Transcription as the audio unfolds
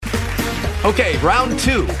Okay, round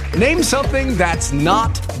two. Name something that's not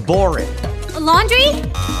boring. A laundry?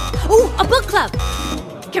 Ooh, a book club.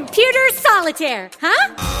 Computer solitaire,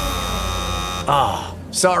 huh? Ah,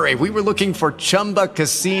 oh, sorry, we were looking for Chumba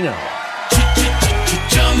Casino.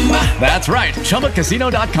 That's right,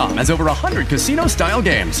 ChumbaCasino.com has over 100 casino-style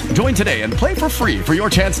games. Join today and play for free for your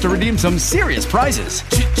chance to redeem some serious prizes.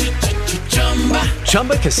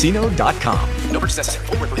 ChumbaCasino.com. No purchase necessary.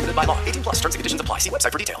 Void where prohibited by law. 18 plus. Terms and conditions apply. See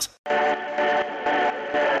website for details.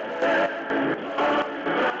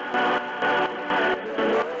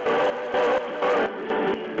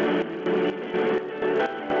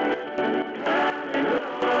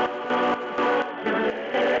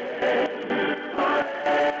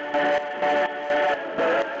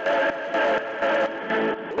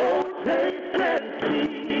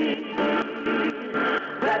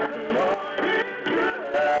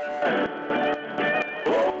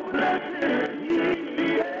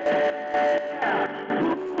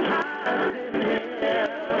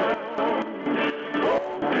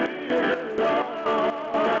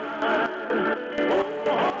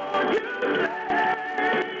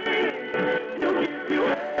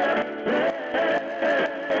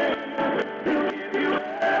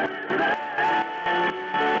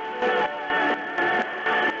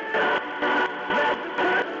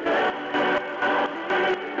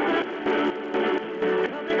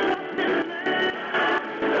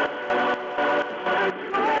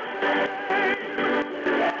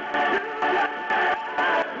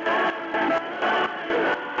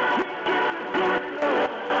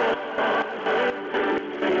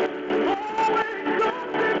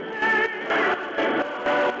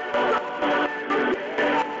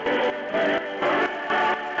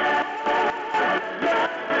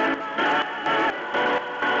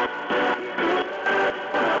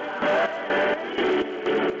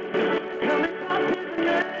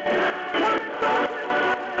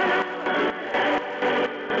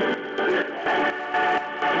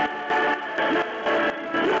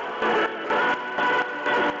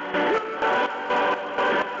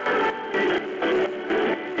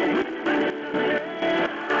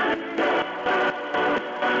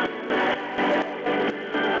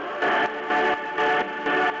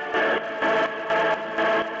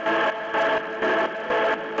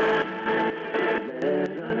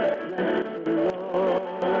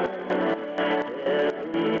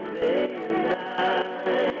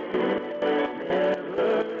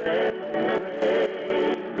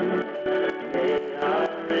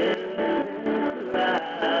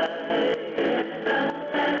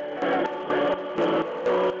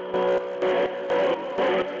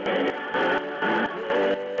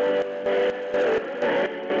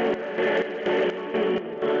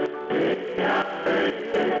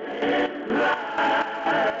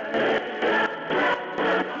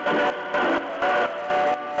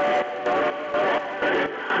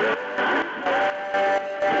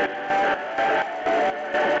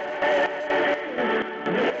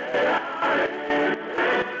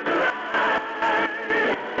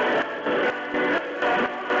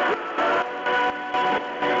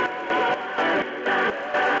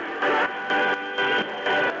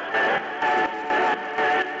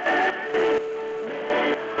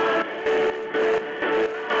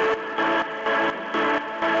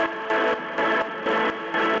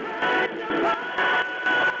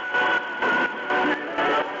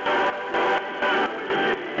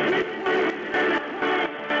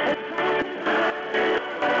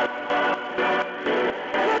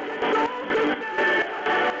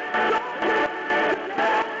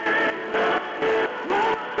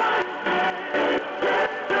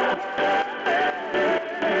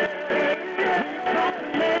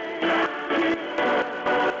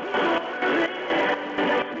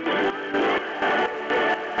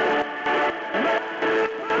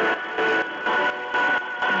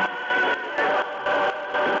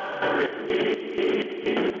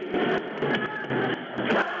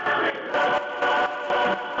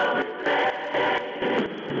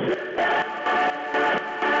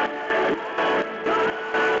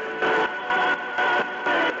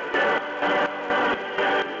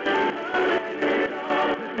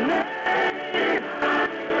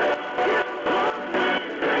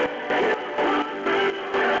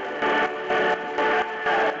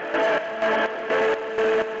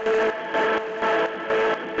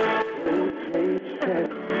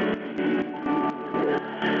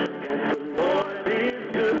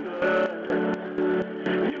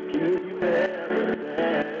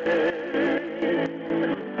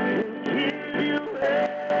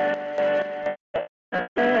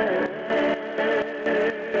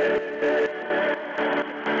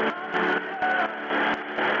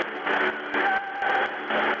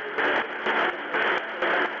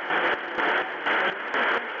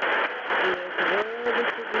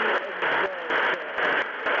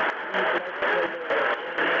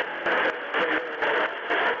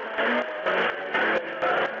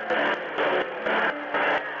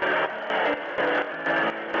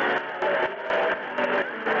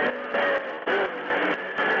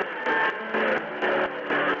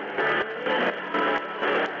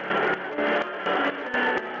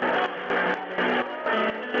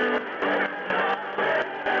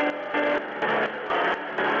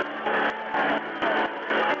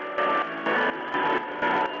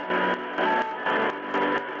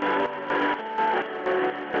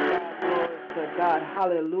 God,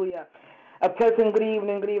 hallelujah. A pleasant good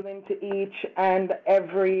evening to each and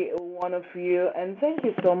every one of you, and thank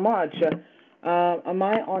you so much. Am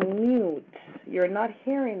I on mute? You're not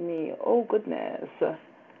hearing me. Oh, goodness.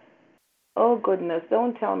 Oh, goodness.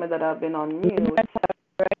 Don't tell me that I've been on mute.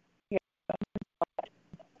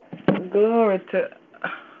 Glory to...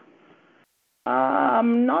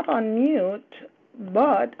 I'm not on mute,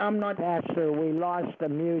 but I'm not... Pastor, we lost the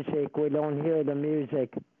music. We don't hear the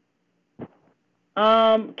music.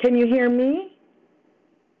 Can you hear me?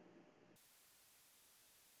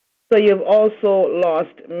 So you've also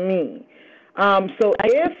lost me. So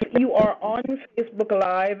if you are on Facebook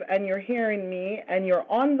Live and you're hearing me and you're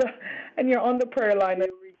on the prayer line,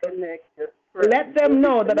 let them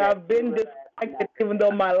know that I've been disconnected even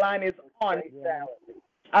though my line is on.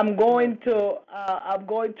 I'm going to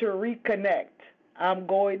reconnect. I'm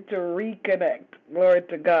going to reconnect. Glory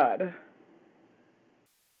to God.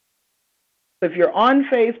 If you're on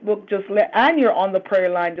Facebook, and you're on the prayer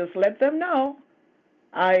line, just let them know.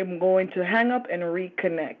 I'm going to hang up and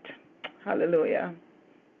reconnect. Hallelujah.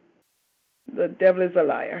 The devil is a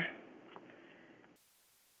liar.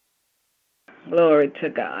 Glory to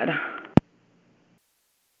God.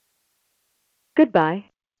 Goodbye.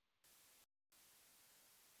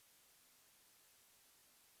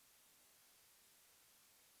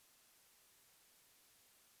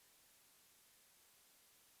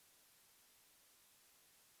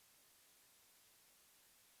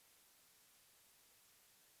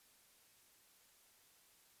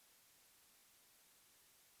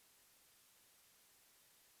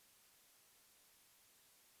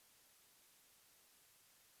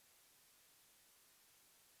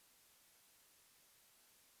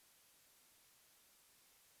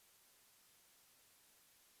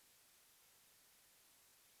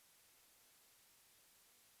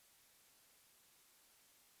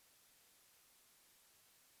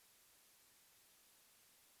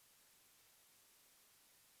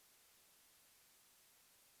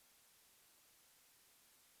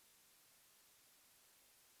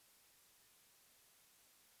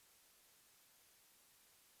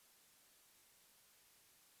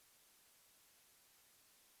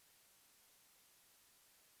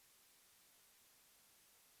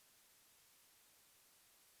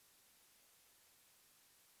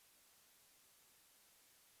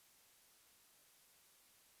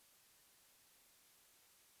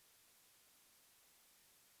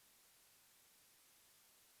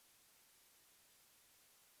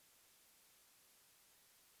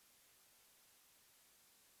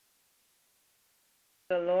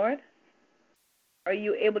 The Lord, are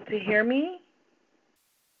you able to hear me?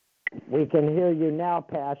 We can hear you now,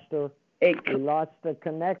 Pastor. We lost the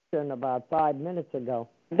connection about 5 minutes ago.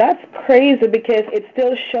 That's crazy because it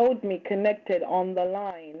still showed me connected on the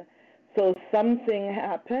line. So something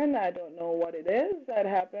happened. I don't know what it is that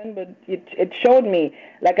happened, but it showed me.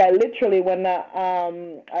 Like I literally, when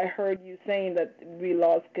I heard you saying that we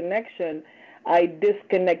lost connection, I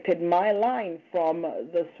disconnected my line from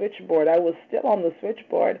the switchboard. I was still on the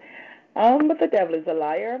switchboard, but the devil is a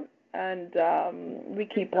liar, and we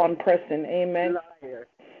keep on pressing. Amen. Liar.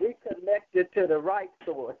 We connected to the right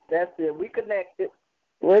source. That's it. We connected.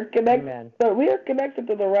 We're connected. So we are connected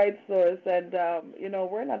to the right source, and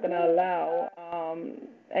we're not going to allow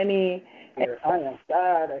any. I am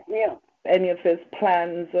tired of him. Any of his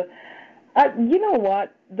plans. You know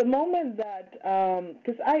what? The moment that,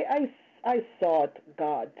 because I sought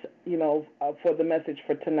God, for the message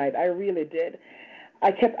for tonight. I really did.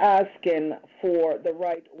 I kept asking for the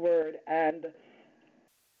right word, and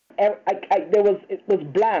it was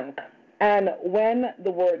blank. And when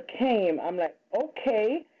the word came, I'm like,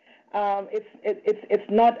 okay,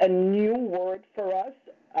 it's not a new word for us.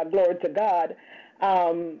 Glory to God.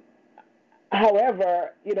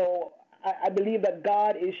 However, I believe that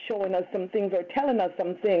God is showing us some things or telling us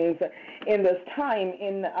some things in this time.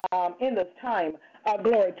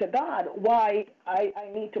 Glory to God. Why I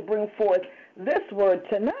need to bring forth this word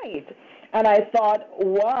tonight. And I thought,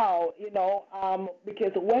 wow,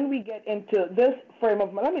 because when we get into this frame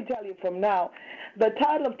of mind, let me tell you from now, the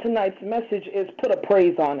title of tonight's message is Put a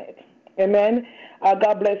Praise on It. Amen.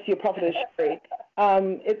 God bless you, Prophetess Sherry.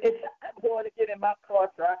 It's I'm going to get in my car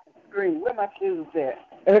so I can scream. Where my shoes at?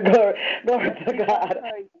 glory to God.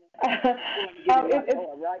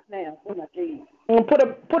 Right now. Where my keys?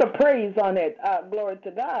 Put a praise on it. Glory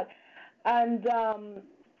to God. And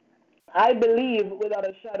I believe without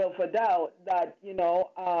a shadow of a doubt that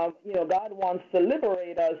God wants to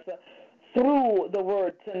liberate us through the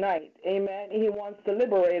word tonight. Amen. He wants to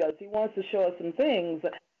liberate us. He wants to show us some things.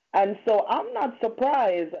 And so I'm not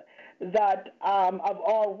surprised that I've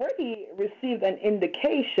already received an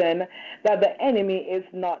indication that the enemy is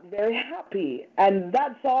not very happy. And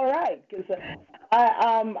that's all right, because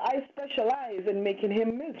I specialize in making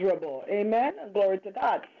him miserable. Amen. Glory to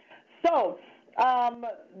God. So,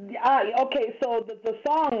 okay, so the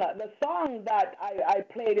song that I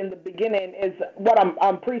played in the beginning is what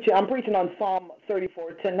I'm preaching. I'm preaching on Psalm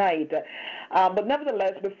 34 tonight. But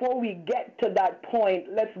nevertheless, before we get to that point,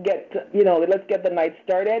 let's get the night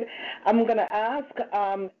started. I'm gonna ask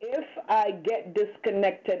if I get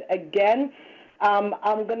disconnected again. I'm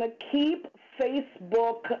gonna keep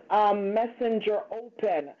Facebook Messenger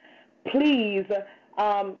open. Please.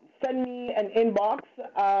 Send me an inbox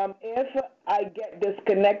if I get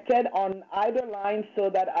disconnected on either line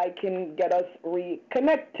so that I can get us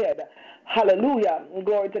reconnected. Hallelujah.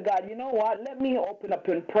 Glory to God. You know what? Let me open up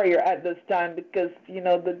in prayer at this time because,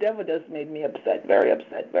 the devil just made me upset, very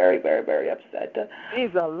upset, very, very, very upset.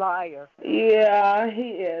 He's a liar. Yeah,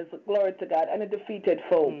 he is. Glory to God. And a defeated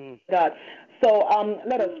foe. God. So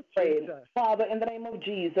let us pray. Jesus. Father, in the name of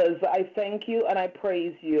Jesus, I thank you and I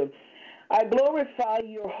praise you. I glorify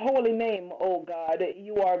your holy name, O God.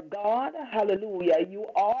 You are God. Hallelujah. You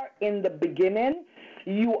are in the beginning.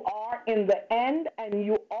 You are in the end, and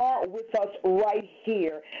you are with us right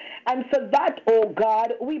here. And for that, oh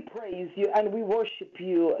God, we praise you and we worship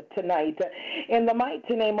you tonight. In the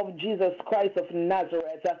mighty name of Jesus Christ of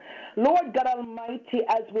Nazareth. Lord God Almighty,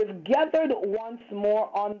 as we've gathered once more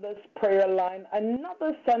on this prayer line,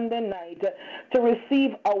 another Sunday night to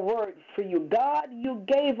receive a word for you. God, you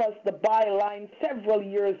gave us the byline several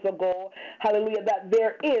years ago, hallelujah, that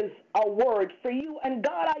there is a word for you. And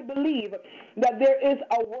God, I believe that there is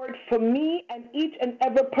a word for me and each and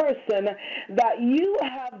every person that you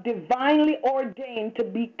have divinely ordained to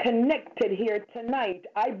be connected here tonight.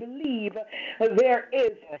 I believe there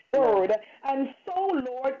is a word. And so,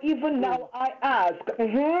 Lord, even now I ask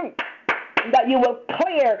that you will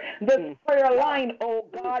clear this prayer line, oh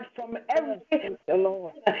God, from every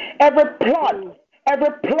plot,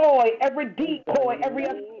 every ploy, every decoy, every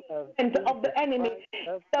attempt of the enemy.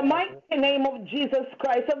 The mighty name of Jesus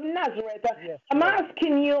Christ of Nazareth. I'm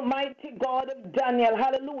asking you, mighty God of Daniel,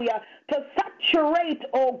 hallelujah, to saturate,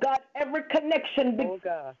 oh God, every connection between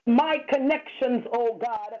my connections, oh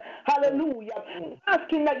God, hallelujah.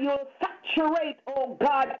 Asking that you'll saturate, oh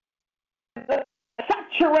God,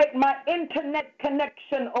 saturate my internet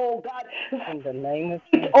connection, oh God. In the name of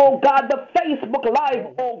Jesus. Oh God, the Facebook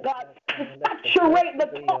Live, oh God. Saturate the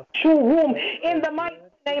talk show room in the mighty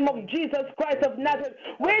name of Jesus Christ of Nazareth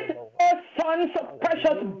with your son's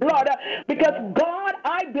precious blood. Because God,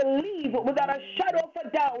 I believe without a shadow of a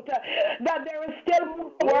doubt that there is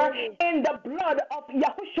still power in the blood of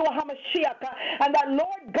Yahushua HaMashiach. And that,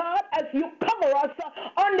 Lord God, as you cover us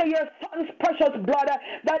under your son's precious blood,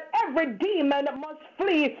 that every demon must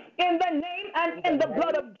flee in the name and in the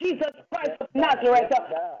blood of Jesus Christ of Nazareth.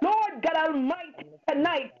 Lord God Almighty,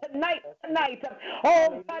 tonight,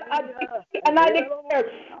 oh God, I declare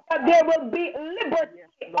that there will be liberty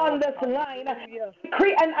on this line.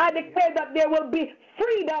 And I declare that there will be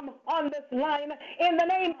freedom on this line in the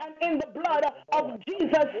name and in the blood of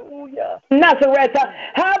Jesus Nazareth.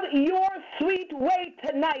 Have your sweet way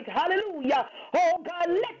tonight. Hallelujah. Oh God,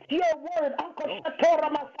 let your word come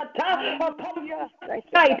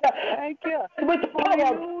tonight with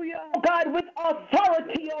power, oh God, with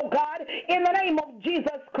authority, oh God, in the name of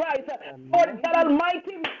Jesus Christ. Lord God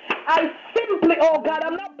Almighty, I simply, oh God,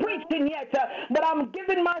 I'm not preaching yet, but I'm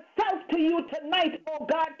giving myself to you tonight, oh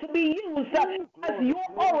God, to be used as your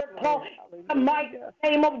oracle in the mighty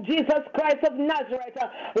name of Jesus Christ of Nazareth.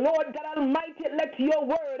 Lord God Almighty, let your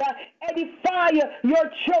word edify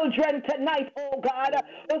your children tonight, oh God,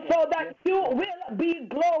 so that you will be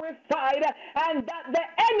glorified and that the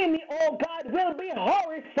enemy, oh God, will be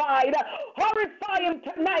horrified. Horrify him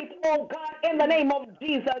tonight, oh God, in the name of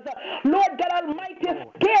Jesus. Lord God Almighty,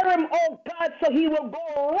 scare him, oh God, so he will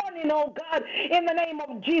go running, oh God, in the name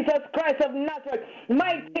of Jesus Christ of Nazareth.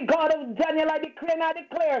 Mighty God of Daniel, I declare and I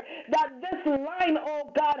declare that this line,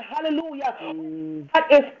 oh God, hallelujah,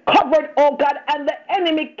 that is covered, oh God, and the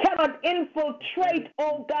enemy cannot infiltrate,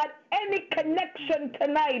 oh God, any connection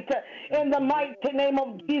tonight in the mighty name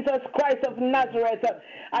of Jesus Christ of Nazareth.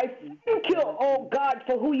 I thank you, oh God,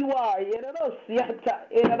 for who you are.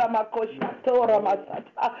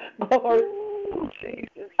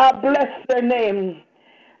 I bless your name.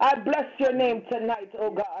 I bless your name tonight, oh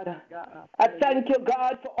God. I thank you,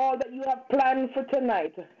 God, for all that you have planned for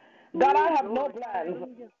tonight. God, I have no plans.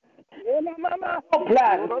 No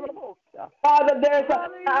plans. Father, there's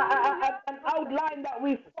an outline that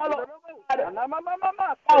we follow.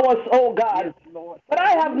 Us, oh God. But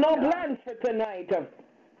I have no plans for tonight.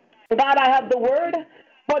 God, I have the word.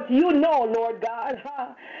 But you know, Lord God,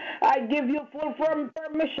 I give you full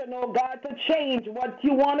permission, oh God, to change what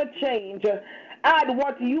you want to change. Add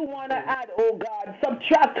what you want to add, oh God.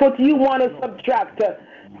 Subtract what you want to subtract.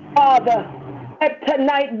 Father, let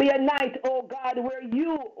tonight be a night, oh God, where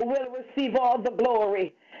you will receive all the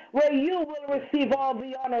glory, where you will receive all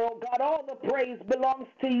the honor, oh God. All the praise belongs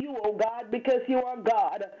to you, oh God, because you are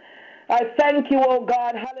God. I thank you, oh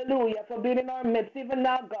God, hallelujah, for being in our midst. Even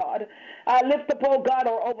now, God, I lift up, oh God,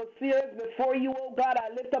 our overseers before you, oh God. I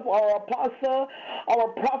lift up our apostle, our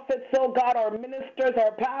prophets, oh God, our ministers,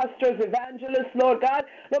 our pastors, evangelists, Lord God.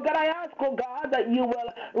 Lord God, I ask, oh God, that you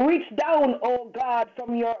will reach down, oh God,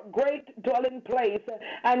 from your great dwelling place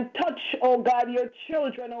and touch, oh God, your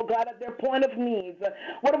children, oh God, at their point of needs.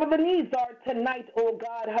 Whatever the needs are tonight, oh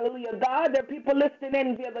God, hallelujah. God, there are people listening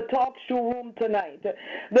in via the talk show room tonight.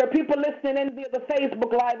 There are people listening in via the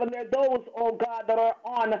Facebook Live, and there are those, oh God, that are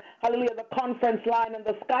on, hallelujah, the conference line and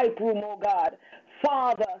the Skype room, oh God.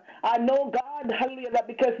 Father, I know, God, hallelujah, that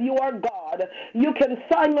because you are God, you can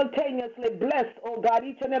simultaneously bless, oh God,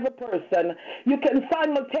 each and every person. You can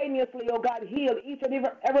simultaneously, oh God, heal each and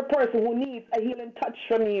every person who needs a healing touch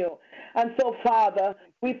from you. And so, Father,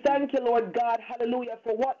 we thank you, Lord God, hallelujah,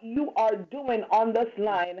 for what you are doing on this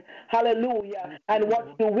line, hallelujah, and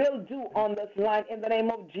what you will do on this line in the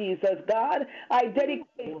name of Jesus. God, I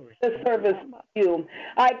dedicate the service to you.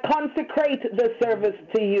 I consecrate the service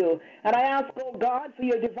to you. And I ask, oh God, for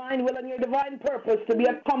your divine will and your divine purpose to be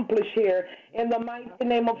accomplished here in the mighty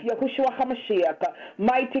name of Yahushua HaMashiach.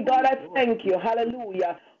 Mighty God, I thank you,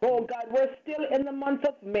 hallelujah. Oh God, we're still in the month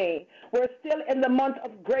of May. We're still in the month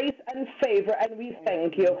of grace and favor, and we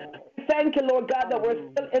thank you. We thank you, Lord God, that we're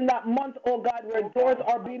still in that month, oh God, where doors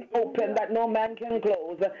are being opened that no man can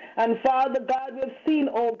close. And Father God, we've seen,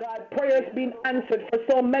 oh God, prayers being answered for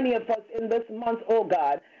so many of us in this month, oh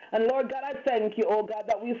God. And Lord God, I thank you, oh God,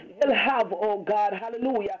 that we still have, oh God,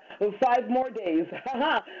 hallelujah, 5 more days.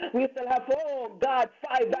 We still have, oh God,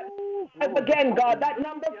 5. That again, God, that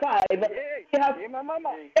number 5. We have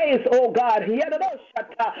days, oh God,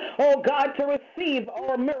 oh God, to receive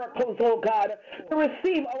our miracles, oh God, to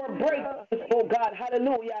receive our breakthroughs, oh God,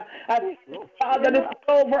 hallelujah. Father, it's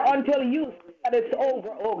over until you that it's over,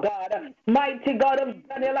 oh God. Mighty God of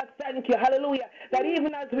Daniel, I thank you, hallelujah, that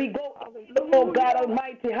even as we go, oh God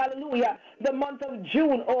Almighty, hallelujah, the month of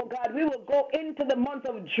June, oh God, we will go into the month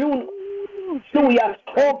of June, hallelujah,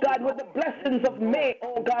 oh God, with the blessings of May,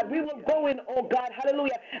 oh God, we will go in, oh God,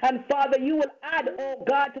 hallelujah, and Father, you will add, oh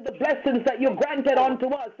God, to the blessings that you granted unto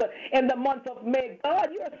us in the month of May. God,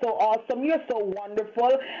 you're so awesome, you're so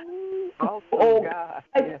wonderful. Oh God,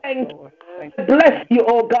 I thank you. Bless you,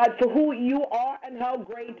 oh God, for who you are and how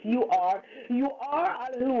great you are. You are,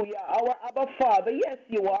 hallelujah, our Abba Father. Yes,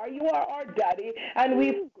 you are. You are our daddy. And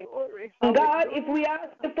we, God, if we ask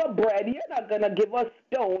you for bread, you're not going to give us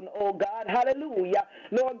stone, oh God. Hallelujah.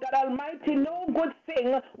 Lord God Almighty, no good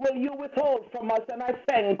thing will you withhold from us. And I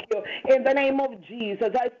thank you in the name of Jesus.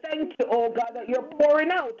 I thank you, oh God, that you're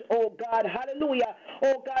pouring out, oh God. Hallelujah.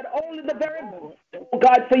 Oh God, only the very best, oh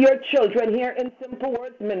God, for your children here in Simple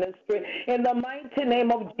Words Ministry. In the mighty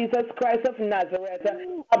name of Jesus Christ of Nazareth,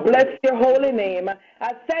 I bless your holy name.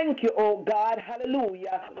 I thank you, oh God,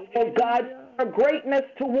 hallelujah, oh God, for greatness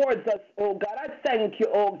towards us, oh God. I thank you,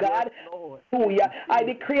 oh God, hallelujah. I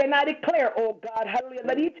decree and I declare, oh God, hallelujah,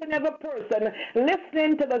 that each and every person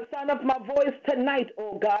listening to the sound of my voice tonight,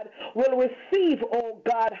 oh God, will receive, oh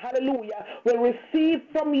God, hallelujah, will receive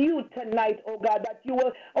from you tonight, oh God, that you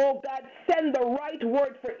will, oh God, send the right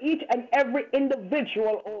word for each and every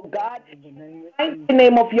individual, oh God, in the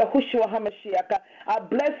name of Yahushua HaMashiach. I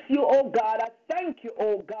bless you, oh God. I thank you,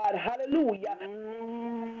 oh God. Hallelujah.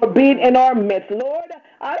 For being in our midst. Lord,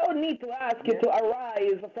 I don't need to ask you to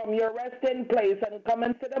arise from your resting place and come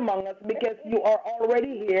and sit among us because you are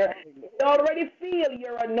already here. I already feel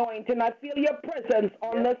your anointing. I feel your presence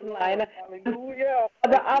on this line. Hallelujah.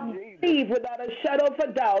 Father, I believe without a shadow of a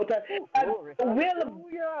doubt that will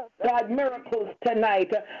God miracles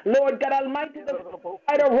tonight. Lord God Almighty, the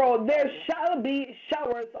side of road, there shall be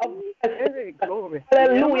showers of blessings.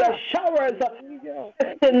 Hallelujah. Showers of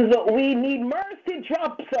blessings. We need mercy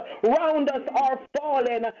drops round us are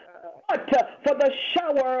falling. But for the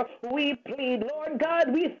shower we plead. Lord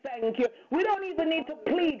God, we thank you. We don't even need to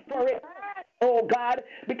plead for it, oh God,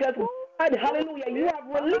 because God, hallelujah, you have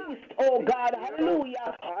released, oh God,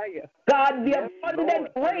 hallelujah, God, the abundant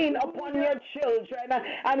rain upon your children,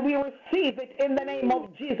 and we receive it in the name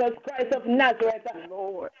of Jesus Christ of Nazareth.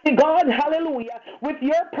 God, hallelujah, with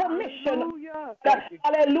your permission,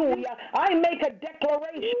 hallelujah, I make a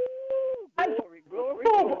declaration.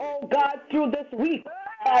 Move, oh God, through this week,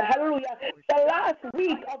 God, hallelujah, the last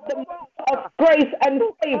week of the month of grace and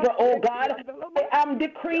favor, oh God, I am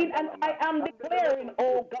decreeing and I am declaring,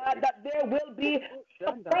 oh God, that there will be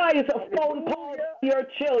surprise phone calls to your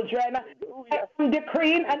children. I am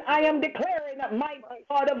decreeing and I am declaring, my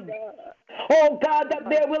God, oh God, that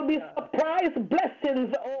there will be surprise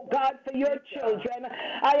blessings, oh God, for your children.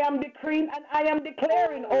 I am decreeing and I am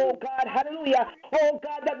declaring, oh God, hallelujah, oh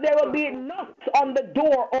God, that there will be knocks on the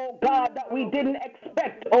door, oh God, that we didn't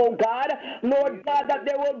expect, oh God, Lord God, that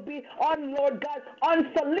there will be Lord God,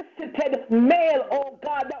 unsolicited mail, oh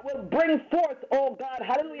God, that will bring forth, oh God,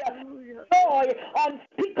 hallelujah, joy,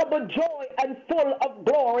 unspeakable joy and full of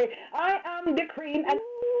glory. I am decreeing and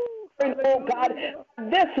oh God,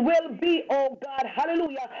 this will be, oh God,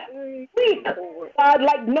 hallelujah, week, God,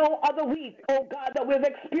 like no other week, oh God, that we've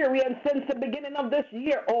experienced since the beginning of this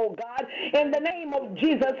year, oh God, in the name of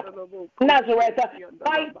Jesus Nazareth,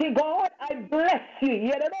 mighty God, I bless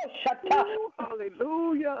you,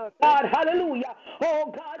 hallelujah, God, hallelujah,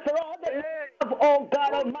 oh God, for all the love, oh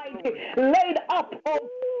God Almighty, laid up, oh,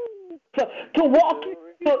 to walk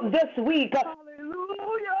this week,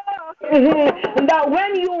 that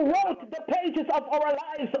when you wrote the pages of our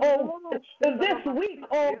lives, oh, this week,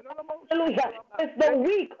 oh, hallelujah, it's the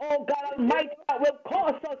week, oh God Almighty, that will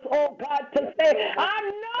cause us, oh God, to say,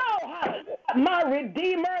 I know my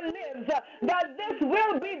Redeemer lives, that this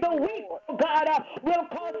will be the week, oh God, will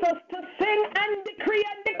cause us to sing and decree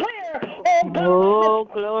and declare, oh God, oh,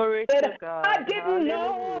 glory to God. I didn't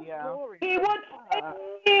know he would favor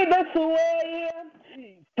me this way,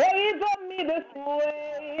 favor me this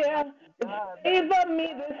way. Favor me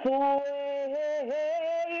this way.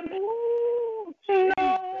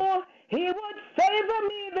 No, he would favor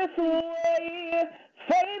me this way.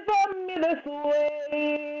 Favor me this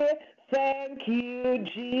way. Thank you,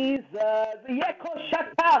 Jesus.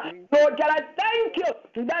 Lord God, I thank you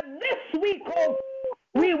that this week, oh,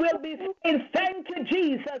 we will be saying thank you,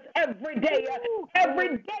 Jesus, every day.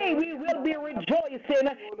 Every day we will be rejoicing.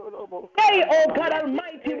 Today, oh God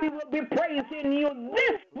Almighty, we will be praising you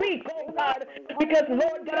this week, oh God, because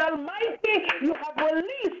Lord God Almighty, you have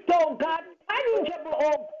released, oh God, tangible,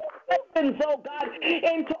 oh blessings, oh God,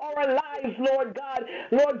 into our lives, Lord God.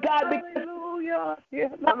 Lord God, because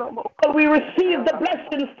we receive the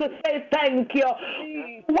blessings to say thank you.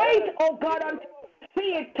 Wait, oh God, until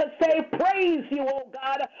see it to say praise you, oh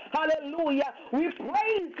God. Hallelujah. We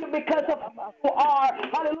praise you because of who you are.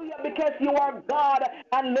 Hallelujah. Because you are God.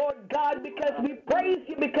 And Lord God, because we praise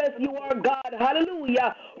you because you are God.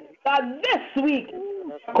 Hallelujah. God, this week,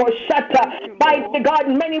 Koshata, mighty God,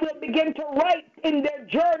 many will begin to write in their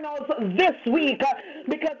journals this week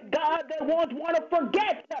because God, they won't want to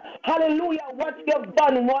forget, hallelujah, what you've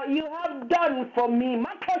done, what you have done for me.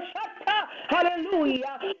 Makoshata,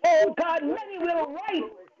 hallelujah. Oh God, many will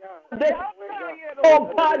write this,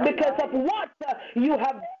 oh God, because of what you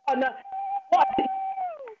have done, what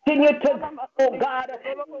continue to, oh God,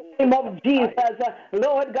 in the name of Jesus,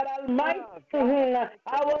 Lord God Almighty,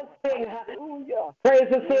 I will sing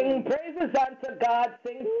praises unto God,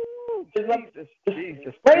 sing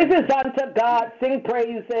Jesus. Praises unto God, sing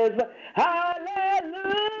praises,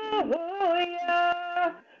 hallelujah,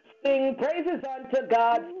 sing praises unto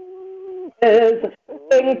God,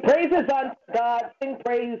 sing praises unto God, sing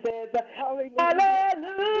praises, hallelujah,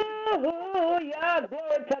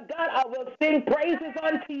 glory to God, I will sing praises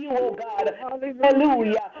unto you, oh God,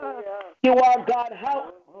 hallelujah, you are God,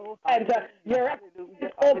 how and you're,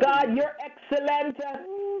 oh God, you're excellent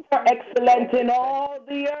in all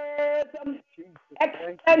the earth,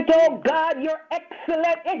 excellent, oh God, you're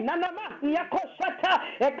excellent,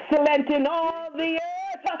 excellent in all the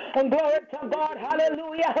earth, and glory to God,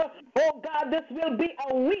 hallelujah, oh God, this will be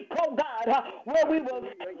a week, oh God, where we will,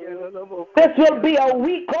 this will be a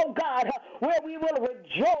week, oh God, where we will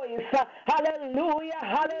rejoice. Hallelujah,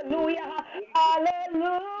 hallelujah,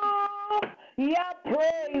 hallelujah.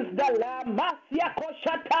 Praise the Lamb.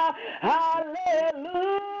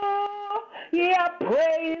 Hallelujah,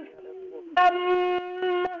 praise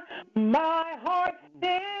my heart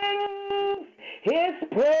sings His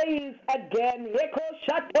praise again.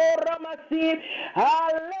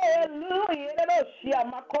 Hallelujah.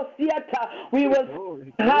 We will,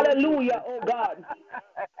 hallelujah, oh God.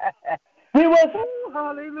 We will,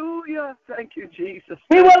 hallelujah. Thank you, Jesus.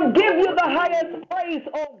 We will give you the highest praise,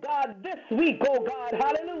 oh God, this week, oh God.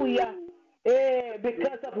 Hallelujah.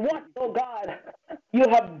 Because of what, oh God, you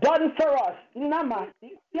have done for us.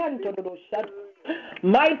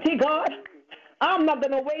 Mighty God, I'm not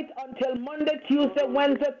going to wait until Monday, Tuesday,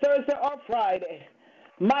 Wednesday, Thursday, or Friday.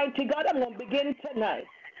 Mighty God, I'm going to begin tonight.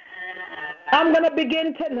 I'm going to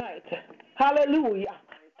begin tonight. Hallelujah.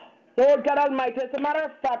 Lord God Almighty, as a matter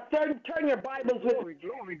of fact, turn your Bibles with glory.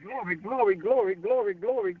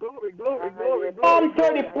 Psalm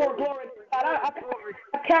 34, glory to God.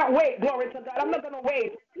 I can't wait, glory to God. I'm not going to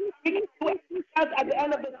wait. We can do it at the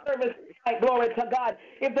end of the service, glory to God,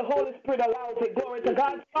 if the Holy Spirit allows it. Glory to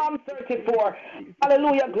God. Psalm 34.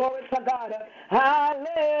 Hallelujah, glory to God.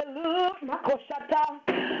 Hallelujah.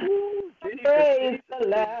 Praise the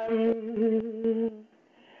Lamb.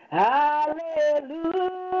 Hallelujah.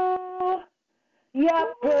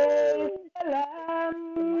 Praise the Lamb.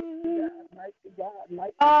 My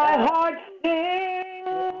heart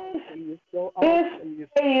sings His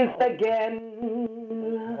praise again.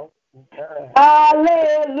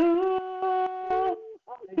 Hallelujah.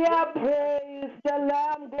 Praise the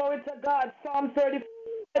Lamb. Glory to God. Psalm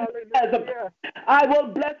 34. I will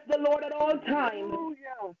bless the Lord at all times.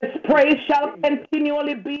 His praise shall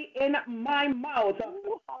continually be in my mouth.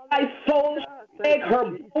 My soul shall make her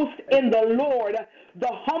boast in the Lord. The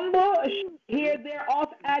humble shall hear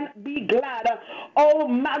thereof and be glad. Oh,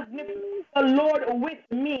 magnify the Lord with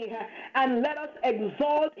me, and let us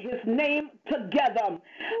exalt His name together.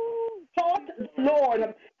 Sought the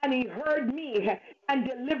Lord, and He heard me and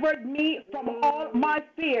delivered me from all my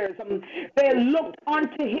fears. They looked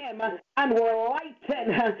unto Him and were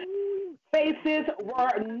lightened. Faces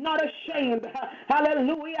were not ashamed.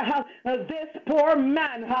 Hallelujah. This poor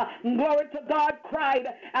man, glory to God, cried,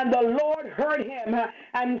 and the Lord heard him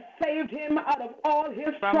and saved him out of all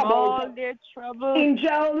his troubles. All their troubles.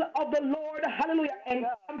 Angel of the Lord, hallelujah,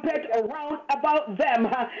 encamped around about them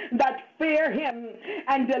that fear Him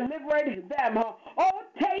and delivered them. Oh,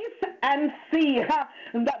 taste and see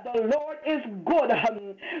that the Lord is good.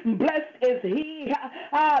 Blessed is He.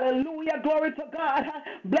 Hallelujah. Glory to God.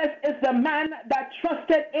 Blessed is the man that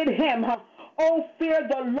trusted in Him. Oh, fear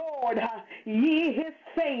the Lord, ye His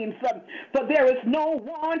saints, for there is no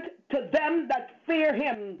want to them that fear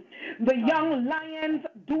Him. The young lions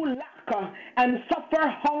do lack and suffer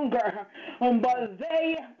hunger, but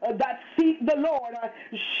they that seek the Lord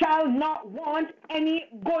shall not want any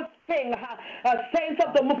good thing. Saints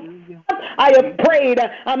of the Most, I have prayed.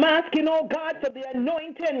 I'm asking, oh God, for the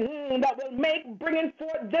anointing that will make bringing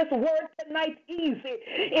forth this word tonight easy.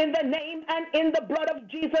 In the name and in the blood of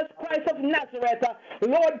Jesus Christ of Nazareth.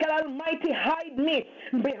 Lord God Almighty, hide me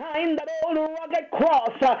behind that old rugged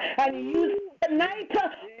cross and use tonight.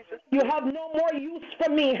 You have no more use for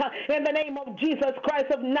me in the name of Jesus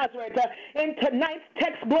Christ of Nazareth. In tonight's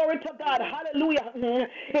text, glory to God, hallelujah.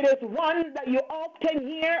 It is one that you often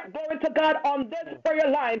hear, glory to God, on this prayer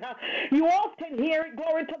line. You often hear it,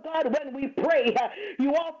 glory to God, when we pray.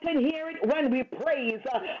 You often hear it when we praise.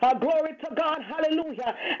 Glory to God,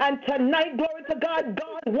 hallelujah. And tonight, glory to God,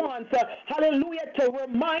 God wants, hallelujah, to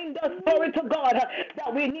remind us, glory to God,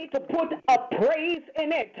 that we need to put a praise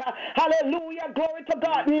in it. Hallelujah, glory to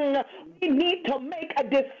God. We need to make a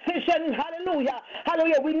decision, hallelujah,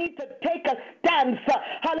 hallelujah. We need to take a stance,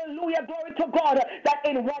 hallelujah, glory to God, that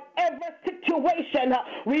in whatever situation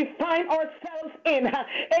we find ourselves in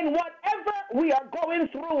whatever we are going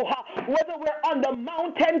through, whether we're on the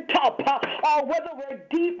mountaintop or whether we're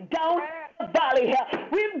deep down in the valley,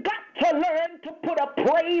 we've got to learn to put a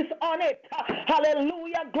praise on it.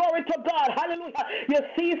 Hallelujah, glory to God, hallelujah. You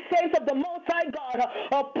see, saints of the Most High God,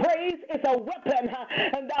 praise is a weapon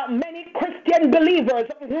that many Christian believers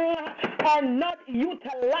are not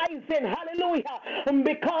utilizing, hallelujah,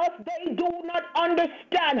 because they do not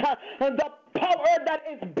understand the power that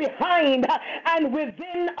is behind and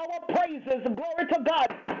within our praises. Glory to God.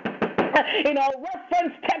 In our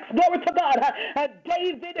reference text, glory to God,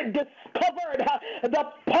 David discovered the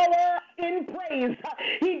power in praise.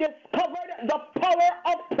 He discovered the power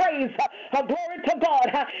of praise. Glory to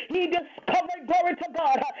God. He discovered, glory to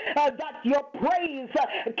God, that your praise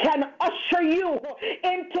can usher you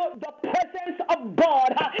into the presence of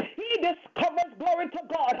God. He discovers, glory to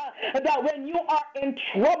God, that when you are in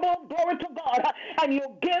trouble, glory to God, and you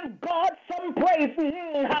give God some praise,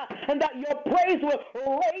 and that your praise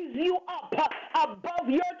will raise you up above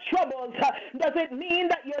your troubles. Does it mean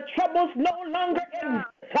that your troubles no longer exist?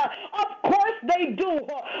 Of course they do,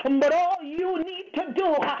 but all you need to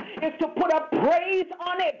do is to put a praise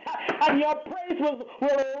on it, and your praise will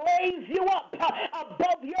raise you up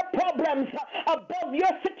above your problems, above your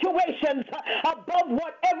situations, above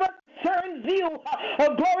whatever concerns you.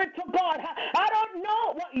 Glory to God. I don't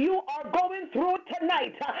know what you are going through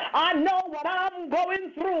tonight. I know what I'm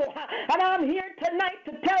going through, and I'm here tonight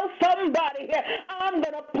to tell somebody I'm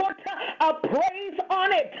going to put a praise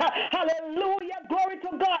on it. Hallelujah. Glory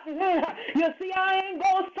to God. You see, I ain't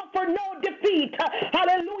going to suffer no defeat.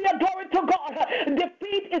 Hallelujah. Glory to God.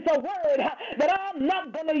 Defeat is a word that I'm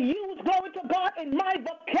not going to use, glory to God, in my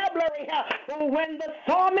vocabulary. When the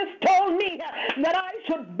psalmist told me that I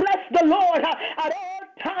should bless the Lord at all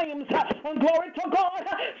times, glory to God.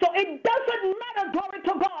 So it doesn't matter, glory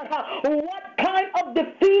to God, what kind of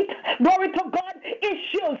defeat, glory to God,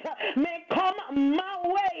 issues may come my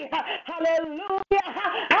way. Hallelujah.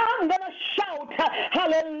 I'm going to shout,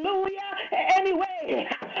 hallelujah, anyway.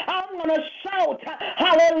 I'm going to shout,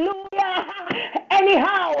 hallelujah,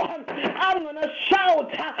 anyhow. I'm going to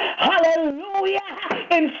shout, hallelujah,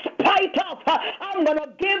 in spite of. I'm going to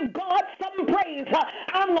give God some praise.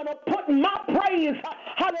 I'm going to put my praise,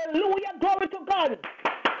 hallelujah, glory to God,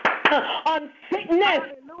 on sickness.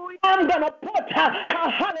 I'm going to put,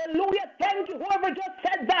 hallelujah, thank you, whoever just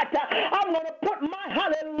said that. I'm going to put my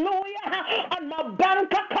hallelujah on my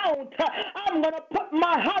bank account. I'm going to put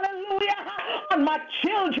my hallelujah on my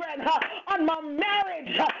children, on my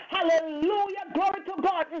marriage. Hallelujah, glory to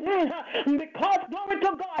God. Because, glory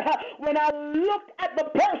to God, when I looked at the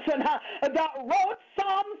person that wrote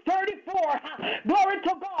Psalm 34, glory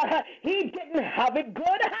to God, he didn't have it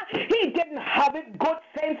good. He didn't have it good,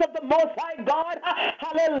 saints of the Most High God.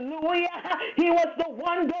 Hallelujah. He was the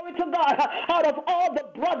one, glory to God, out of all the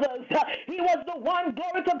brothers. He was the one,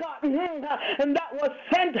 glory to God, and that was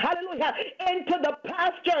sent, hallelujah, into the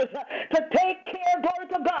pastures to take care, glory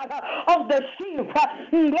to God, of the sheep.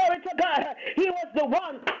 Glory to God. He was the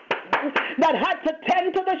one that had to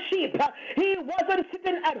tend to the sheep. He wasn't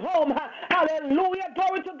sitting at home, hallelujah,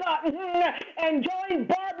 glory to God, enjoying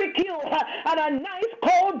barbecue and a nice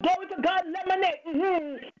cold, glory to God,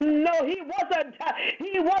 lemonade. No, he wasn't.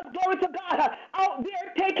 He was, glory to God, out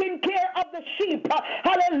there taking care of the sheep.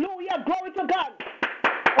 Hallelujah, glory to God.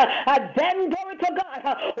 And then, glory to God,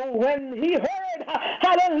 when he heard,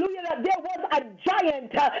 hallelujah, that there was a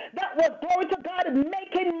giant that was, glory to God,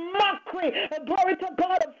 making mockery, glory to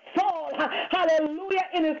God, of Saul, hallelujah,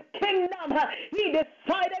 in his kingdom, he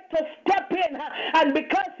decided to step in, and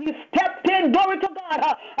because he stepped in, glory to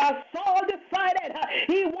God, Saul decided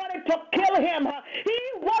he wanted to kill him. He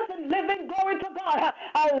wasn't living, glory to God,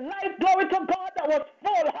 a life, glory to God, that was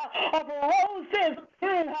full of roses.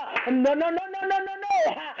 No.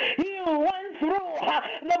 He went through,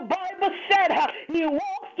 the Bible said, he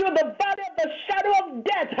walked through the valley of the shadow of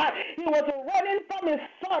death. He was running from his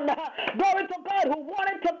son, glory to God, who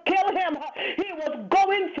wanted to kill him. He was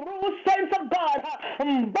going through, saints of God,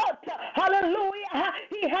 but, hallelujah,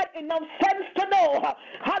 he had enough sense to know,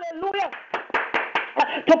 hallelujah,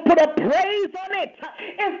 to put a praise on it.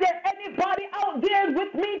 Is there anybody out there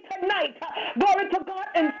with me tonight? Glory to God,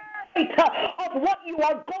 in spite of what you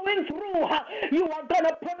are going through, you are going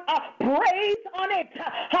to put a praise on it.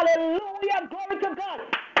 Hallelujah, glory to God.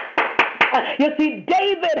 You see,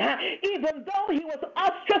 David, even though he was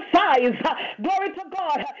ostracized, glory to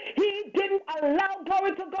God, he didn't allow,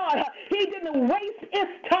 glory to God, he didn't waste his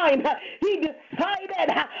time. He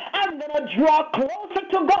decided, I'm going to draw closer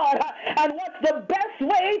to God. And what's the best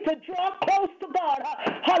way to draw close to God?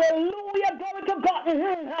 Hallelujah, glory to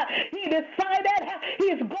God. He decided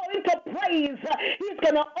he's going to praise. He's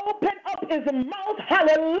going to open up his mouth,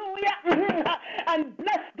 hallelujah, and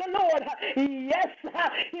bless the Lord. Yes,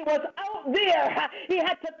 he was out there. He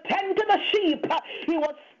had to tend to the sheep. He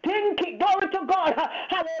was stinky, glory to God,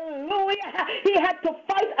 hallelujah. He had to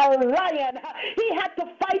fight a lion. He had to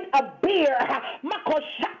fight a bear,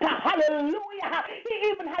 Makoshata, hallelujah. He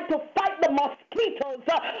even had to fight the mosquitoes,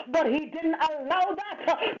 but he didn't allow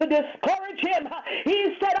that to discourage him.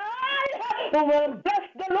 He said, I will bless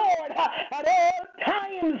the Lord at all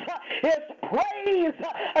times. His praise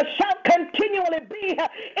shall continually be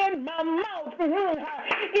in my mouth,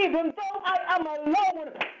 even though I am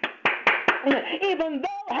alone. Even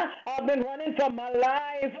though I've been running for my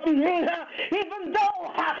life, even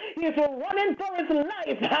though he's running for his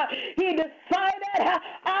life, he decided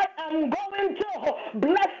I am going to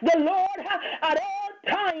bless the Lord at all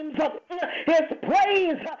times. His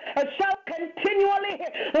praise shall continually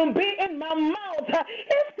be in my mouth.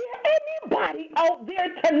 Is there anybody out there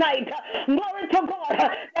tonight, glory to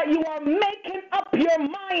God, that you are making up your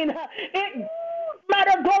mind? It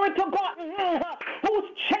matter, glory to God, who's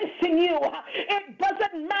chasing you. It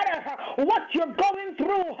doesn't matter what you're going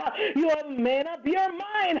through. You have made up your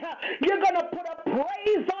mind. You're going to put a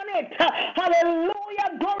praise on it.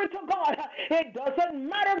 Hallelujah, glory to God. It doesn't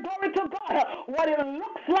matter, glory to God, what it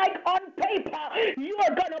looks like on paper. You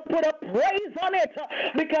are going to put a praise on it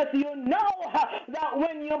because you know that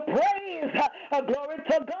when you praise, glory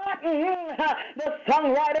to God, the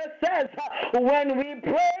songwriter says, when we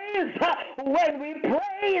praise,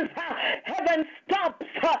 heaven stops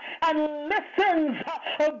and listens.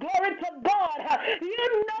 Glory to God.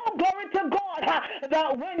 You know, glory to God,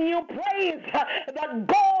 that when you praise, that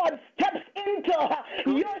God steps into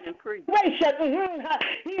your situation.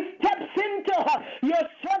 He steps into your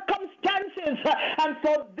circumstances. And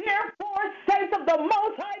so therefore, saints of the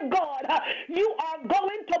Most High God, you are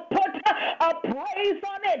going to put a praise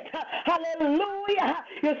on it. Hallelujah.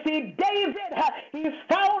 You see, David, he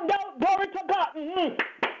found out, glory to God,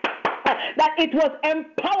 that it was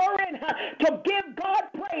empowering to give God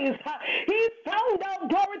praise. He found out,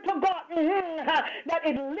 glory to God, that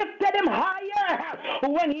it lifted him higher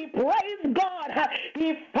when he praised God.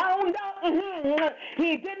 He found out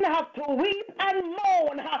he didn't have to weep and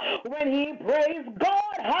moan when he praised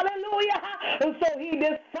God. Hallelujah. So he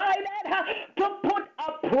decided to put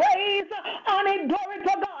a praise on it. Glory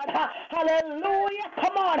to God. Hallelujah.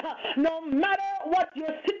 Come on. No matter what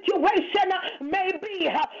your situation may be,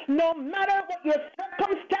 no matter what your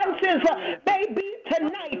circumstances may be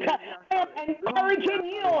tonight, I am encouraging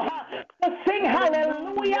you to sing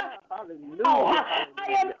hallelujah. Oh,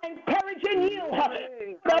 I am encouraging you to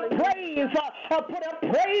put a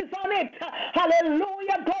praise on it.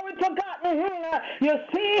 Hallelujah, glory to God. You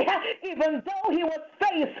see, even though he was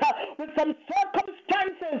faced with some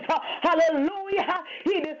circumstances, hallelujah,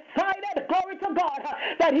 he decided, glory to God,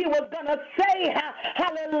 that he was going to say,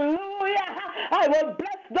 hallelujah, I will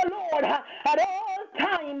bless the Lord at all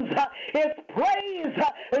times. His praise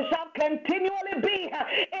shall continually be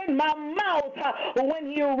in my mouth. When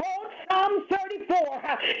he wrote Psalm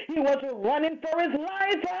 34, he was running for his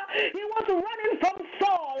life. He was running from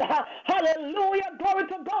Saul. Hallelujah, glory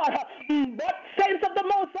to God. But saints of the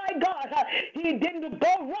Most High God, he didn't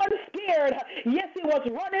go run scared. Yes, he was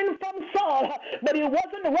running from Saul, but he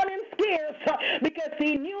wasn't running scared because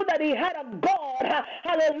he knew that he had a God,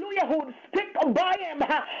 hallelujah, who would stick by him.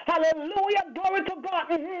 Hallelujah, glory to God.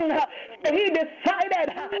 He decided,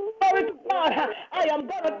 glory to God, I am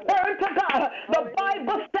going to turn to God. The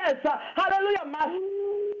Bible says, hallelujah, my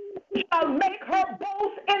shall make her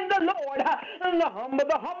boast in the Lord, and the humble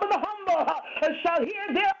shall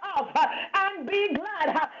hear thereof and be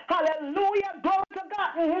glad. Hallelujah, glory to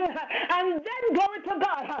God. And then, glory to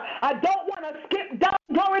God, I don't want to skip down,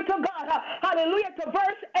 glory to God, hallelujah, to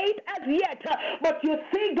verse 8 as yet, but you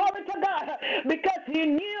see, glory to God, because he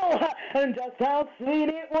knew just how sweet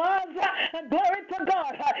it was, glory to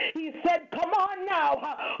God, he said, come on now,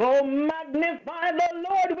 oh, magnify the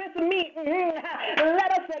Lord with me,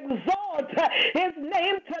 let us exalt his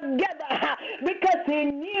name together, because he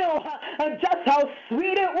knew just how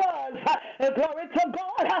sweet it was, glory to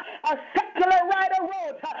God. A secular writer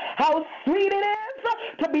wrote how sweet it is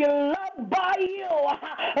to be loved by you,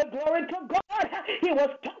 glory to God. He was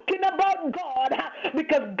talking about God,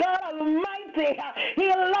 because God Almighty, he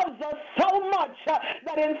loves us so much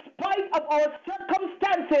that in spite of our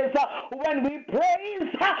circumstances, when we praise,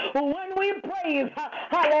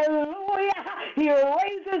 hallelujah, he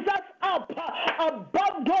raises us up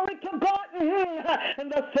above, glory to God, in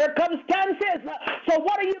the circumstances. So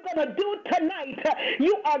what are you going to do tonight?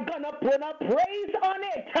 You are going to put a praise on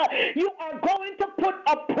it. You are going to put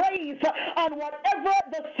a praise on whatever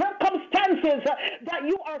the circumstances that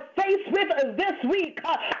you are faced with this week.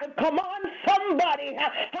 Come on, somebody.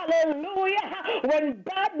 Hallelujah. When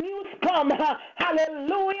bad news comes,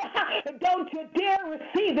 hallelujah, don't you dare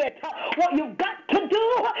receive it. What you've got to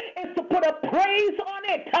do is to put a praise on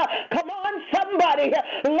it. Come on, somebody.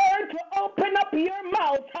 Learn to open up your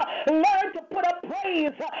mouth. Learn to put a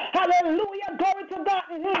praise. Hallelujah. Glory to God.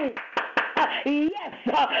 Yes,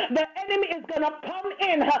 the enemy is going to come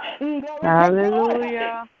in. Glory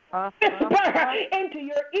hallelujah. whisper into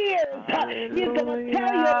your ears. He's going to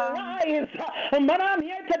tell you lies. But I'm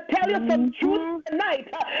here to tell you some truth tonight.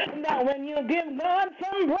 That when you give God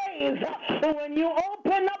some praise, when you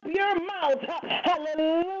open up your mouth,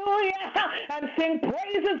 hallelujah, and sing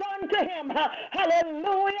praises unto him,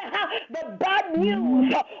 hallelujah, the bad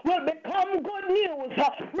news will become good news.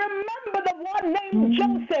 Remember the one named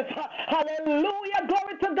Joseph, hallelujah,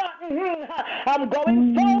 glory to God. I'm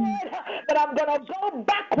going forward, but I'm going to go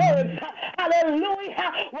backwards,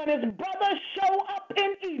 hallelujah. When his brothers show up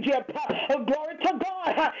in Egypt, glory to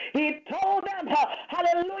God, he told them,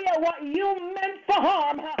 hallelujah, what you meant for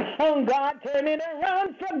harm, God turned it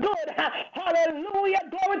around for good, hallelujah,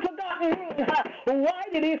 glory to God. Why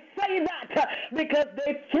did he say that? Because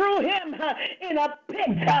they threw him in a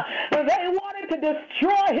pit. They wanted to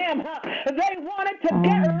destroy him. They wanted to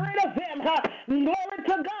get rid of him. Glory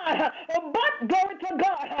to God. But glory to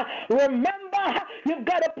God, remember, you've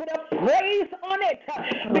got to put a praise on it,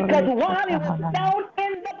 because while he was down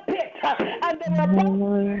in the pit and they were both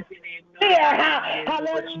there,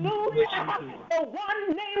 hallelujah, the one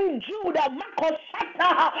named Judah, Makoshata,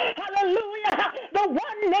 hallelujah, the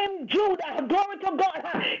one named Judah, glory to God,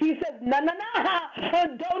 he says, no,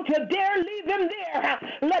 don't you dare leave him there.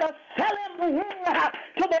 Let us sell him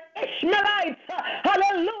to the Ishmaelites,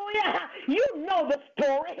 hallelujah. You know the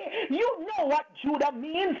story. You know what Judah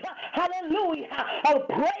means, hallelujah.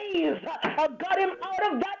 Praise got him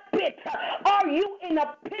out of that pit. Are you in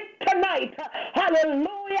a pit tonight?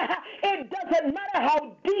 Hallelujah. It doesn't matter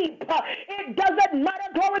how deep. It doesn't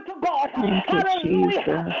matter, glory to God.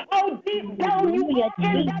 Hallelujah. How deep down you are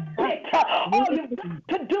in that pit. All you've got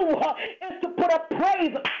to do is to put a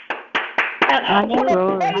praise. Put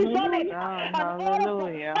a praise on it.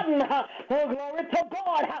 Hallelujah. Glory to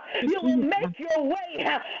God. You will make your way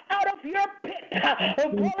out of your pit.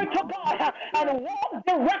 Glory to God. And walk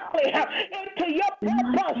directly into your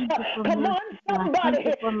purpose. Come on, somebody.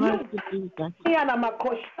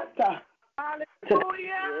 Glory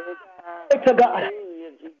to God.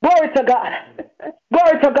 Glory to God.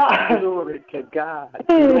 Glory to God. Glory to God.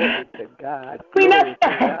 Glory to God. Glory to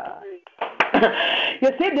God. You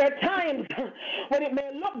see, there are times when it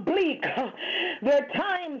may look bleak. There are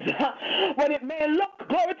times when it may look,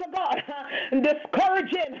 glory to God,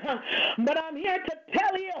 discouraging. But I'm here to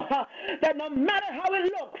tell you that no matter how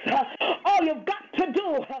it looks, all you've got to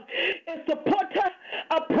do is to put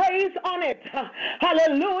a praise on it.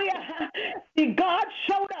 Hallelujah. See, God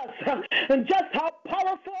showed us just how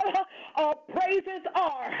powerful our praises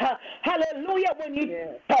are. Hallelujah. When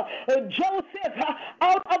you Joseph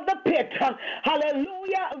out of the pit.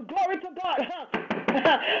 Hallelujah. Glory to God.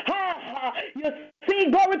 You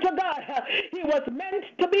see, glory to God, he was meant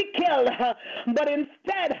to be killed, but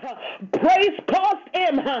instead, praise caused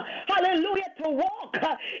him, hallelujah, to walk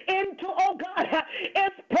into, oh God,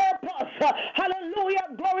 his purpose. Hallelujah.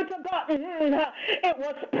 Glory to God. It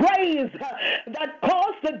was praise that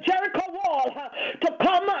caused the Jericho wall to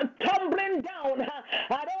come tumbling down.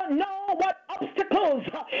 I don't know what obstacles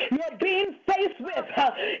you're being faced with.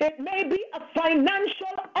 It may be a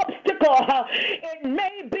financial obstacle. It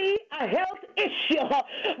may be a health issue.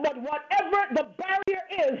 But whatever the barrier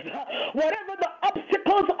is, whatever the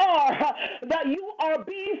obstacles are that you are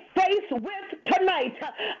being faced with tonight,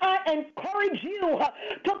 I encourage you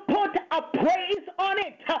to put a praise on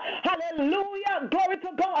it. Hallelujah. Glory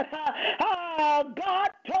to God. God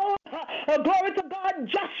told, glory to God,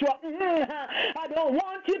 Joshua, I don't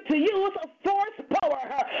want you to use force power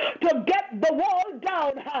to get the wall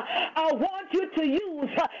down. I want you to use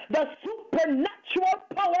the supernatural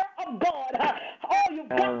power of God. All you've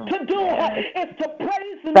got to do is to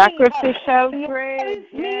praise me. Sacrificial praise.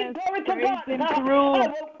 Me, glory to God. I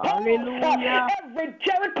will cause every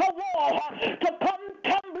Jericho wall to come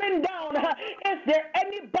tumbling down. Is there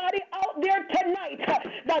anybody out there tonight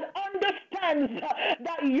that understands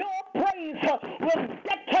that your praise will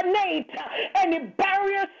detonate any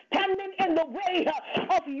barrier standing in the way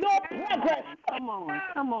of your progress? Come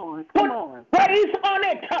on. Put praise on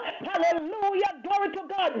it. Hallelujah. Glory to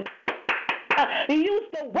God. Use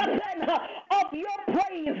the weapon of your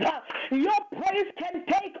praise. Your praise can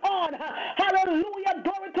take on, hallelujah,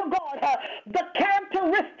 glory to God, the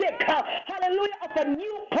characteristic, hallelujah, of a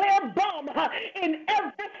nuclear bomb in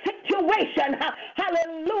every situation.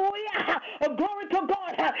 Hallelujah, glory to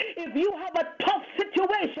God. If you have a tough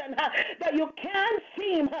situation that you can't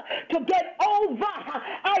seem to get over,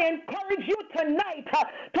 I encourage you tonight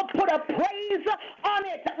to put a praise on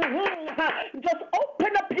it. Just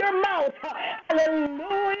open up your mouth,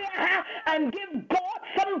 hallelujah, and give God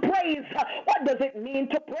some praise. What does it mean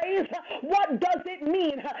to praise? What does it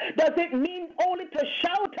mean? Does it mean only to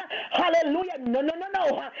shout? Hallelujah. No.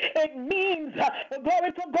 It means,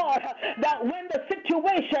 glory to God, that when the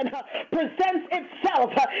situation presents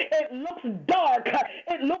itself, it looks dark,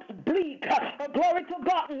 it looks bleak. Glory to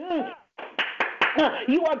God.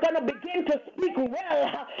 You are going to begin to speak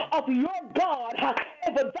well of your God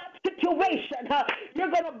over that situation. You're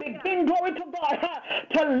going to begin, glory to God,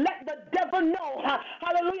 to let the devil know,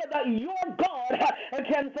 hallelujah, that your God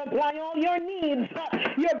can supply all your needs.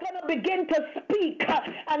 You're going to begin to speak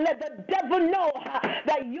and let the devil know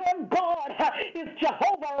that your God is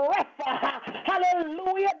Jehovah Rapha.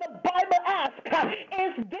 Hallelujah. The Bible asks,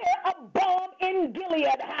 is there a balm in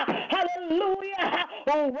Gilead? Hallelujah.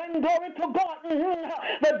 When, glory to God,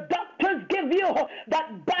 the doctors give you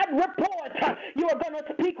that bad report, you are going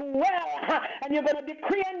to speak well, and you're going to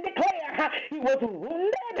decree and declare, he was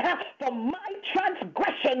wounded for my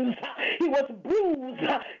transgressions, he was bruised,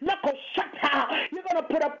 you're going to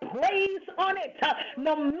put a praise on it,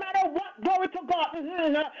 no matter what, glory to God,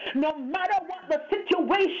 no matter what the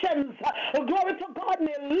situations, glory to God,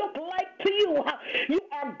 may look like to you, you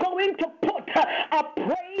are going to put a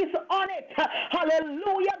praise on it.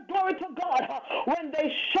 Hallelujah, glory to God. When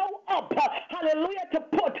they show up, hallelujah, to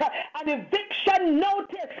put an eviction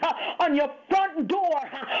notice on your front door,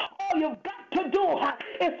 all you've got to do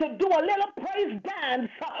is to do a little praise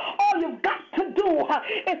dance. All you've got to do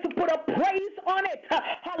is to put a praise on it.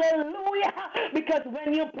 Hallelujah, because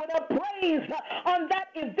when you put a praise on that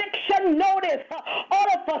eviction notice, all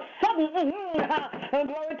of a sudden,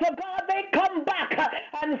 glory to God, they come back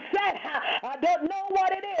and said, I don't know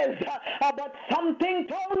what it is, but something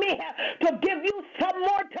told me to give you some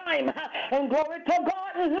more time. Glory to God.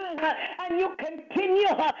 And you continue,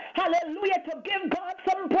 hallelujah, to give God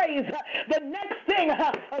some praise. The next thing,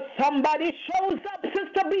 somebody shows up,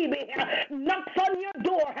 Sister Bibi, knocks on your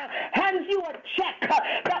door, hands you a check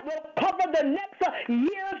that will cover the next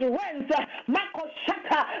year's rent.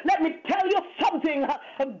 Let me tell you something.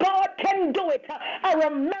 God can do it. I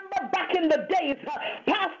remember back in the days,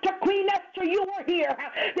 Pastor Queen Esther, you were here.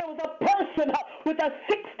 There was a person with a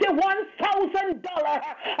 $61,000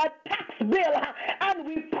 tax bill, and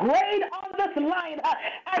we prayed on this line,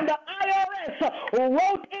 and the IRS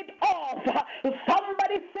wrote it off.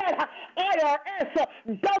 Somebody said IRS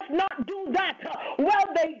does not do that. Well,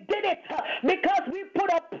 they did it because we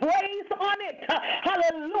put a praise on it.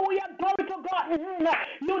 Hallelujah, glory to God.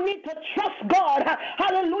 You need to trust God.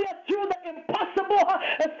 Hallelujah, through the impossible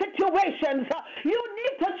situations. You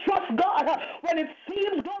need to trust God when it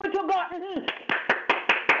seems, glory to God,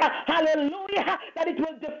 hallelujah, that it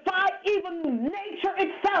will defy even nature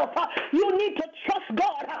itself. You need to trust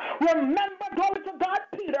God. Remember, glory to God,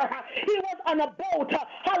 Peter, he was on a boat,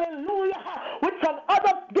 hallelujah, with some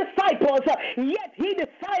other disciples, yet he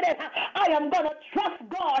decided, I am going to trust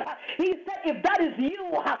God. He said, if that is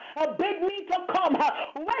you, bid me to come.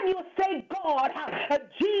 When you say God,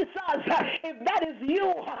 Jesus, if that is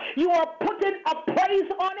you, you are putting a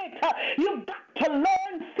praise on it. You've got to learn,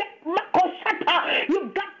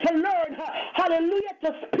 you've got to learn, hallelujah,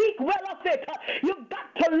 to speak well of it. You've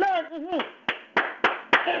got to learn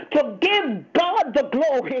to give God the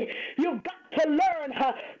glory. You've got to learn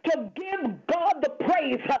to give God the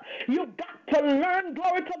praise. You've got to learn,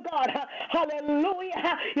 glory to God.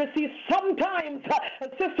 Hallelujah. You see, sometimes,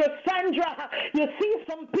 Sister Sandra, you see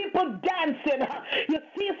some people dancing. You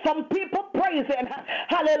see some people praising.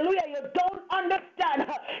 Hallelujah. You don't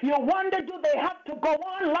understand. You wonder, do they have to go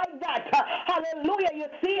on like that? Hallelujah. You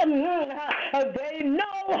see, they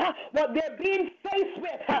know what they're being faced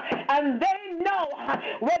with, and they know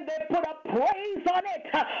when they put a praise on it,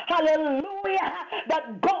 hallelujah,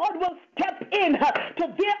 that God will step in to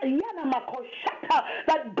their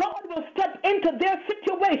that God will step into their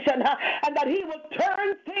situation, and that he will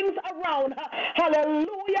turn things around.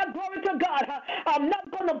 Hallelujah, glory to God. I'm not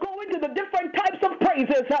going to go into the different types of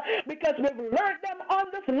praises because we've learned them on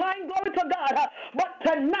this line, glory to God. But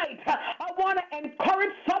tonight, I want to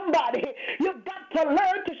encourage somebody. You've got to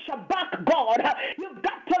learn to shabak God. You've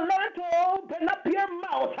got to learn to open up your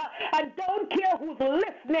mouth and don't care who's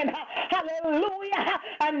listening. Hallelujah.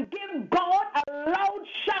 And give God a loud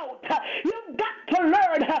shout. You've got to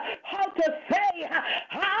learn how to say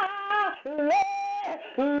hallelujah.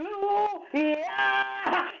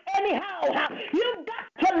 Anyhow, you've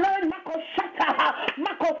got to learn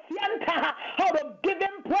how to give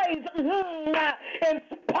him praise in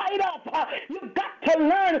spite of. You've got to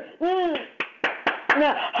learn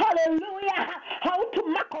Hallelujah. How to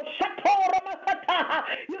makoshatora masata.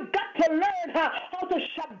 You've got to learn how to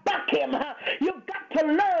shabak him. You've got to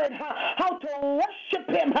learn how to worship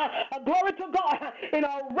him. Glory to God. In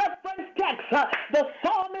our reference text, the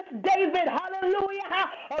psalmist David, hallelujah,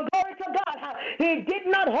 glory to God, he did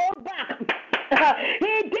not hold back.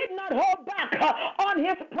 He did not hold back on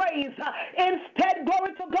his praise. Instead,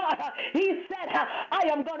 glory to God, he said, I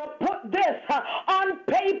am going to put this on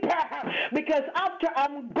paper because after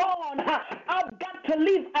I'm gone, I've got to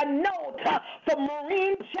leave a note for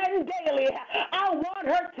Maureen Chen Daly. I want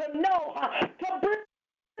her to know to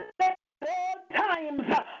bring all times.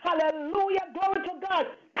 Hallelujah, glory to God.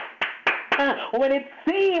 When it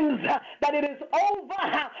seems that it is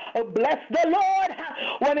over, bless the Lord.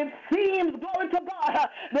 When it seems, glory to God,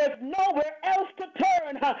 there's nowhere else to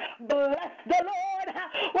turn, bless the Lord.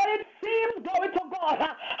 When it seems, glory to God,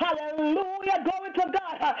 hallelujah, glory to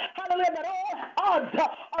God, hallelujah, that all odds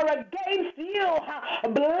are against you,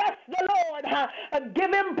 bless the Lord.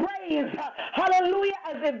 Give him praise, hallelujah,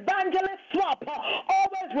 as Evangelist Swap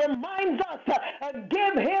always reminds us,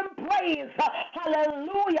 give him praise,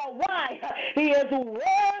 hallelujah. Why? He is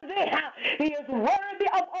worthy. He is worthy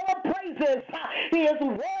of our praises. He is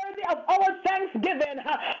worthy of our thanksgiving.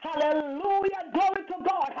 Hallelujah. Glory to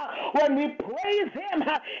God. When we praise him,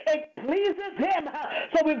 it pleases him.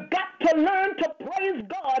 So we've got to learn to praise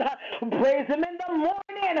God. Praise him in the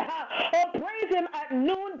morning. Praise him at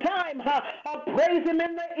noontime. Praise him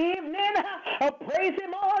in the evening. Praise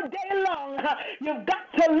him all day long. You've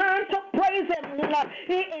got to learn to praise him.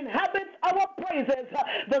 He inhabits our praises.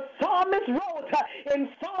 The psalmist wrote in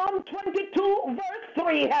Psalm 22 verse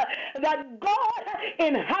 3 that God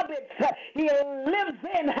inhabits, he lives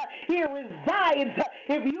in, he resides.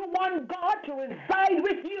 If you want God to reside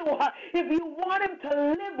with you, if you want him to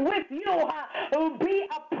live with you, be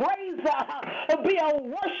a praiser, be a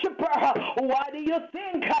worshiper. Why do you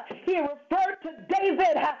think he referred to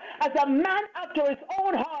David as a man after his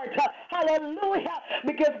own heart? Hallelujah.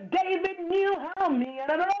 Because David knew how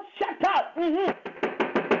shut up.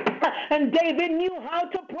 And David knew how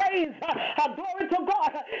to praise. Glory to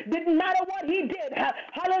God. Didn't matter what he did.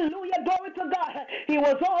 Hallelujah. Glory to God. He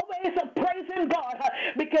was always praising God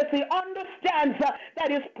because he understands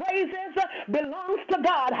that his praises belongs to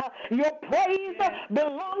God. Your praise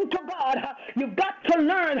belongs to God. You've got to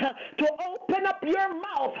learn to open up your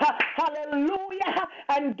mouth. Hallelujah.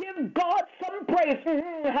 And give God some praise.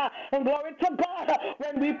 Glory to God.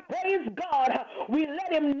 When we praise God, we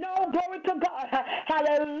let him know, glory to God.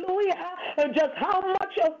 Hallelujah. Just how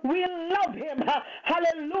much we love him.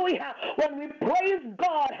 Hallelujah. When we praise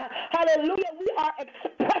God, hallelujah, we are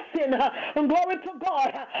expressing, glory to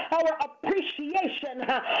God, our appreciation,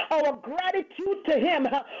 our gratitude to him.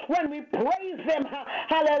 When we praise him,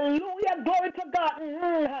 hallelujah, glory to God.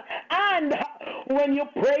 And when you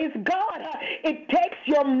praise God, it takes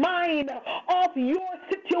your mind off your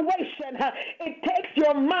situation. It takes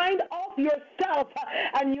your mind off yourself,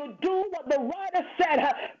 and you do what the writer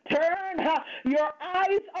said. Turn your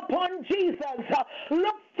eyes upon Jesus.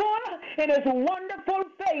 Look for in his wonderful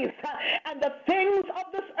face, and the things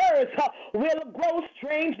of this earth will grow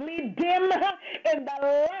strangely dim in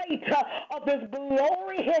the light of his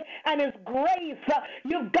glory and his grace.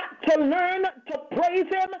 You've got to learn to praise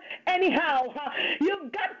him anyhow.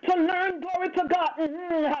 You've got to learn, glory to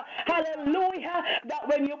God, hallelujah, that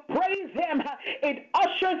when you praise him, it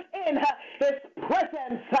ushers in his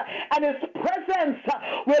presence, and his presence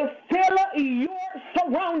will fill your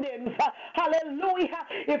surroundings. Hallelujah.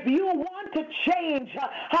 If you want to change,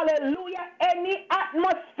 hallelujah, any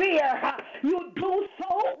atmosphere, you do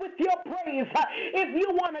so with your praise. If you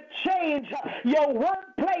want to change your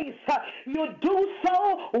workplace, you do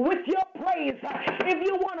so with your praise. If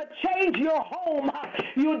you want to change your home,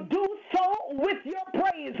 you do so with your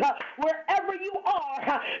praise. Wherever you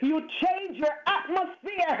are, you change your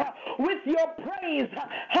atmosphere with your praise.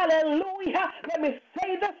 Hallelujah. Let me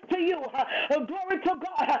say this to you. Glory to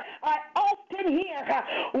God. I often hear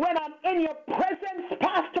when I'm in your presence,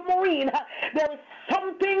 Pastor Maureen, there is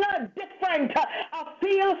something different. I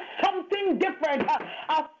feel something different.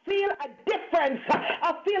 I feel a difference.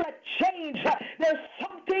 I feel a change. There's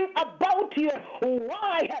something about you.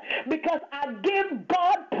 Why? Because I give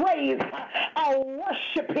God praise. I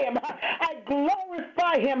worship him. I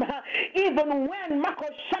glorify him. Even when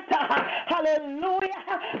Makoshata, hallelujah,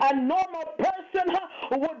 a normal person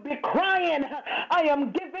would be crying, I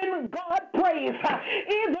am giving God praise.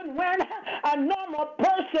 Even when a normal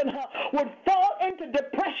person would fall into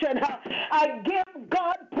depression, I give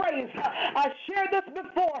God praise. I shared this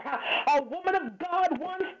before. A woman of God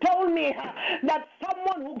once told me that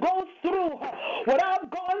someone who goes through what I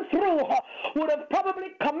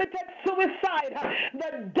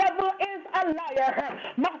the devil is a liar.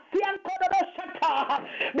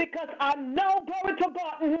 Because I know, glory to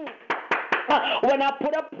God, when I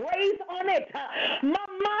put a praise on it, my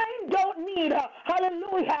mind don't need,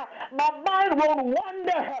 hallelujah, my mind won't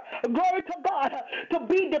wander, glory to God, to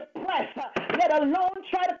be depressed, let alone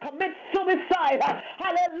try to commit suicide.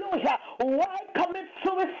 Hallelujah. Why commit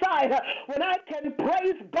suicide when I can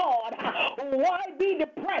praise God? Why be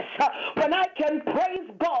depressed when I can praise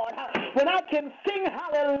God? When I can sing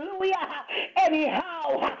hallelujah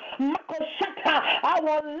anyhow? I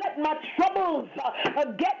won't let my troubles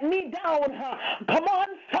get me down. Come on,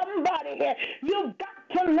 somebody. You've got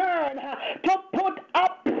to learn to put a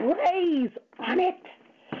praise on it.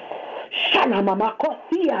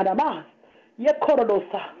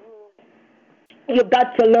 You've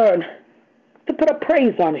got to learn to put a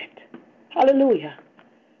praise on it. Hallelujah.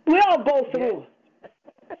 We all go through.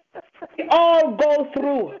 We all go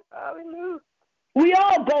through. Hallelujah. We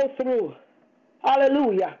all go through.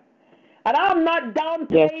 Hallelujah. And I'm not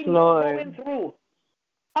downplaying going through.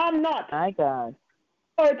 I'm not. My God.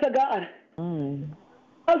 Glory to God.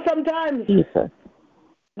 Well, sometimes,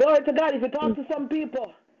 glory to God, if you talk to some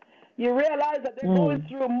people, you realize that they're going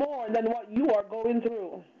through more than what you are going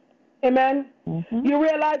through. Amen? You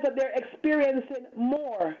realize that they're experiencing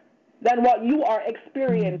more than what you are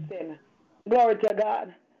experiencing. Glory to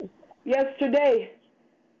God. Yesterday,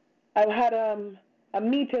 I had a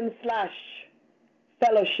meeting /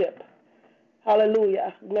 fellowship.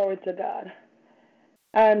 Hallelujah. Glory to God.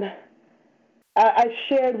 And I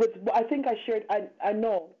shared with one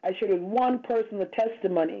person the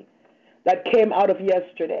testimony that came out of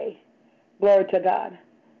yesterday. Glory to God.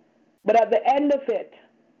 But at the end of it,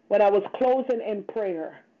 when I was closing in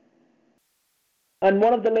prayer, and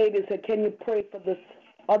one of the ladies said, "Can you pray for this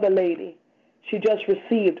other lady? She just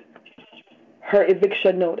received her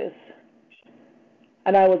eviction notice."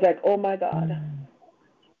 And I was like, oh my God.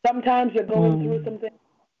 Sometimes you're going through something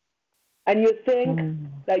and you think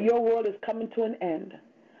that your world is coming to an end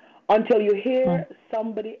until you hear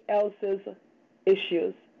somebody else's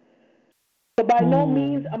issues. So by no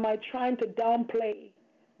means am I trying to downplay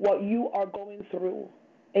what you are going through.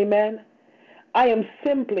 Amen. I am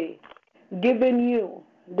simply giving you,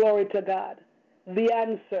 glory to God, the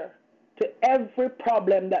answer to every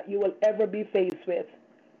problem that you will ever be faced with.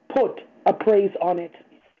 Put a praise on it.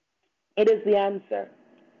 It is the answer.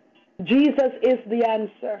 Jesus is the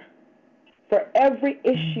answer for every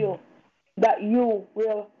issue that you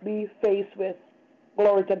will be faced with.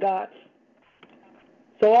 Glory to God.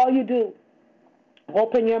 So all you do,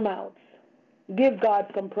 open your mouths. Give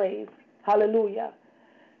God some praise. Hallelujah.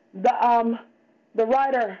 The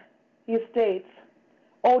writer, he states,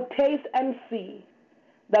 "Oh, taste and see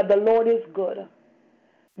that the Lord is good.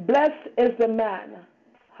 Blessed is the man,"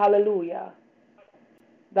 hallelujah,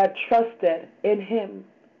 "that trusted in him."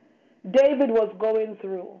 David was going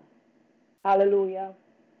through. Hallelujah.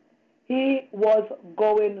 He was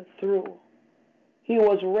going through. He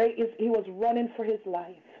was running for his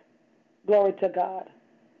life. Glory to God.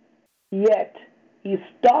 Yet he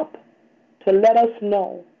stopped to let us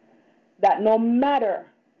know that no matter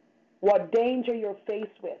what danger you're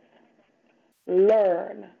faced with,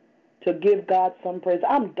 learn to give God some praise.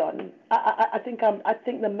 I'm done. I think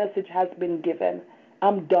the message has been given.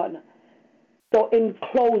 I'm done. So in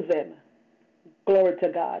closing, glory to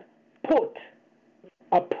God, put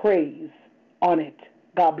a praise on it.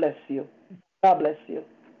 God bless you. God bless you.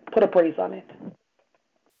 Put a praise on it.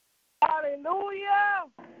 Hallelujah.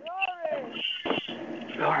 Glory.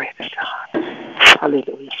 Glory to God.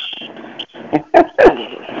 Hallelujah.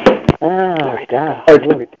 Oh, God.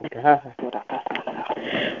 Glory to God.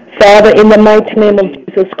 Father, in the mighty name of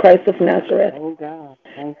Jesus Christ of Nazareth, Oh, God.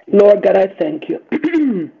 Thank you. Lord God, I thank you.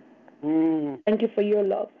 Thank you for your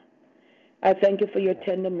love. I thank you for your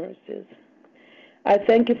tender mercies. I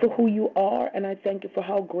thank you for who you are, and I thank you for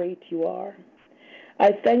how great you are.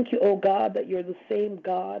 I thank you, oh God, that you're the same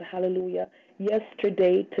God, hallelujah,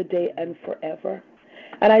 yesterday, today, and forever.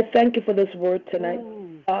 And I thank you for this word tonight.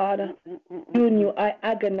 God, you knew I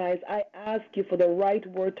agonize. I ask you for the right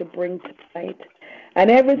word to bring tonight. And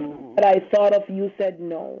everything that I thought of, you said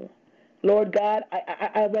no. Lord God,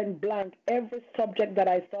 I went blank. Every subject that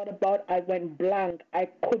I thought about, I went blank. I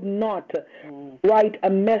could not write a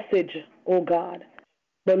message, oh God.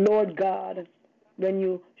 But Lord God, when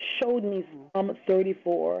you showed me Psalm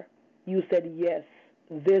 34, you said, yes,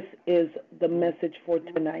 this is the message for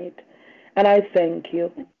tonight. And I thank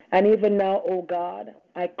you. And even now, oh God,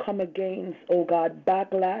 I come against, oh God,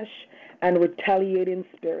 backlash and retaliating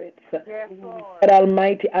spirits. Yes, Lord. God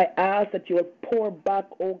Almighty, I ask that you will pour back,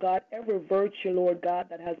 oh God, every virtue, Lord God,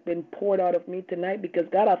 that has been poured out of me tonight, because,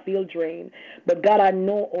 God, I feel drained. But, God, I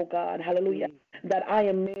know, oh God, hallelujah, that I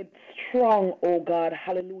am made strong, oh God,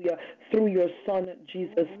 hallelujah, through your Son,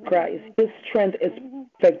 Jesus Christ. His strength is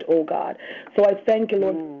perfect, oh God. So I thank you,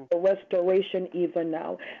 Lord, for restoration even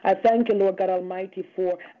now. I thank you, Lord God Almighty,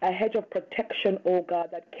 for a hedge of protection, oh God,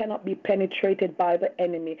 that cannot be penetrated by the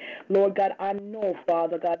enemy. Lord God, I know,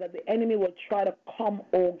 Father God, that the enemy will try to come,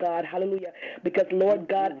 oh God, hallelujah, because, Lord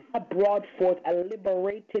God, I brought forth a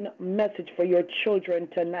liberating message for your children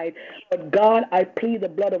tonight. But, God, I plead the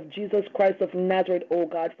blood of Jesus Christ of Nazareth, oh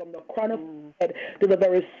God, from the crown of my head to the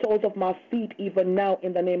very soles of my feet, even now,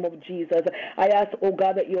 in the name of Jesus. I ask, oh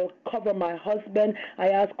God, that you'll cover my husband. I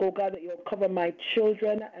ask, oh God, that you'll cover my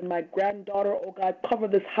children and my granddaughter, oh God. Cover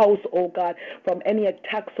this house, oh God, from any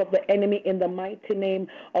attacks of the enemy, in the mighty name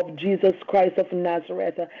of Jesus Christ of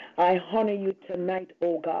Nazareth. I honor you tonight,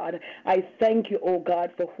 oh God. I thank you, oh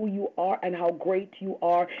God, for who you are and how great you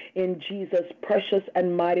are. In Jesus' precious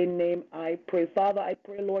and mighty name I pray. Father, I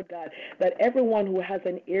pray, Lord God, that everyone who has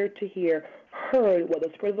an ear to hear heard what the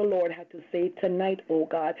Spirit of the Lord had to say tonight, oh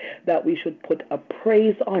God, that we should put a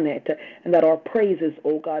praise on it, and that our praises,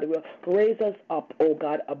 oh God, will raise us up, oh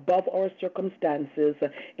God, above our circumstances.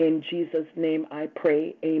 In Jesus' name I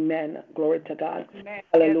pray. Amen. Glory to God. Amen.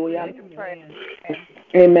 Hallelujah. Amen.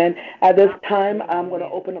 Amen. At this time, I'm going to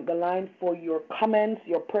open up the line for your comments,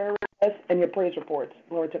 your prayer requests, and your praise reports.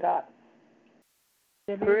 Glory to God.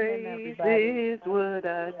 Praise is what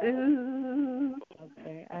I do.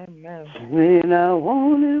 Okay, amen. When I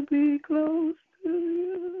want to be close to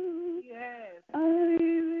you, yes, I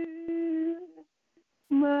lift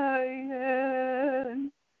my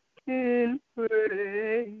hand in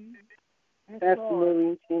praise. Pastor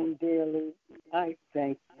Maureen Daly, I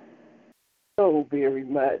thank you so very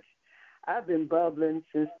much. I've been bubbling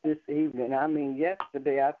since this evening. I mean,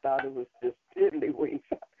 yesterday I thought it was just tiddlywinks.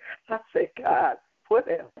 I said, God, what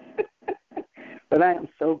else? But I am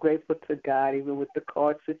so grateful to God, even with the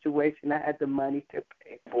car situation. I had the money to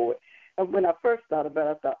pay for it. And when I first thought about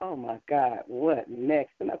it, I thought, oh, my God, what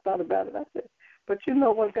next? And I thought about it. I said, but you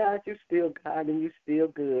know what, God, you still God and you still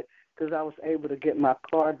good, because I was able to get my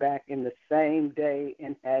car back in the same day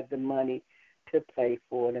and had the money to pay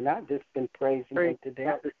for it. And I've just been praising him today.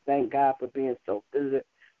 I just thank God for being so good,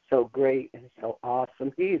 so great, and so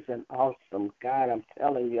awesome. He's an awesome God. I'm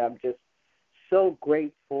telling you, I'm just so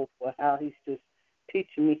grateful for how he's just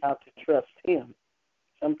teaching me how to trust him.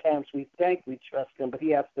 Sometimes we think we trust him, but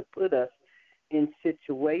he has to put us in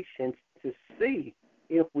situations to see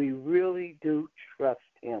if we really do trust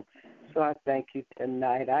him. So I thank you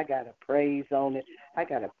tonight. I got a praise on it. I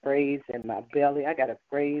got a praise in my belly. I got a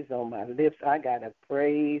praise on my lips. I got a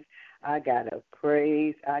praise. I got a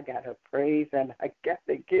praise. I got a praise, and I got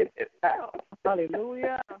to get it out.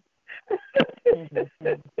 Hallelujah.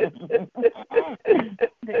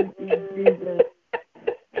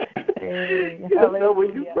 So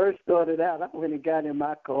when you first started out, I went and got in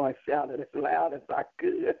my car and shouted as loud as I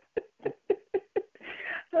could.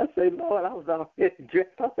 I said, Lord, I was all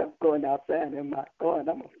dressed. I said, I'm going outside in my car and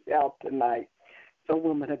I'm going to shout tonight. So,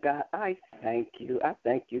 woman of God, I thank you. I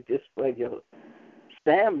thank you just for your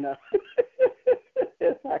stamina,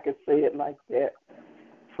 if I could say it like that,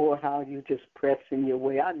 for how you just pressing your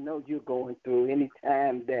way. I know you're going through any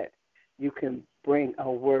time that you can bring a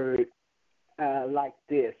word like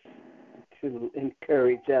this to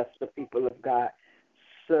encourage us, the people of God.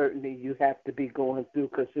 Certainly you have to be going through,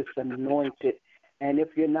 because it's anointed. And if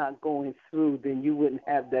you're not going through, then you wouldn't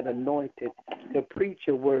have that anointed to preach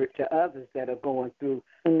a word to others that are going through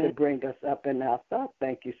to bring us up and out. So I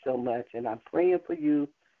thank you so much. And I'm praying for you,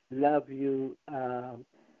 love you. I'm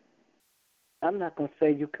not going to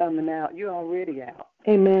say you're coming out. You're already out.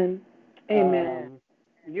 Amen. Amen.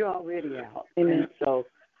 You're already out. Amen. And so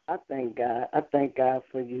I thank God. I thank God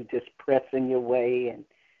for you just pressing your way and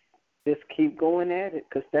just keep going at it,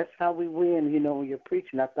 because that's how we win. You know, when you're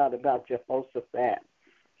preaching, I thought about Jehoshaphat.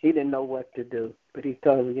 He didn't know what to do, but he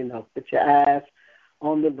told him, you know, put your eyes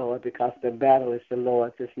on the Lord, because the battle is the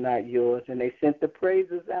Lord's, it's not yours. And they sent the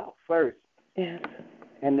praises out first. Yes.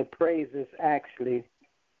 And the praises actually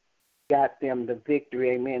got them the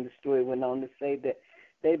victory. Amen. The story went on to say that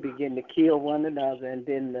they began to kill one another, and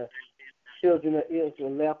then the children of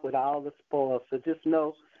Israel left with all the spoils. So just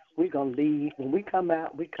know, we're going to leave. When we come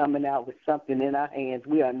out, we're coming out with something in our hands.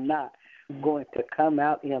 We are not going to come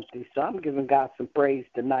out empty. So I'm giving God some praise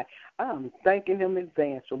tonight. I'm thanking him in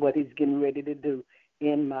advance for what he's getting ready to do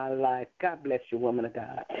in my life. God bless you, woman of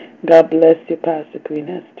God. God bless you, Pastor Queen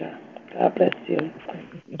Esther. God bless you.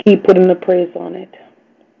 Keep putting the praise on it.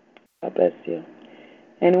 God bless you.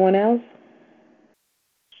 Anyone else?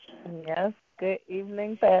 Yes. Good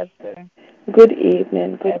evening, Pastor. Good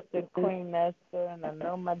evening. Good Pastor Queen Esther, and I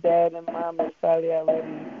know my dad and mom is probably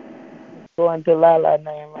already going to La La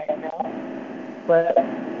Land right now. But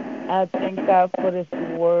I thank God for this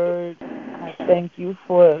word. I thank you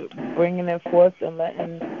for bringing it forth and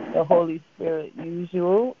letting the Holy Spirit use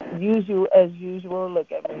you as usual.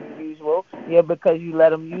 Look at me, usual. Yeah, because you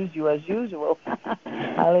let him use you as usual.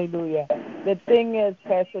 Hallelujah. The thing is,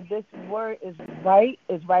 Pastor, this word is right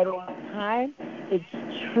on time. It's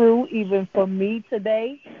true even for me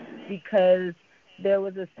today, because there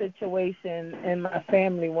was a situation in my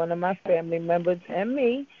family, one of my family members and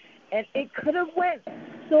me, and it could have went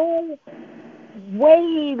so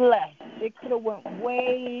way left. It could have went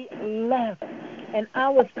way left. And I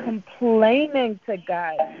was complaining to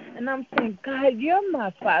God. And I'm saying, God, you're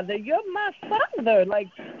my father. You're my father. Like,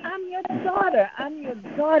 I'm your daughter. I'm your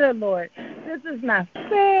daughter, Lord. This is not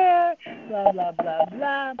fair. Blah, blah, blah,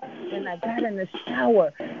 blah. And I got in the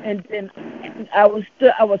shower. And then I was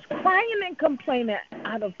crying and complaining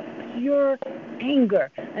out of pure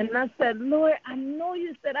anger. And I said, Lord, I know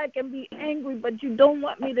you said I can be angry, but you don't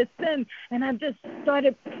want me to sin. And I just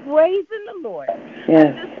started praising the Lord.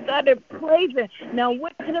 Yes. I just started praising. Now,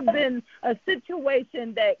 what could have been a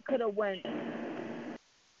situation that could have went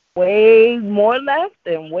way more left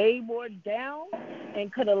and way more down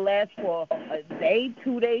and could have lasted for a day,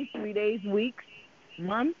 2 days, 3 days, weeks,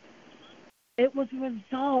 months? It was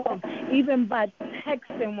resolved even by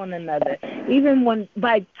texting one another, even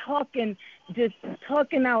by talking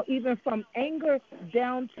out, even from anger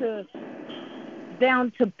down to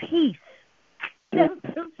peace, down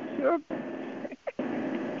to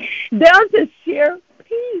sheer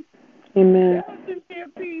peace. Amen. Down to sheer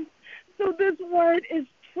peace. So this word is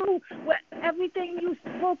true. Everything you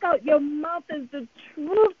spoke out, your mouth is the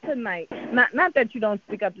truth tonight. Not that you don't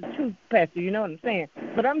speak out the truth, Pastor, you know what I'm saying.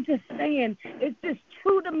 But I'm just saying it's just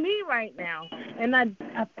true to me right now. And I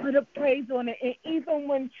put a praise on it.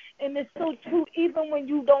 And it's so true, even when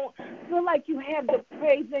you don't feel like you have the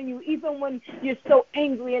praise in you, even when you're so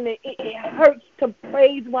angry and it hurts to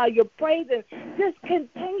praise while you're praising, just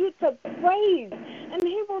continue to praise. And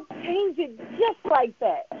he will change it just like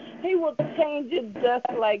that. He will change it just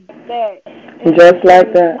like that. And just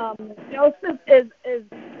like that. Joseph is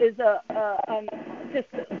just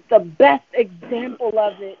the best example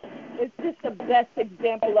of it. It's just the best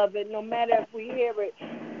example of it, no matter if we hear it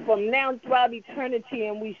from now throughout eternity,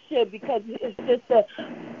 and we should, because it's just the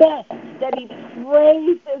best that he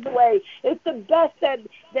praised his way. It's the best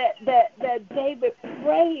that David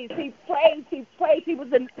praised. He praised. He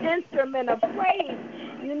was an instrument of praise.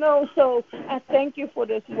 You know, so I thank you for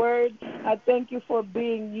this word. I thank you for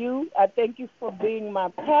being you. I thank you for being my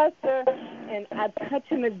pastor. And I touch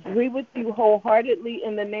and agree with you wholeheartedly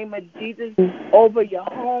in the name of Jesus, over your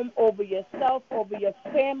home, over yourself, over your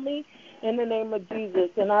family, in the name of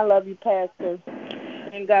Jesus. And I love you, Pastor.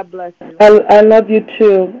 And God bless you. I love you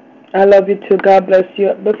too. I love you too. God bless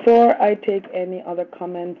you. Before I take any other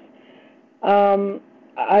comments,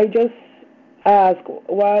 I just asked,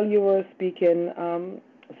 while you were speaking,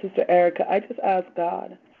 Sister Erica, I just asked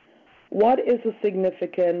God, what is the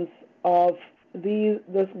significance of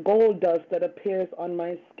this gold dust that appears on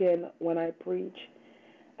my skin when I preach?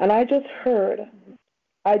 And I just heard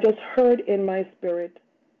in my spirit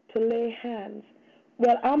to lay hands.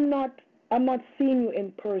 Well, I'm not seeing you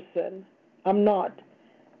in person. I'm not.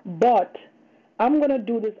 But I'm going to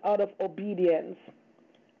do this out of obedience.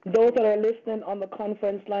 Those that are listening on the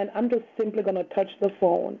conference line, I'm just simply going to touch the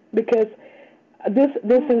phone, because this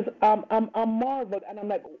is I'm marveled, and I'm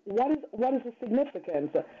like, what is the significance?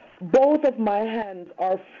 Both of my hands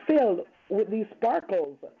are filled with these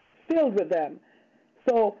sparkles, filled with them.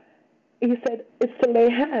 So he said, it's to lay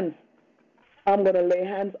hands. I'm going to lay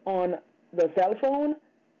hands on the cell phone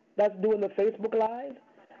that's doing the Facebook Live.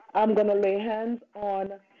 I'm going to lay hands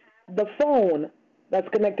on the phone that's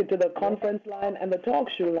connected to the conference line and the talk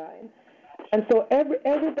show line. And so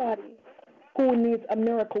everybody who needs a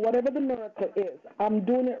miracle, whatever the miracle is, I'm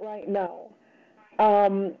doing it right now.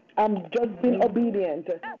 I'm just being obedient.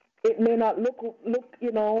 It may not look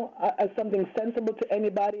as something sensible to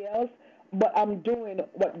anybody else, but I'm doing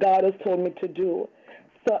what God has told me to do.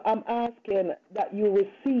 So I'm asking that you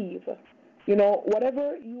receive,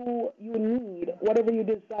 whatever you need, whatever you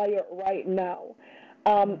desire right now.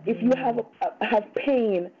 If you have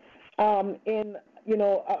pain in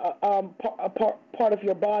a part of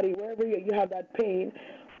your body, wherever you have that pain,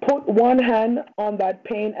 put one hand on that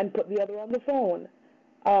pain and put the other on the phone.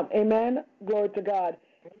 Amen. Glory to God.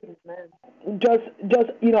 Just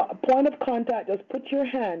point of contact. Just put your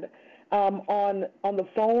hand on the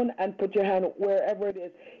phone and put your hand wherever it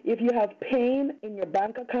is. If you have pain in your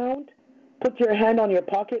bank account, put your hand on your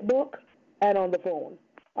pocketbook and on the phone.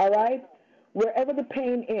 All right? Wherever the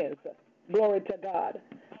pain is, glory to God.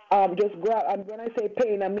 Just grab. When I say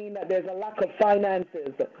pain, I mean that there's a lack of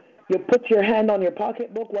finances. You put your hand on your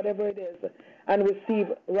pocketbook, whatever it is, and receive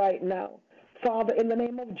right now. Father, in the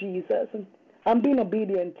name of Jesus, I'm being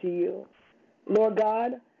obedient to you. Lord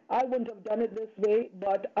God, I wouldn't have done it this way,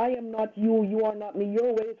 but I am not you. You are not me.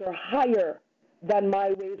 Your ways are higher than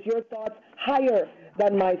my ways. Your thoughts higher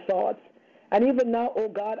than my thoughts. And even now, oh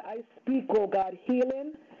God, I speak, oh God,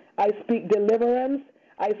 healing. I speak deliverance.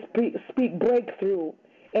 I speak breakthrough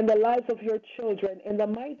in the lives of your children, in the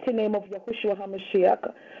mighty name of Yahushua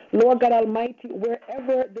HaMashiach. Lord God Almighty,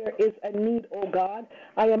 wherever there is a need, oh God,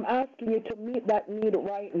 I am asking you to meet that need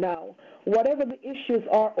right now. Whatever the issues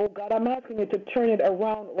are, oh God, I'm asking you to turn it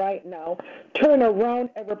around right now. Turn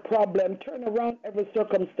around every problem. Turn around every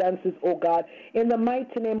circumstances, oh God, in the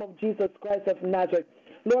mighty name of Jesus Christ of Nazareth.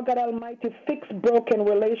 Lord God Almighty, fix broken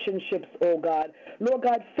relationships, oh God. Lord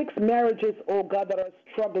God, fix marriages, oh God, that are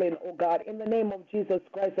struggling, oh God, in the name of Jesus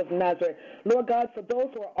Christ of Nazareth. Lord God, for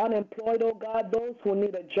those who are unemployed, oh God, those who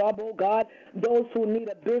need a job, oh God, those who need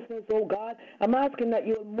a business, oh God, I'm asking that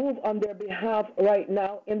you will move on their behalf right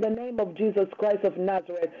now in the name of Jesus Christ of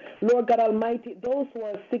Nazareth. Lord God Almighty, those who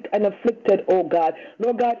are sick and afflicted, oh God,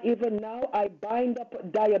 Lord God, even now I bind up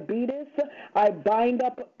diabetes, I bind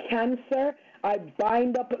up cancer, I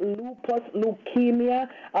bind up lupus, leukemia.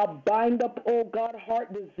 I bind up, oh God,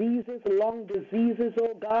 heart diseases, lung diseases,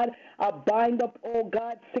 oh God. I bind up, oh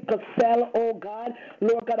God, sickle cell, oh God.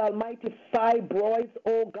 Lord God Almighty, fibroids,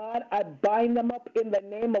 oh God. I bind them up in the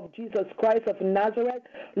name of Jesus Christ of Nazareth.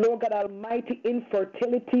 Lord God Almighty,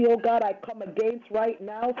 infertility, oh God, I come against right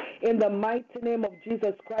now in the mighty name of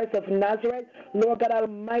Jesus Christ of Nazareth. Lord God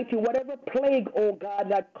Almighty, whatever plague, oh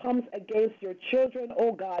God, that comes against your children,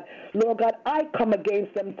 oh God, Lord God, I come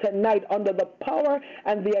against them tonight under the power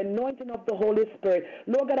and the anointing of the Holy Spirit.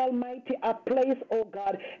 Lord God Almighty, I place, oh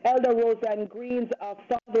God, Elder Roseanne Green's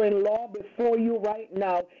father-in-law before you right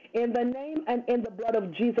now. In the name and in the blood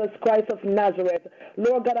of Jesus Christ of Nazareth.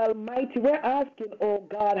 Lord God Almighty, we're asking, oh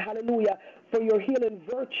God, hallelujah, for your healing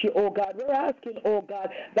virtue, oh God. We're asking, oh God,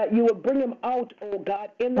 that you will bring him out, oh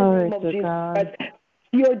God, in the name of Jesus Christ.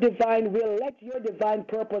 Your divine will, let your divine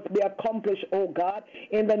purpose be accomplished, oh God,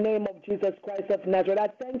 in the name of Jesus Christ of Nazareth. I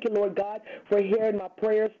thank you, Lord God, for hearing my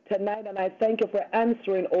prayers tonight, and I thank you for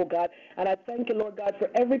answering, oh God. And I thank you, Lord God, for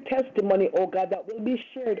every testimony, oh God, that will be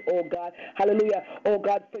shared, oh God. Hallelujah, oh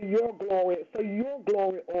God, for your glory,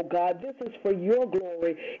 oh God. This is for your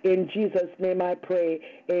glory. In Jesus' name I pray.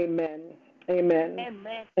 Amen. Amen.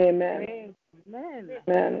 Amen. Amen.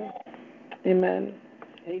 Amen. Amen.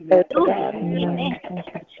 Glory to God.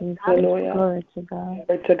 Hallelujah. Glory to God.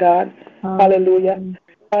 Glory to God. Hallelujah.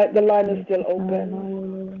 The line is still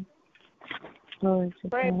open. Glory to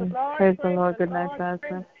God. Praise the Lord. Good night,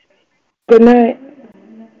 Pastor. Good night.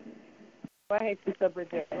 Go ahead, Sister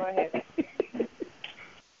Bridget. Go ahead.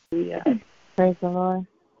 Praise the Lord.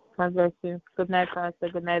 God bless you. Good night, Pastor.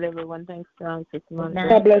 Good night, everyone. Thanks, Sister Monica.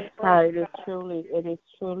 God bless you. It is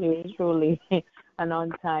truly an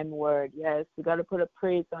on-time word. Yes, we got to put a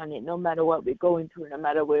praise on it, no matter what we're going through, no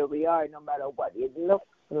matter where we are, no matter what it looks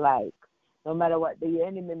like, no matter what the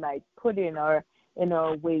enemy might put in our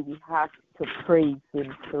way, we have to praise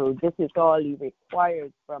him through. This is all he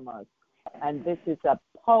requires from us. And this is a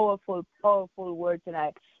powerful, powerful word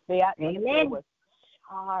tonight. The atmosphere was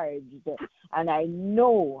charged. And I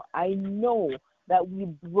know that we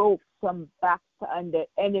broke some backs, and the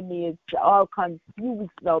enemy is all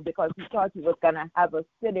confused now because he thought he was going to have us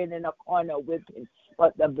sitting in a corner with him.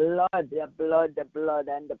 But the blood,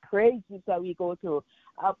 and the praises that we go through.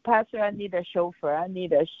 Pastor, I need a chauffeur. I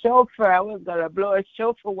was going to blow a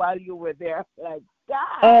chauffeur while you were there. Like,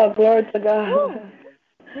 God. Oh, glory to God. Woo.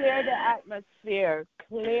 Clear the atmosphere.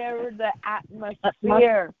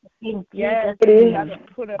 Yes, we got to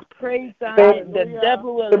put a praise on it. The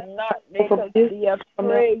devil will not make us be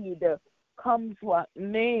afraid. Comes what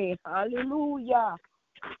may. Hallelujah.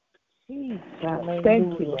 Jesus.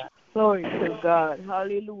 Thank you. Glory to God.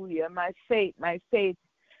 Hallelujah. My faith, my strength,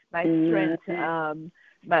 my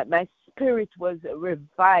spirit was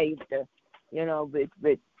revived,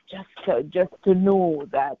 with just to know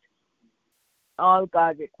that all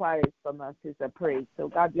God requires from us is a praise. So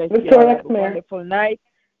God bless you. Have a wonderful night.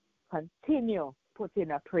 Continue putting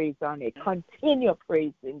a praise on it. Continue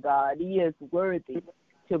praising God. He is worthy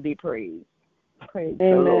to be praised. Praise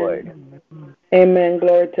Amen. the Lord. Amen.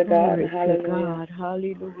 Glory to God. Glory Hallelujah. to God.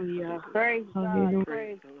 Hallelujah. Praise Hallelujah. God.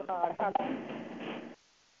 Praise God.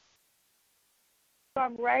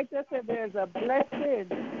 Some writer said there's a blessing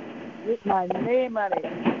with my name on it.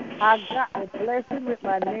 I got a blessing with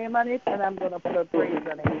my name on it, and I'm going to put a praise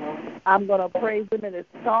on it. I'm going to praise him in a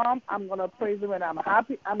storm. I'm going to praise him when I'm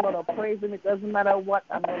happy. I'm going to praise him. It doesn't matter what.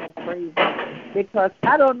 I'm going to praise him. Because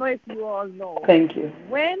I don't know if you all know. Thank you.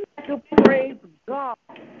 When you praise God,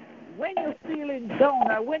 when you're feeling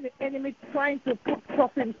down or when the enemy is trying to put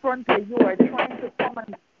stuff in front of you or trying to come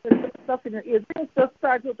and put stuff in your ears, you just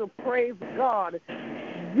start to praise God.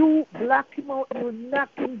 You block him out, you knock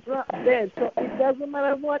him drop dead. So it doesn't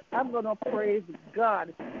matter what, I'm going to praise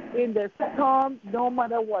God. In the storm, no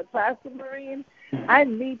matter what. Pastor Marine, I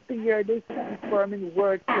need to hear this confirming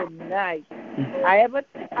word tonight. I have a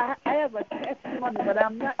testimony, but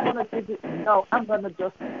I'm not going to give it now. I'm going to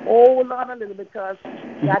just hold on a little because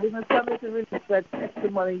God didn't tell me to release that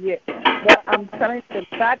testimony yet. But I'm telling you,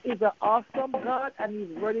 God is an awesome God, and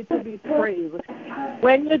he's ready to be praised.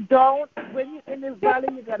 When you don't, when you're in the valley,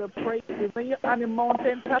 you got to praise him. When you're on the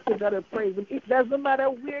mountain top, you got to praise him. It doesn't matter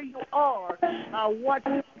where you are or what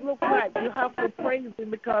it looks like. You have to praise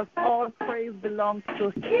him because all praise belongs to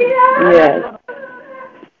him. Yes.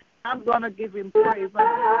 I'm going to give him praise.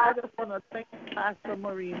 I just want to thank Pastor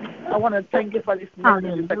Maureen. I want to thank you for this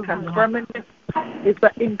message. It's a confirming. It's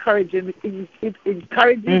encouraging. It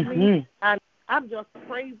encourages me. And I'm just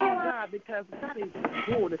praising God because God is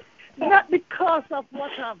good. Not because of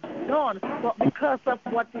what I've done, but because of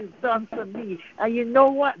what he's done for me. And you know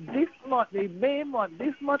what? This month, the May month,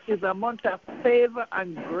 this month is a month of favor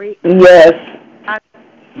and grace. Yes. And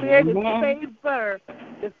clear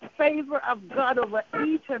the favor of God over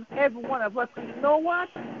each and every one of us. You know what?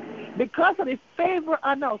 Because of the favor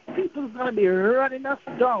on us, people's going to be running us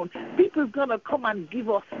down. People's going to come and give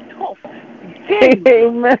us stuff.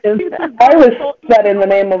 Amen. I receive that in the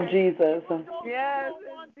name of Jesus. Yes,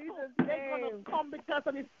 they're going to come because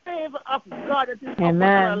of the favor of God that is Amen.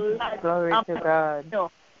 upon our life. Glory to God.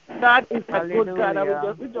 God is a good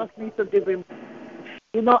God. We just need to give him.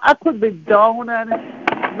 You know, I could be down and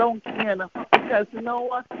lonely, because you know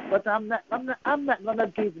what? But I'm not gonna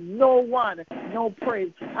give no one no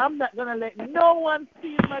praise. I'm not gonna let no one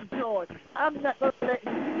steal my joy. I'm not gonna let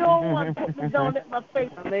no one put me down at my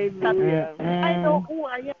face. Hallelujah. I know who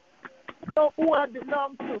I am. I know who I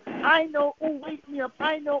belong to. I know who wake me up.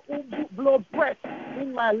 I know who blow breath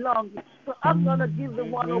in my lungs. So I'm gonna give the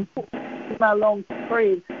one who put in my lungs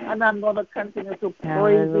praise, and I'm gonna continue to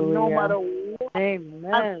praise him no matter what.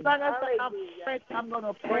 Amen. As long as I have faith, I'm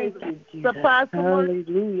gonna praise him. So Pastor,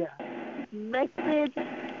 hallelujah. Message.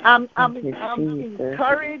 I'm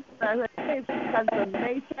encouraged. It's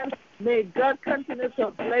confirmation. May God continue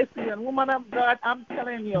to bless you. And woman of God, I'm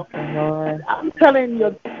telling you. Lord. I'm telling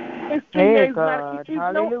you. Hey God,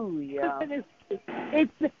 hallelujah.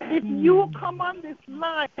 If you come on this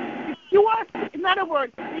line, if you are, in other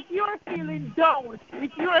words, if you are feeling down,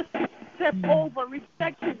 if you are step over,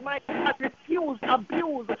 rejected, refused,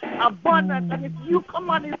 abused, abandoned, and if you come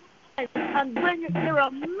on this line and bring it here a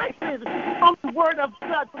message from the word of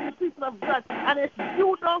God, from the people of God, and if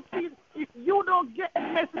you don't get the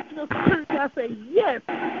message in the spirit and say, yes,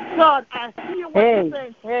 God, I hear what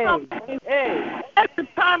you're saying. Every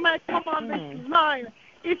time I come on this line,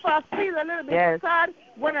 if I feel a little bit sad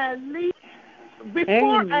when I leave,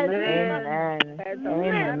 before I leave,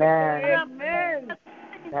 Amen.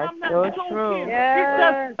 That's so true. It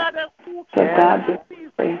doesn't matter who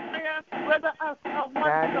whether I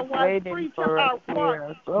want to watch preacher or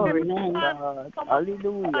what. Glory to God.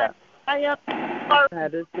 Hallelujah. I am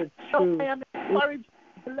that is the truth. I am encouraged.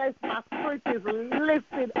 Bless my spirit is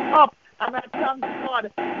lifted up, and I thank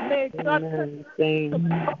God. May God continue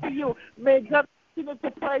to cover you. May God continue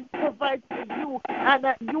to provide for you, and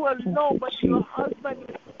that you alone, but your husband,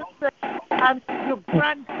 your sister, and your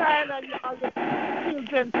grandchild, and your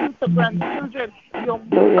children, future grandchildren, your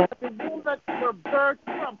mother, the womb that you were birthed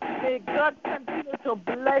from. May God continue to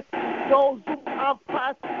bless those who have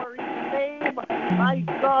passed her name. My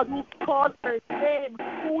God, who called her name,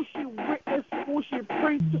 who she witnessed, who she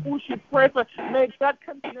preached, who she prayed for. May God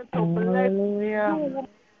continue to bless you,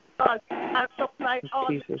 God, and supply all.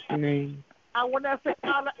 In Jesus' name. And when I say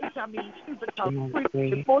all of it, I mean physical,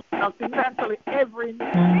 emotional, financially, every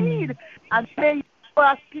need. And may you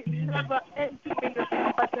basket never empty, may your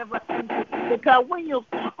stomach never empty. Because when you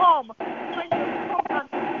come on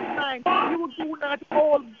time, you do not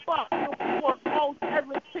hold back. You pour out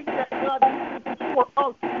everything that God needs to pour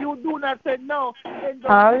out. You do not say no.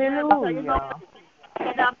 Hallelujah.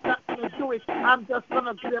 said I'm not going to do it. I'm just going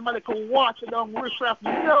to give them a little water down riffraff.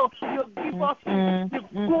 No, you give us the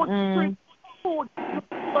good strength. Food, you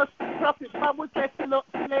give us profit. Bible says, look,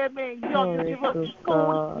 slave me, young, you give us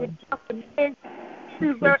food, you give us the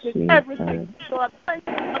dessert, everything. So I thank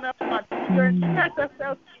you, Father God.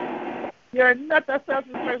 You're not a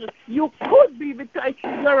selfish person. You could be because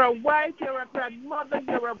you're a wife, you're a grandmother,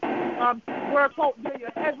 you're a workout,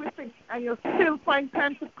 you're everything, and you still find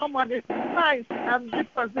time to come on this line and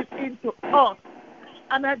deposit into us.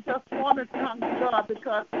 And I just want to thank God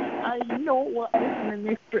because I know what this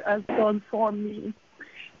ministry has done for me.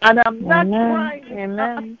 And I'm not crying.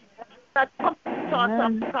 Amen. That comes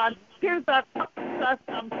from God. Here's that because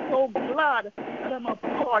I'm so glad that I'm a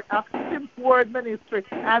part of Simple Word Ministry.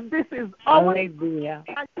 And this is our Hallelujah.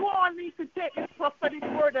 And you all need to take this prophetic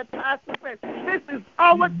word that Pastor said. This is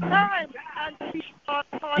our time. And we are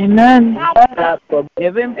Amen.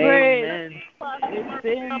 Give him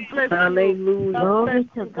praise. Hallelujah. Glory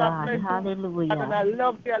to God. Hallelujah. And I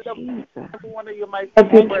love you. I love you. Every one of you, my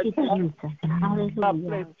Thank favorite. you, Jesus. Hallelujah. God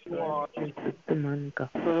bless you all. Amen.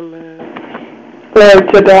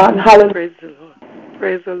 Glory to God. Hallelujah. Praise the Lord.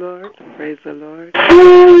 Praise the Lord. Praise the Lord.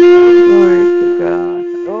 Glory to God.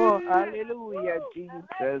 Oh, hallelujah,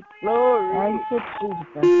 Jesus. Glory. Thank you,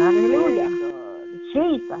 Jesus. Hallelujah.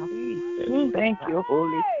 Jesus. Thank you,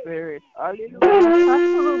 Holy Spirit. Hallelujah. Thank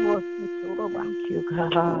you,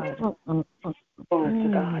 God. Glory to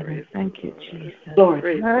God. Thank you, Jesus.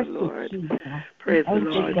 Praise the Lord. Praise the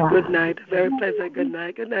Lord. Good night. Very pleasant. Good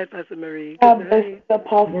night. Good night, Pastor Marie. Good night.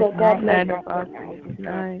 Apostle. God bless you.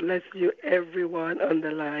 God bless you, everyone on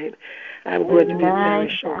the line. I'm going to be very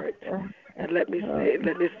short. And let me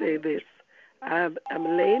say this. I'm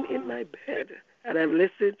laying in my bed and I'm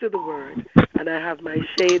listening to the word and I have my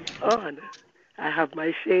shades on.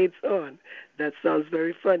 That sounds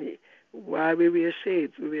very funny. Why we wear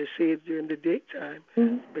shades? We wear shades during the daytime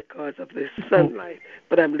because of the sunlight.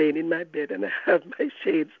 But I'm laying in my bed and I have my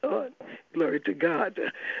shades on. Glory to God.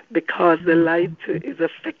 Because the light is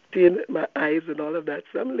affecting my eyes and all of that.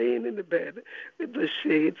 So I'm laying in the bed with the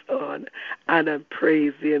shades on and I'm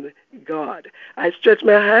praising God. I stretched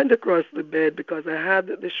my hand across the bed because I had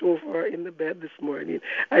the shofar in the bed this morning.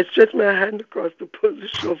 I stretched my hand across to pull the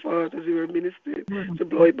shofar out as we were ministering to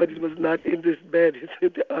blow it, but it was not in this bed. It's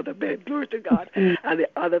in the other bed. Glory to God. And the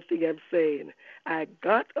other thing I'm saying, I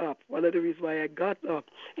got up. One of the reasons why I got up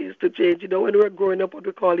is to change. You know, when we were growing up, what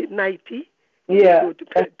we call it, nighty. Yeah. Go to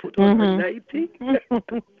bed, put on a nighty.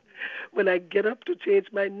 When I get up to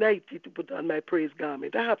change my nighty to put on my praise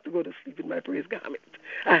garment, I have to go to sleep in my praise garment.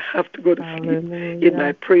 I have to go to sleep in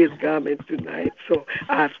my praise garment tonight. So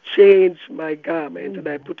I've changed my garment and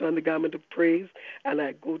I put on the garment of praise and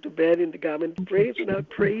I go to bed in the garment of praise and I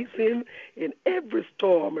praise Him in every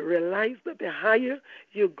storm. I realize that the higher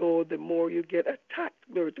you go, the more you get attacked.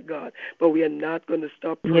 Glory to God. But we are not going to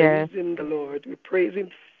stop praising the Lord. We praise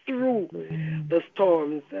Him through the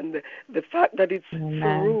storms, and the fact that it's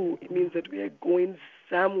through, it means that we are going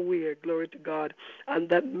somewhere, glory to God, and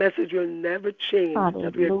that message will never change,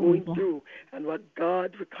 that we are going through, and what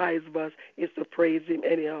God requires of us is to praise Him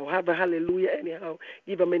anyhow, have a hallelujah anyhow,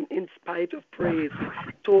 give Him in spite of praise,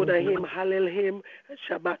 toda Him, hallel Him,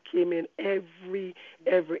 shabak Him in every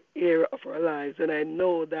area of our lives. And I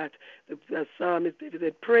know that the psalmist David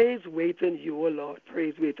said, praise wait on you, O Lord,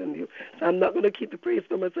 praise wait on you. So I'm not going to keep the praise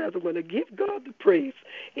for myself. I'm going to give God the praise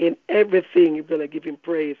in everything. I'm going to give Him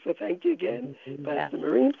praise. So thank you again, Pastor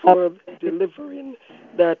Marine, for delivering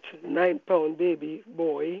that 9-pound baby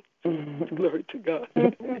boy. Glory to God.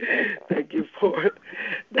 Thank you for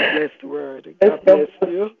the blessed word. God bless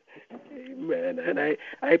you. Amen. And I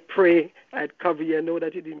pray I'd cover you. I know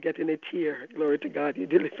that you didn't get any tear. Glory to God. You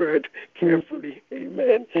delivered carefully.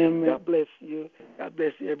 Amen. God bless you. God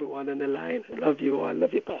bless you, everyone on the line. Love you all.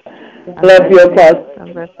 Love you, Pastor. Love you,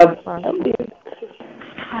 Pastor.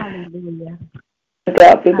 Hallelujah.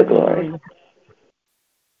 God be the glory.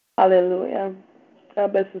 Hallelujah.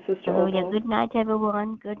 God bless you, Sister. Hallelujah. Good night,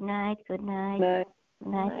 everyone. Good night. Good night.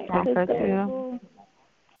 Good night, Pastor.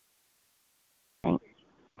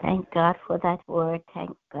 Thank God for that word.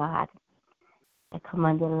 Thank God. I come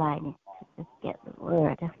on the line and just get the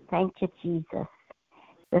word. Thank you, Jesus.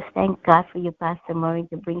 Just thank God for you, Pastor Maureen,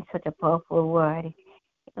 to bring such a powerful word.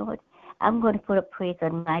 You know what? I'm going to put a praise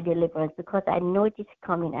on my deliverance because I know it is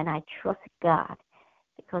coming and I trust God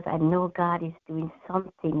because I know God is doing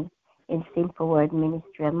something in Simple Word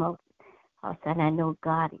Ministry among us, and I know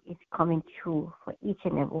God is coming through for each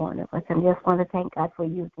and every one of us. And I just want to thank God for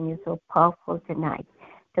using you so powerful tonight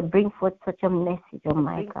to bring forth such a message, oh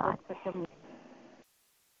my God.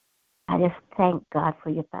 I just thank God for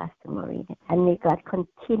you, Pastor Maureen. And may God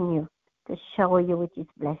continue to shower you with his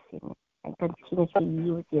blessing and continue to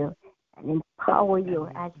use you and empower you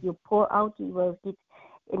as you pour out your word. It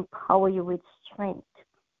empower you with strength.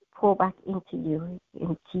 Pour back into you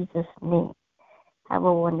in Jesus' name. Have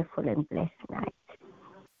a wonderful and blessed night.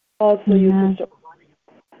 Also, you, sister.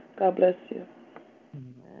 God bless you.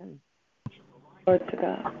 Amen. Glory to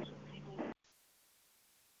God.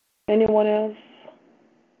 Anyone else?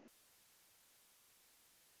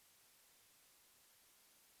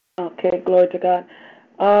 Okay, glory to God.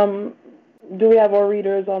 Do we have our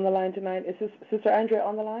readers on the line tonight? Is Sister Andrea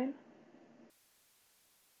on the line?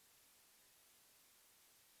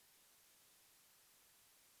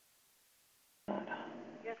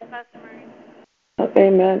 Yes, Pastor Marie.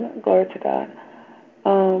 Amen. Glory to God.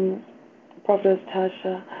 Prophetess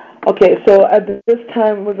Tasha. Okay, so at this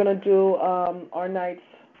time we're going to do our night's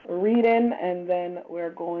reading, and then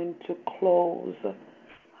we're going to close.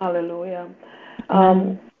 Hallelujah.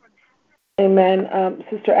 Amen.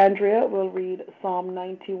 Sister Andrea will read Psalm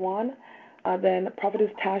 91. Then Prophetess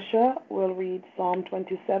Tasha will read Psalm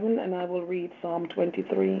 27, and I will read Psalm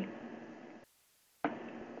 23.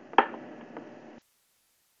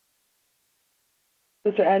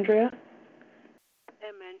 Sister Andrea?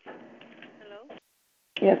 Amen. Hello?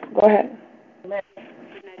 Yes, go ahead. Good night.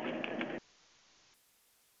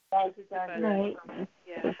 Night.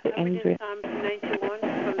 Yeah, I'm reading Psalm 91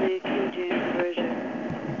 from the King James Version.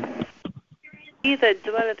 He that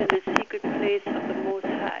dwelleth in the secret place of the Most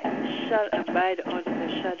High shall abide under the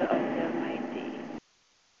shadow of the Almighty.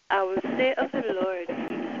 I will say of the Lord,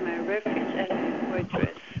 He is my refuge and my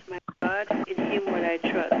fortress, my God, in Him will I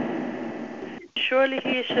trust. Surely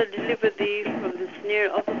He shall deliver thee from the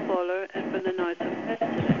snare of the fowler and from the noise of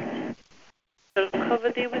pestilence. He shall cover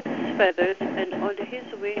thee with His feathers, and under His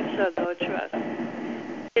wings shalt thou trust.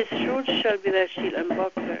 His truth shall be thy shield and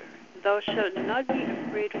buckler. Thou shalt not be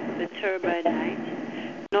afraid for the terror by night,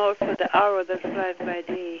 nor for the arrow that flieth by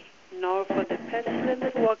day, nor for the pestilence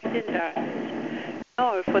that walketh in darkness,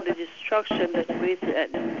 nor for the destruction that wasteth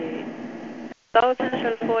at noonday. 1,000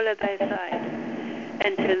 shall fall at thy side,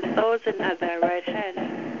 and 10,000 at thy right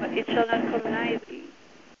hand, but it shall not come nigh thee.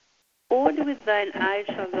 Only with thine eyes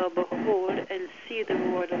shalt thou behold and see the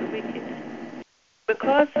reward of the wicked.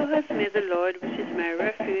 Because thou hast made the Lord, which is my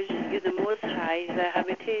refuge, in the Most High thy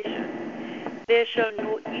habitation, there shall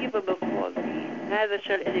no evil befall thee, neither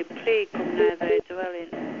shall any plague come nigh thy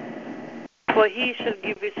dwelling. For he shall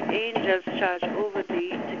give his angels charge over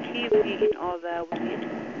thee, to keep thee in all thy ways.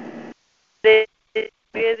 They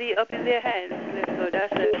bear thee up in their hands, lest thou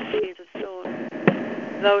dash thy foot against a stone.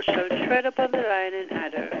 Thou shalt tread upon the lion and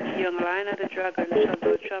adder, the young lion and the dragon shall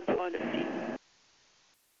thou trample under feet.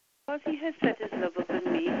 Because he has set his love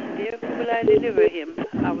upon me, therefore will I deliver him.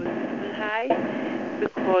 I will lift him high,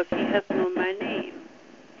 because he hath known my name.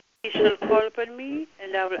 He shall call upon me,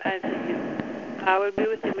 and I will answer him. I will be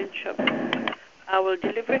with him in trouble. I will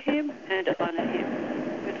deliver him and honor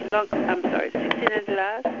him. 16 and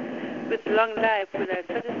last, with long life will I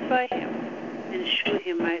satisfy him, and shew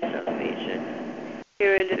him my salvation.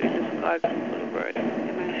 Here in the reading of God's holy word.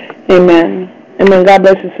 Amen. Amen. Amen. God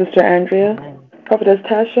bless you, Sister Andrea. Prophetess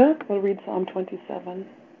Tasha will read Psalm 27.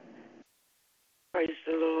 Praise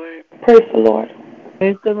the Lord. Praise the Lord.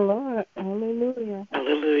 Praise the Lord. Hallelujah.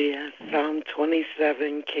 Hallelujah. Psalm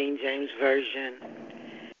 27, King James Version.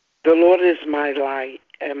 The Lord is my light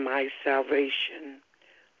and my salvation.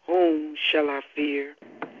 Whom shall I fear?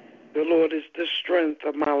 The Lord is the strength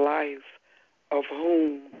of my life. Of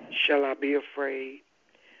whom shall I be afraid?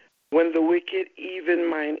 When the wicked, even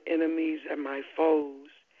mine enemies and my foes,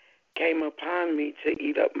 came upon me to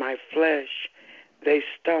eat up my flesh, they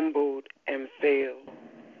stumbled and fell.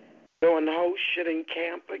 Though an host should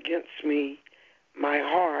encamp against me, my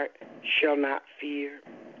heart shall not fear.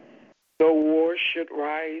 Though war should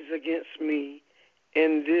rise against me,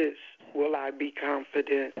 in this will I be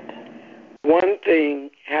confident. One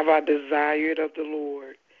thing have I desired of the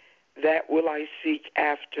Lord, that will I seek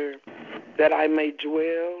after, that I may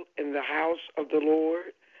dwell in the house of the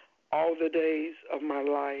Lord all the days of my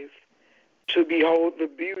life, to behold the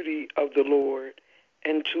beauty of the Lord,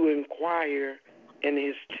 and to inquire in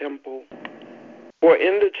his temple. For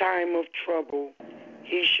in the time of trouble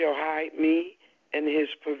he shall hide me in his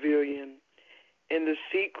pavilion. In the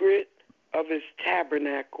secret of his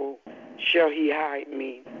tabernacle shall he hide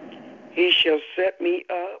me. He shall set me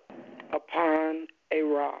up upon a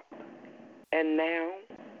rock. And now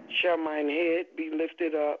shall mine head be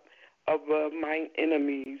lifted up above mine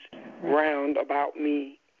enemies round about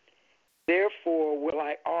me. Therefore will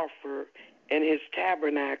I offer in his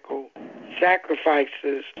tabernacle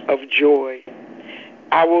sacrifices of joy.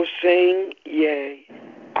 I will sing, yea,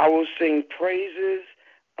 I will sing praises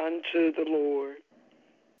unto the Lord.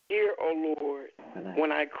 Hear, O Lord,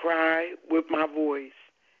 when I cry with my voice.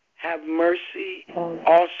 Have mercy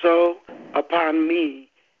also upon me,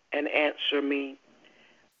 and answer me.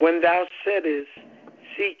 When thou saidest,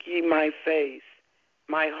 seek ye my face,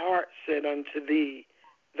 my heart said unto thee,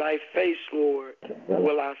 thy face, Lord,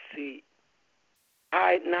 will I seek.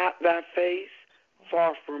 Hide not thy face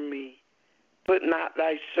far from me. Put not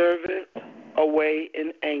thy servant away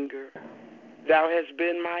in anger. Thou hast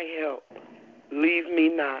been my help. Leave me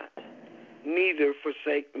not, neither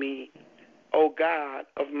forsake me, O God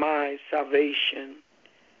of my salvation.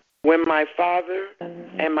 When my father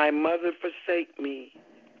and my mother forsake me,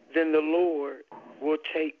 then the Lord will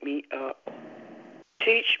take me up.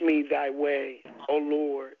 Teach me thy way, O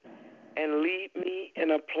Lord, and lead me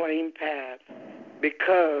in a plain path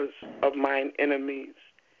because of mine enemies.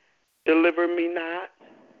 Deliver me not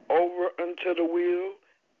over unto the will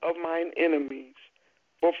of mine enemies,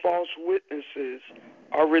 for false witnesses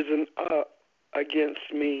are risen up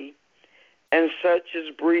against me, and such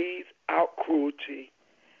as breathe out cruelty.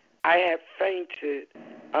 I have fainted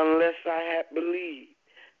unless I had believed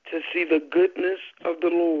to see the goodness of the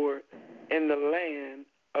Lord in the land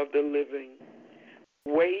of the living.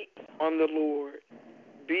 Wait on the Lord,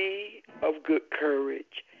 be of good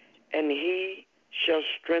courage, and he shall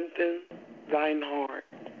strengthen thine heart.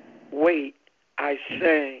 Wait, I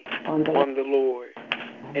say, on the Lord.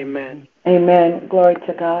 Amen. Amen. Glory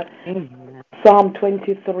to God. Amen. Psalm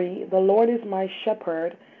 23. The Lord is my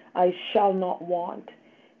shepherd, I shall not want.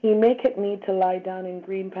 He maketh me to lie down in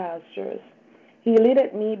green pastures. He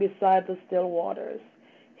leadeth me beside the still waters.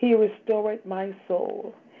 He restoreth my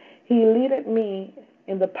soul. He leadeth me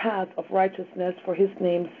in the path of righteousness for his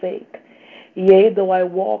name's sake. Yea, though I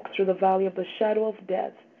walk through the valley of the shadow of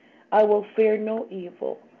death, I will fear no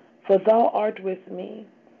evil, for thou art with me.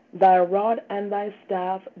 Thy rod and thy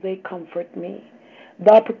staff, they comfort me.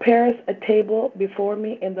 Thou preparest a table before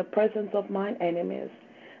me in the presence of mine enemies.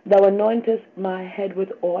 Thou anointest my head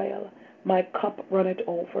with oil. My cup runneth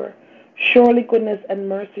over. Surely goodness and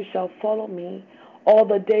mercy shall follow me all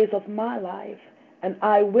the days of my life, and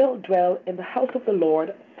I will dwell in the house of the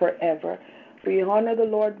Lord forever. We honor the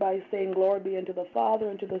Lord by saying, glory be unto the Father,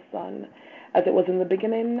 and to the Son, as it was in the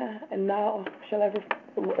beginning, and now shall ever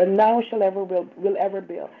will ever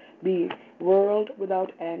be, world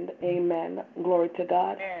without end. Amen. Glory to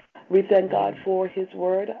God. We thank God for his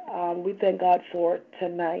word. We thank God for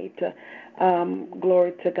tonight.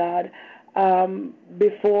 Glory to God.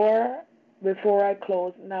 Before I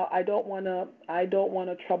close, now I don't want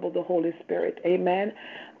to trouble the Holy Spirit. Amen.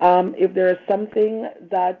 If there is something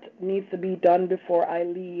that needs to be done before I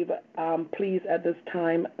leave, please at this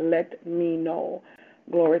time let me know.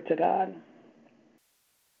 Glory to God.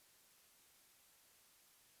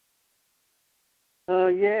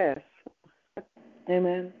 Yes.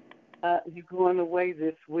 Amen. You're going away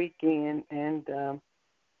this weekend, and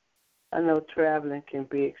I know traveling can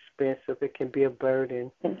be expensive. It can be a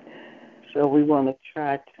burden. So we want to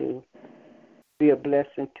try to be a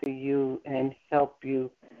blessing to you and help you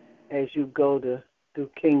as you go to do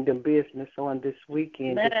kingdom business on this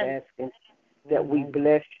weekend. Just asking that we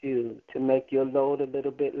bless you to make your load a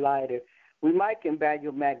little bit lighter. We might can buy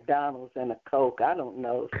you McDonald's and a Coke. I don't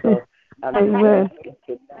know. So I'm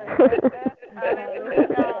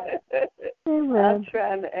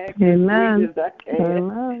trying to act as sweet as I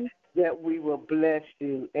can. That we will bless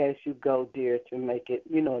you as you go, dear, to make it,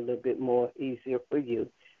 a little bit more easier for you.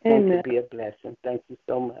 Amen. And to be a blessing. Thank you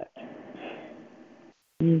so much.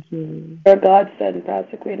 Thank you. You're a godsend,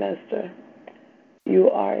 Pastor Queen Esther. You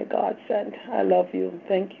are a godsend. I love you.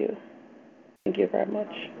 Thank you. Thank you very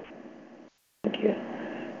much. Thank you.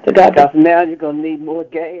 Because now you're going to need more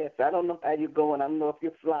gas. I don't know how you're going. I don't know if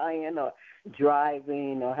you're flying or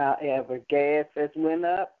driving or however. Gas has went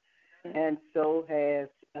up, and so has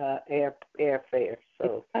airfare.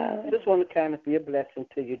 So just want to kind of be a blessing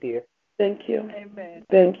to you, dear. Thank you. Amen.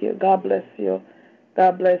 Thank you. God bless you.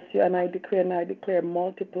 God bless you. And I declare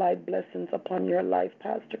multiplied blessings upon your life,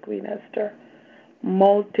 Pastor Queen Esther.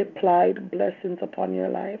 Multiplied blessings upon your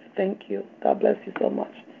life. Thank you. God bless you so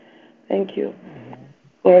much. Thank you.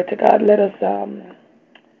 Glory to God. Let us,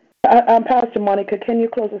 Pastor Monica, can you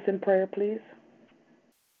close us in prayer, please?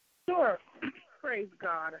 Sure. Praise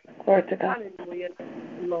God. Glory to God. Hallelujah.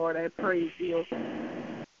 Lord, I praise you.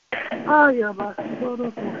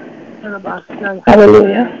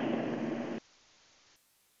 Hallelujah.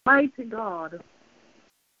 Mighty God,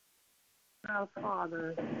 our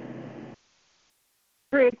Father,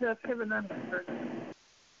 Creator of heaven and earth,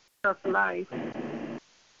 of life,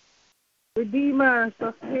 Redeemer,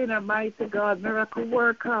 Sustainer, Mighty God, Miracle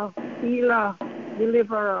Worker, Healer,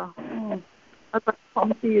 Deliverer. As I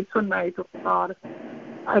come to you tonight, oh God,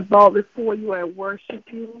 I bow before you, I worship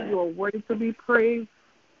you. You are worthy to be praised.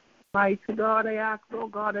 Mighty God, I ask, oh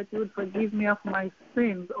God, that you would forgive me of my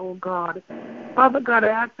sins, oh God. Father God, I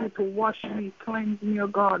ask you to wash me, cleanse me, oh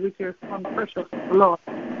God, with your Son's precious blood.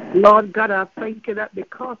 Lord God, I thank you that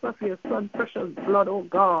because of your Son's precious blood, oh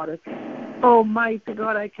God, Almighty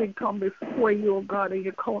God, I can come before you, oh God, and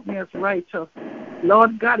you count me as righteous.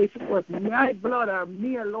 Lord God, if it was my blood or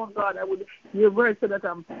me alone, God, I would, your word said that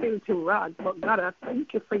I'm filthy rags. But God, I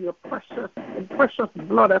thank you for your precious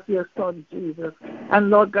blood of your Son, Jesus. And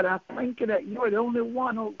Lord God, I thank you that you're the only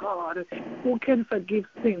one, oh God, who can forgive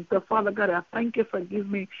sins. So Father God, I thank you for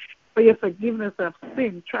your forgiveness of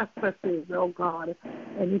sin, trespasses, oh God.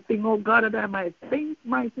 Anything, oh God, that I might think,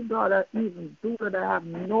 mighty God, or even do that I have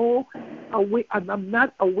I'm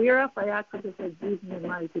not aware of, I ask you to forgive me,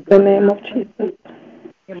 mighty God. In the name of Jesus.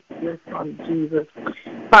 Your Son, Jesus.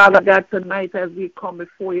 Father God, tonight as we come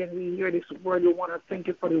before you and we hear this word, we want to thank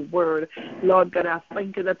you for the word. Lord God, I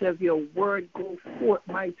thank you that as your word go forth,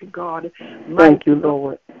 mighty God. Thank you,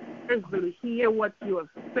 Lord. Will hear what you have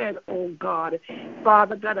said, oh God.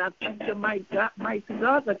 Father God, I thank you, mighty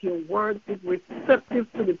God, that your word is receptive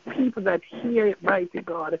to the people that hear it, mighty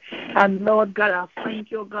God. And Lord God, I thank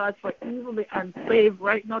you, God, for even the unsaved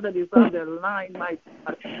right now that is on the line, mighty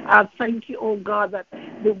God. I thank you, oh God, that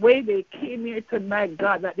the way they came here tonight,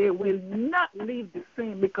 God, that they will not leave the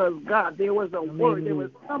same because, God, there was a word, there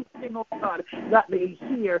was something, oh God, that they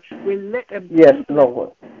hear. Will let them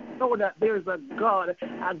Lord. Know that there is a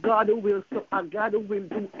God who will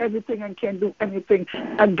do anything and can do anything,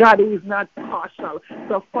 a God who is not partial.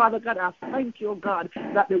 So, Father God, I thank you, God,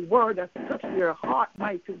 that the word has touched their heart,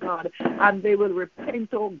 mighty God, and they will repent,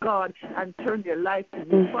 oh God, and turn their life to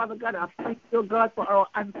you. Father God, I thank you, God, for our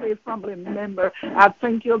unsaved family member. I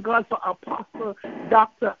thank you, God, for Apostle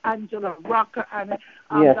Dr. Angela Rocker and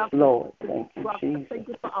Dr. Lord. Thank you, Jesus. Thank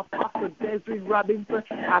you for Apostle Desiree Robinson.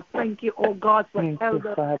 I thank you, oh God, for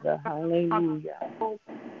Elder Father. Hallelujah.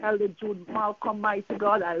 Elder Jude Malcolm, mighty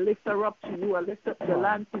God. I lift her up to you. I lift up the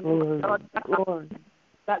land to you, Lord.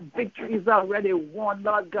 That victory is already won,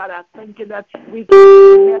 Lord God. I thank you that we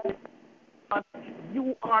can.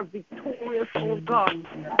 You are victorious, oh God.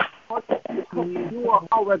 Because you are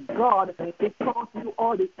our God, because you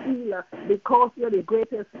are the healer, because you're the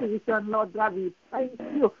greatest physician, Lord God, we thank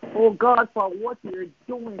you, oh God, for what you're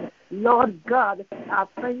doing. Lord God, I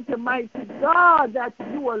thank you, mighty God, that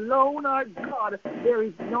you alone are God. There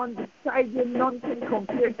is none beside you, none can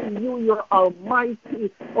compare to you. You're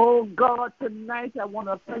almighty. Oh God, tonight I want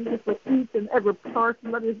to thank you for each and every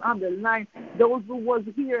person that is on the line. Those who was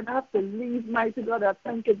here and have to leave, mighty God, I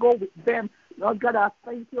thank you. Go with them. Lord God, I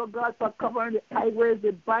thank you, God, for covering the highways,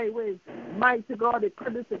 the byways, mighty God, the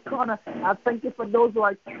credit, the corner. I thank you for those who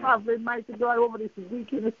are traveling, mighty God, over this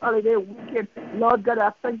weekend, this holiday weekend. Lord God,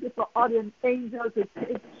 I thank you for all the angels to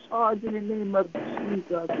take charge in the name of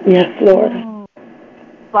Jesus. Yes, Lord.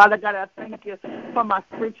 Father God, I thank you for my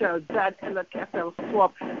spiritual dad, Ella Kessel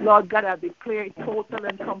Swap. Lord God, I declare total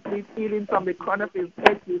and complete healing from the crown of his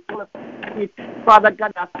head to the sole of his feet. Father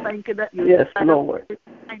God, I thank you that you Lord.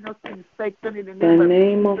 Infection in the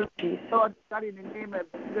name of Jesus. Lord God, in the name of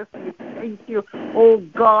Jesus, we thank you, oh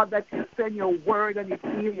God, that you send your word and you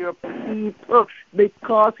heal your people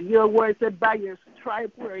because your word said by your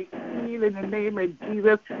stripe we're healed in the name of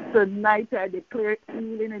Jesus. Tonight I declare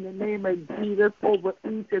healing in the name of Jesus over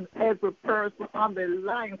each and every person on the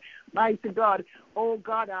line. Mighty God, oh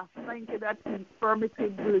God, I thank you that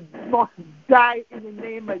infirmity must die in the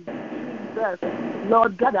name of Jesus.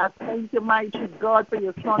 Lord God, I thank you, mighty God, for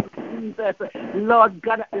your Son Jesus. Lord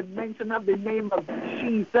God, at the mention of the name of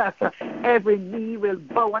Jesus, every knee will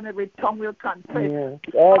bow and every tongue will confess.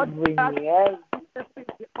 Every knee. This is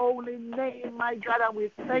the only name, my God, and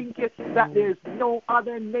we thank you that there's no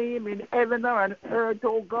other name in heaven or on earth,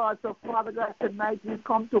 oh God. So, Father God, tonight we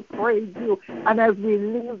come to praise you. And as we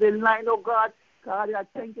leave the line, oh God, God, I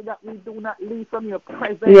thank you that we do not leave from your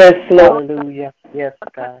presence. Yes, Lord. Hallelujah. Yes,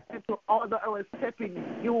 God. To order our step in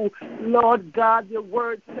you, Lord God, your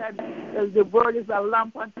word said the word is a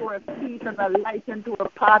lamp unto our feet and a light unto our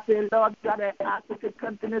pathway. Lord God, I ask you to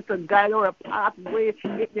continue to guide our pathway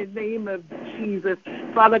in the name of Jesus.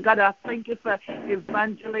 Father God, I thank you for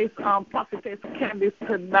evangelist, prophetess Candice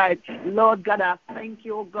tonight. Lord God, I thank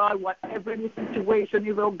you, oh God, whatever the situation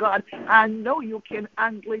is, oh God, I know you can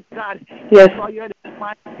handle it, God. Yes, you're the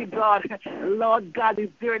mighty God. Lord God, is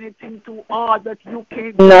there anything too hard that you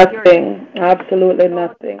can't do? Nothing. Absolutely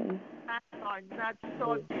nothing. Not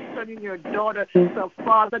so concerning your daughter. So,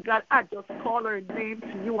 Father God, I just call her name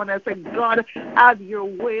to you and I say, God, have your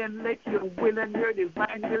way and let your will and your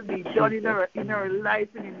divine will be done in her life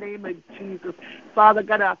in the name of Jesus. Father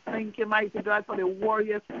God, I thank you, mighty God, for the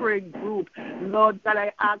Warriors Praying Group. Lord God,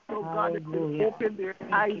 I ask, oh God, that you open their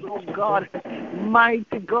eyes, oh God,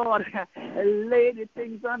 mighty God, lay the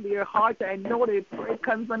things on their heart. I know they pray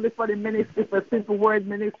constantly for the ministry, for Simple Word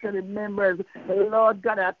Ministry, the members. Lord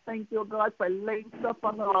God, I thank you, God, for laying stuff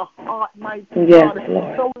on our heart, mighty God,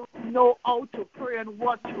 so we know how to pray and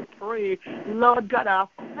what to pray. Lord God, I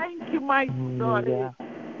thank you, mighty God.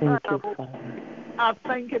 Thank you, Father. I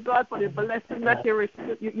thank you, God, for the blessing that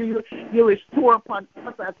you restore upon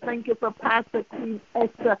us. I thank you for Pastor Queen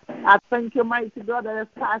Esther. I thank you, mighty God, that as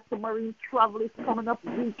Pastor Maureen travel is coming up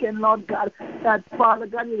weekend, Lord God, that Father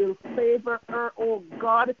God, you will favor her, oh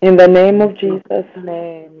God. In the name of Jesus.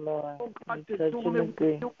 Name, Lord. Oh God, to do what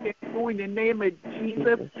you can do in the name of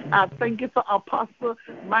Jesus. I thank you for Apostle,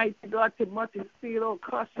 mighty God, Timothy Steele,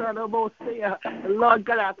 Lord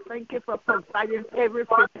God, I thank you for providing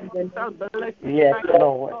everything. Yes,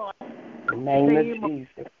 Lord. In the name of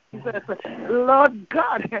Jesus. Lord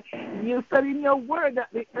God, you said in your word that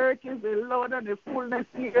the earth is the Lord and the fullness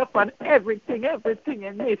thereof and everything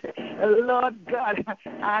in it. Lord God,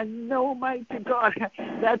 I know, mighty God,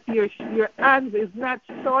 that your hand is not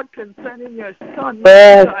short concerning your son,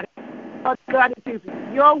 mighty God. Lord God, it is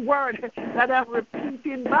your word that I'm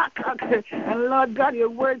repeating back. And Lord God, your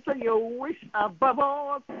word said you wish above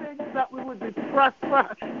all things that we would be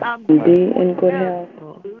prosper and be in good health.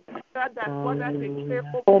 Lord God, that's what I declare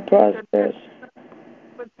prosperous.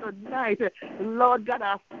 Tonight, Lord God,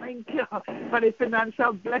 I thank you for the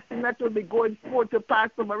financial blessing that will be going forth to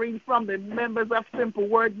Pastor Maureen from the members of Simple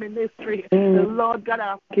Word Ministry. Lord God,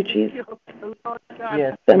 I thank you. Lord God,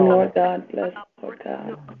 yes, and Lord God, bless Lord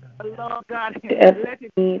God. Lord God, let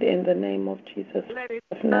it need in the name of Jesus. Let it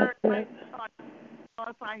hurt, my God.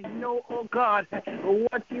 I know, oh God,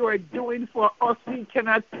 what you are doing for us, we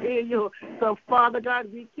cannot pay you. So, Father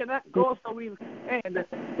God, we cannot go, so we'll end.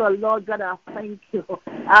 So, Lord God, I thank you.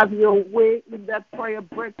 Have your way in that prayer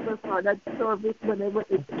breakfast or that service whenever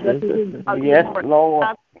it's yes,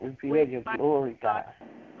 Lord. We give you glory, God.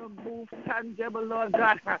 Move tangible, Lord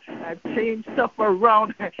God, change stuff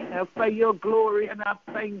around for your glory, and I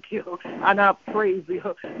thank you and I praise you.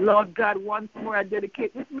 Lord God, once more I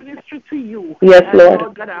dedicate this ministry to you. Yes, Lord.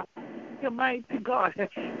 Lord God, I thank you, mighty God,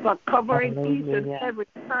 for covering each and every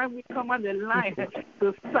time we come on the line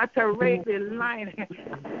to saturate the line.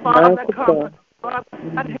 Father, come. Father,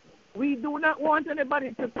 we do not want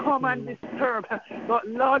anybody to come and disturb. But,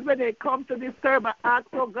 Lord, when they come to disturb, I ask,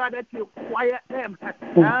 oh God, that you quiet them.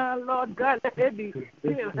 Lord God, let them be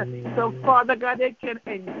still. So, Father God, they can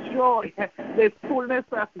enjoy the fullness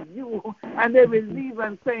of you. And they will leave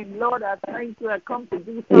and say, Lord, I thank you. I come to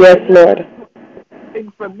do something. Yes, Lord.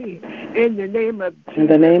 For me, in the name of Jesus. In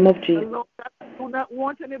the name of Jesus. Lord, I do not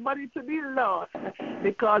want anybody to be lost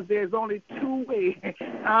because there's only two ways.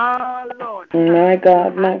 Lord. My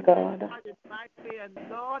God, my God. And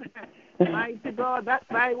Lord, mighty God, that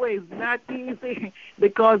byway is not easy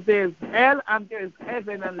because there's hell and there's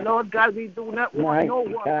heaven. And Lord God, we do not want no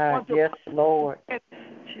one. God, yes, Lord.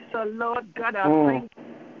 So, Lord God, I thank you.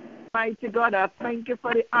 Mighty God, I thank you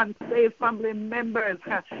for the unsaved family members.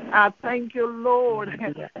 I thank you, Lord,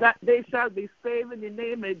 that they shall be saved in the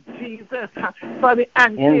name of Jesus. For the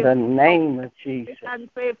unsaved, in the name of Jesus. The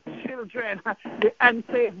unsaved children, the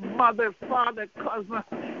unsaved mother, father, cousin,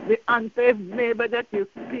 the unsaved neighbor that you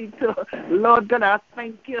speak to. Lord God, I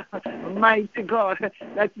thank you, mighty God,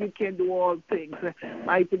 that you can do all things.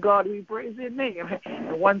 Mighty God, we praise your name.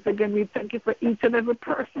 And once again, we thank you for each and every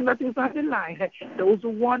person that is on the line. Those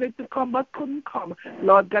who wanted to come but couldn't come.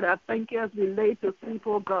 Lord God, I thank you as we lay to sleep,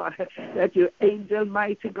 oh God, that your angel,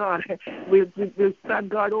 mighty God, will stand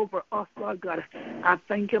guard over us, Lord God. I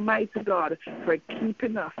thank you, mighty God, for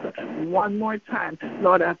keeping us one more time.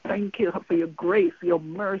 Lord, I thank you for your grace, your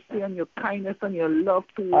mercy, and your kindness and your love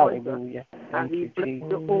towards us. And we bless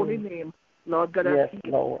your holy name. Lord God, yes, I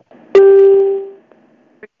thank Lord.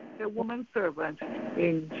 a woman servant.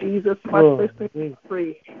 In Jesus' matchless name,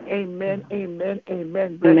 pray. Amen, amen,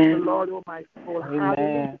 amen. Bless the Lord, oh my soul.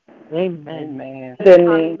 Amen. Amen.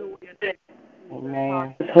 Hallelujah.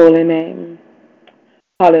 Amen. His holy name.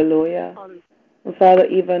 Hallelujah. Father,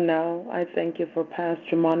 even now, I thank you for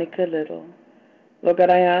Pastor Monica Little. Lord God,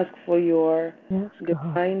 I ask for your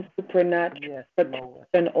divine supernatural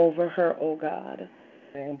protection over her, oh God.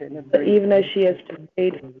 even as she has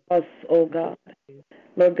prayed for us, oh God.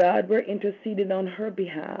 Lord God, we're interceding on her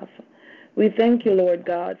behalf. We thank you, Lord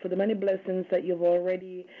God, for the many blessings that you've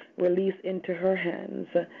already released into her hands.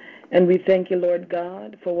 And we thank you, Lord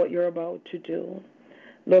God, for what you're about to do.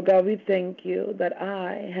 Lord God, we thank you that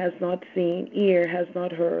eye has not seen, ear has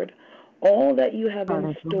not heard all that you have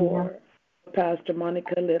in store for Pastor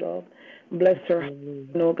Monica Little. Bless her,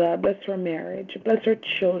 oh God, bless her marriage, bless her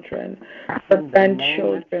children, her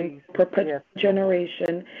grandchildren, perpetual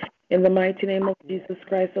generation, in the mighty name of Jesus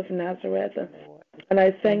Christ of Nazareth. And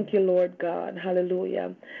I thank you, Lord God,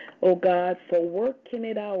 hallelujah, oh God, for working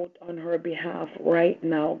it out on her behalf right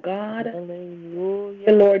now, God.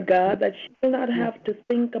 Hallelujah. Lord God, that she will not have to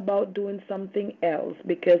think about doing something else,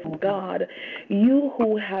 because God, you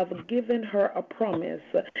who have given her a promise,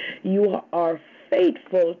 you are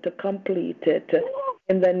faithful to complete it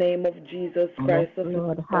in the name of Jesus Christ of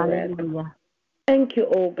Nazareth. Thank you,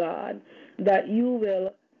 oh God, that you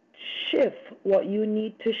will shift what you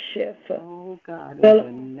need to shift. Oh God, in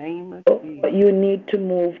the name of Jesus. What you need to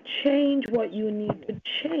move, change what you need to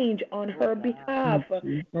change on her behalf.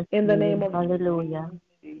 In the name of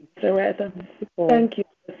Jesus. Thank you,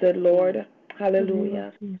 blessed Lord.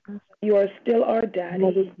 Hallelujah. You are still our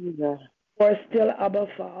daddy. You are still Abba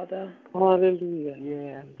Father. Hallelujah.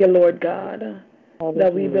 Yeah. Dear Lord God,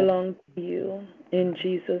 that we belong to you. In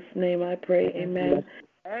Jesus' name I pray. Amen.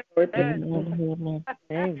 Amen.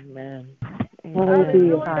 Amen.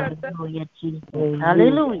 Hallelujah, Jesus.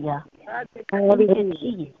 Hallelujah. Hallelujah,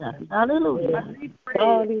 Jesus. Hallelujah.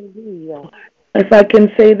 Hallelujah. If I can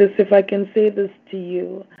say this to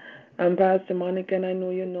you, I'm Pastor Monica, and I know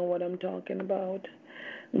you know what I'm talking about.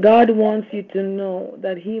 God wants you to know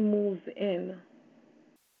that He moves in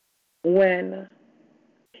when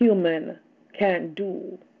human can't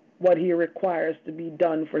do what He requires to be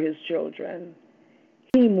done for His children.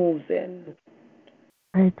 He moves in.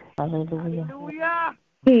 Right. Hallelujah. Hallelujah.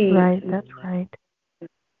 Right, that's right.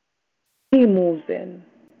 He moves in.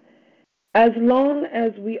 As long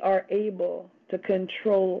as we are able to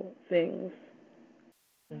control things,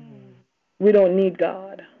 we don't need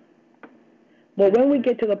God. But when we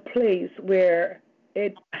get to the place where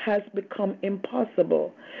it has become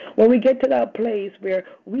impossible, when we get to that place where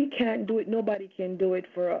we can't do it, nobody can do it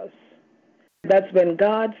for us, that's when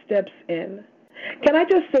God steps in. Can I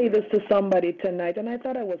just say this to somebody tonight? And I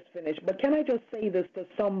thought I was finished, but can I just say this to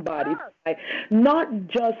somebody tonight? Not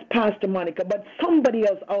just Pastor Monica, but somebody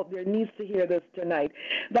else out there needs to hear this tonight.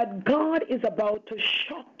 That God is about to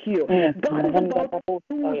shock you. God is about to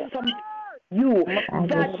do something you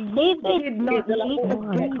that you did not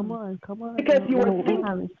come on. because you were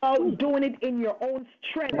thinking about doing it in your own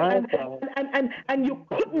strength, and you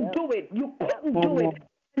couldn't do it. You couldn't do it.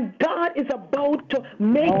 And God is about to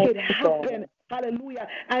make it happen. Hallelujah.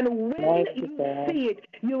 And when you see it,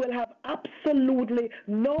 you will have absolutely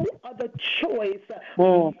no other choice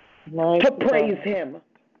to praise Him.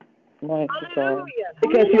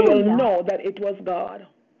 Because you will know that it was God.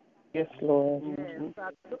 Yes, Lord.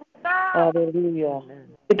 Hallelujah.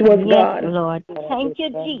 It was God. Lord. Thank you,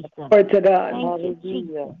 Jesus. Glory to God.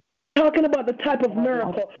 Hallelujah. Talking about the type of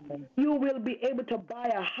miracle, you will be able to buy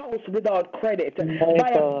a house without credit,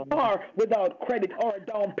 buy a car without credit or a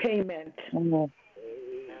down payment.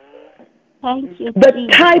 Thank you, the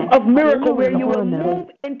Jesus. type of miracle where you will Hallelujah.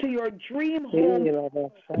 move into your dream home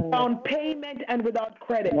without payment and without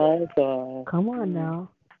credit. My God. Come on now.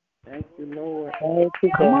 Thank you, Lord. Thank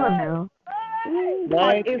you, Come God. on now.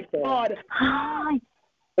 God is God.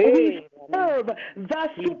 We serve the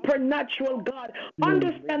supernatural God.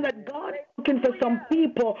 Understand that God is looking for some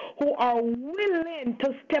people who are willing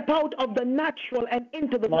to step out of the natural and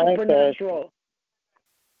into the supernatural.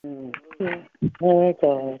 My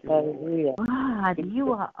God. Hallelujah. God,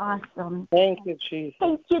 you are awesome. Thank you, Jesus.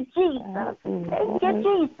 Thank you, Jesus. Thank you,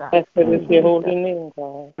 Jesus. Blessed is your holy name,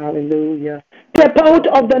 God. Hallelujah. Step out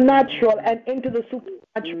of the natural and into the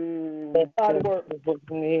supernatural. God works. Blessed is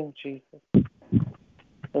your name, Jesus.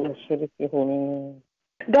 Blessed is your holy name.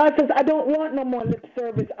 God says, I don't want no more lip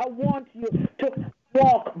service. I want you to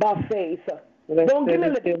walk by faith. Don't give me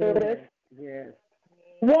lip service. Yes.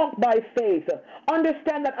 Walk by faith.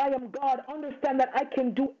 Understand that I am God. Understand that I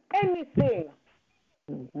can do anything.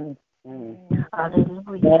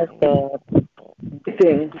 Hallelujah.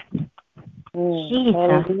 Anything.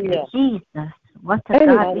 Jesus. Jesus. What a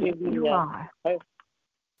God you are.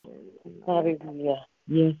 Hallelujah.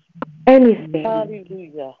 Yes. Anything.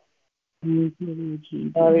 Hallelujah.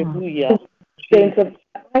 Hallelujah.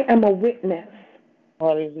 I am a witness.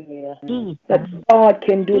 Hallelujah. That God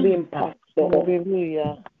can do the impossible.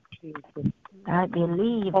 Hallelujah. Jesus. I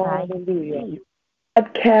believe. Hallelujah.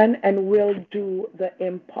 God can and will do the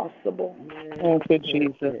impossible. Thank you,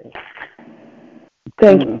 Jesus.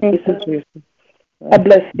 Thank you, Jesus. I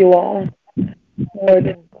bless you all.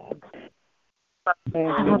 Lord.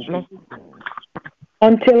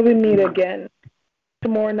 Until we meet again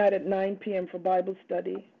tomorrow night at 9 p.m. for Bible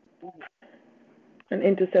study and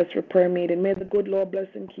intercessory prayer meeting. May the good Lord bless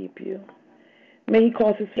and keep you. May he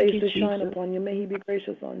cause his face to shine upon you. May he be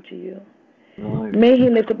gracious unto you. Lord. May he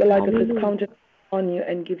lift up the light of his countenance on you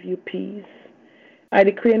and give you peace. I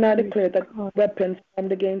decree and I declare that weapons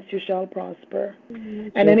formed against you shall prosper,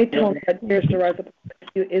 and any tongue that dares to rise up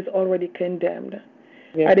against you is already condemned.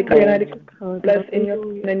 I decree and I declare blessed in your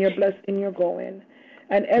coming and you're blessed in your going.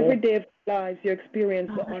 And every day of your lives you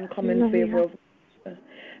experience the uncommon favor of God.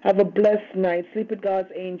 Have a blessed night. Sleep with God's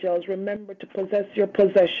angels. Remember to possess your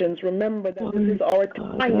possessions. Remember that this is our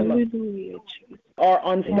time. Are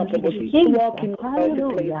unstoppable. Walk in your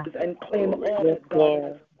places and claim all that God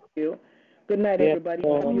has for you. Good night, everybody.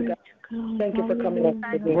 Love you guys. Thank you for coming.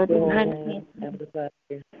 Good night.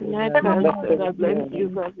 God bless you.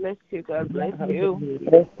 God bless you. God bless you.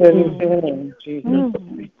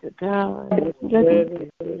 To God.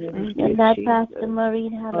 Good night, Pastor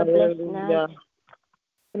Maureen. Have a blessed night.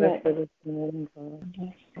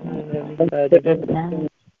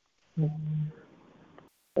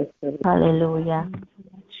 Hallelujah.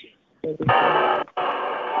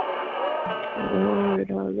 Lord,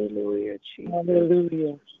 hallelujah, Jesus.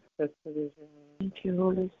 Hallelujah. Thank you,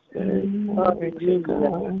 Holy Spirit. Glory to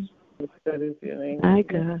God. My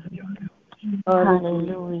God.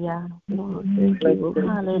 Hallelujah. Lord, thank you.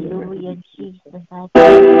 Hallelujah, Jesus. Thank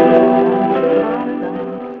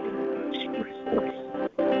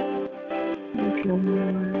you,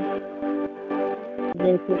 Lord.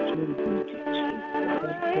 Thank you, Jesus.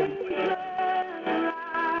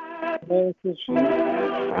 Thank you, Jesus.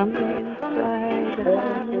 From the inside,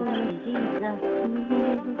 Jesus.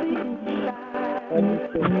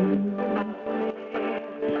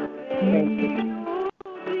 Thank you.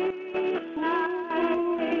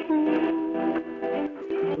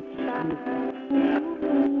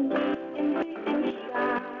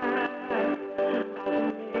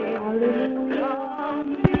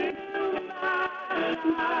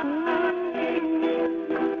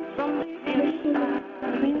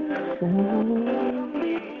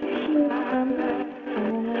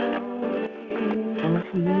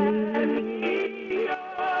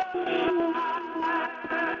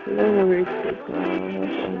 Glory to God.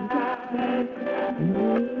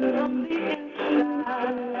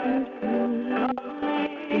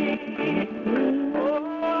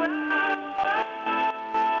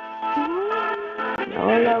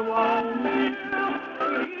 All I want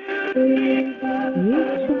is for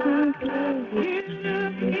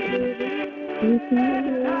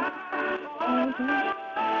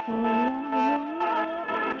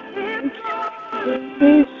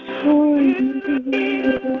you.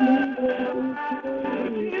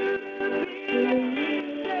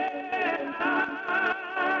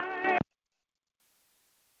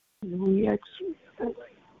 Hallelujah, Jesus.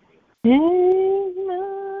 In my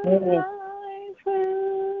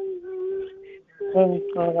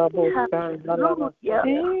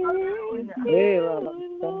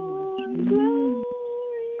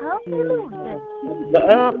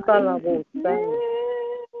life,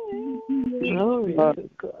 glory to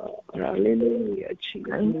God. Hallelujah,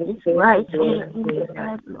 Jesus. Right. Hallelujah.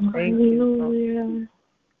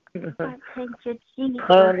 I thank you, Jesus.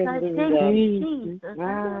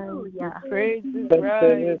 Hallelujah. Praise is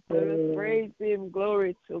right. Let us praise him.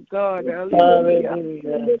 Glory to God. Hallelujah.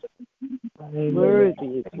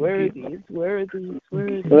 Worthy is worthy is worthy is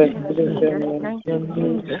worthy. Thank you,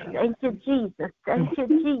 Jesus. Thank you, Jesus. Thank you,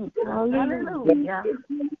 Jesus. Hallelujah.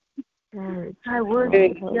 I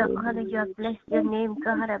worship you, honor you, bless your name,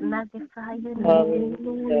 God. I magnify your name.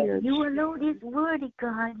 Hallelujah. You alone is worthy,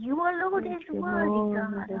 God. You alone is worthy,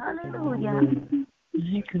 God. Hallelujah.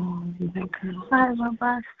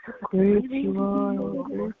 Great you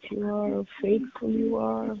are, faithful you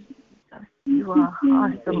are. You are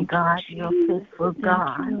awesome, God. You're faithful,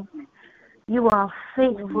 God. You are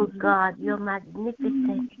faithful, God. You're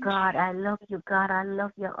magnificent, God. I love you, God. I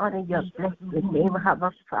love you, honor your blessed name,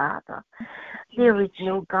 Abba Father. There is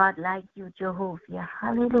no God like you, Jehovah.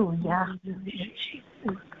 Hallelujah.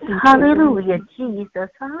 Hallelujah, Jesus.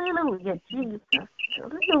 Hallelujah, Jesus.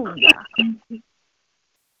 Hallelujah.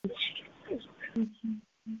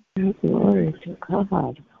 Glory to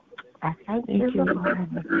God. I thank you, Lord.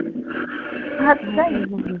 I thank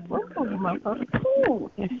you. Oh, Mother.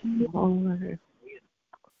 Yes, Lord.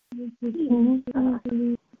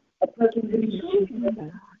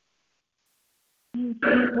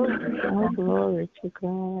 Oh, glory to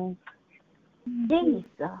God. Jesus.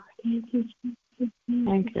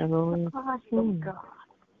 Thank you, Lord. Awesome God.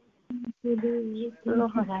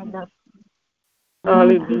 Lord, I love you.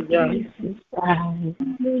 Hallelujah.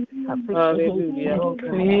 Hallelujah.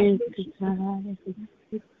 Praise God.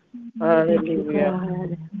 Hallelujah.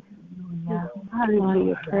 Hallelujah.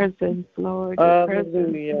 Your presence, Lord. Your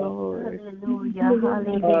presence, Lord. Hallelujah.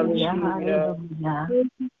 Hallelujah. Hallelujah.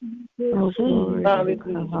 Oh, glory to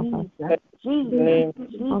God. Jesus.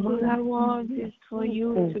 All I want is for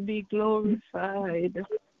you to be glorified.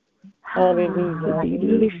 Hallelujah. To be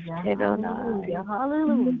lifted on high. Hallelujah.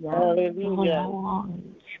 Hallelujah. All I want.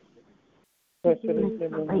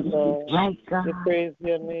 Right, God. We praise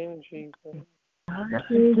your name, Jesus.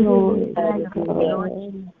 Glory.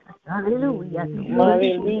 Hallelujah. Hallelujah.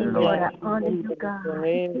 Lord, I honor you, God.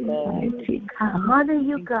 I honor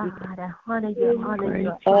you, God. I honor you. Honor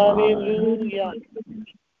you. Hallelujah.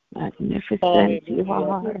 Magnificent you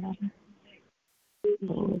are.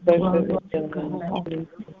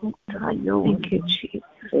 Thank you, Jesus.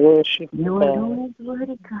 Worship you alone is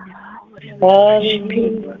worthy, God.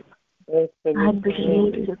 Hallelujah. I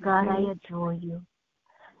appreciate you, God. I adore you.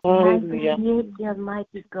 Hallelujah. I appreciate you,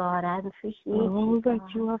 Almighty God. I appreciate all that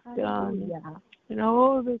you have done and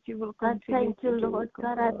all that you will continue to do. Thank you, Lord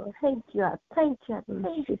God. I thank you. I thank you. I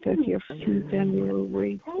thank you. Sit at your feet and you will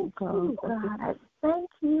wait. Thank you, God. I thank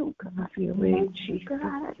you, God. You wait, Jesus.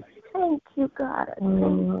 God. Thank you, God. I thank you.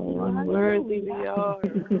 Worthy we are.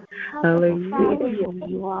 Hallelujah.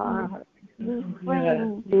 You are.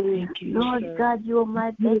 Friend. Thank you, Lord God, you are my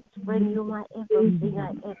best friend. You are my everything I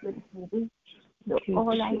ever needed. You're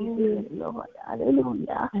all I needed, Lord.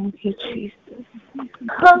 Hallelujah. Thank you, Jesus.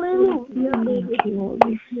 Hallelujah. Thank you,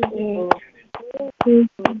 Holy Spirit.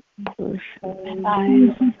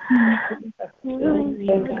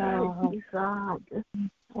 God.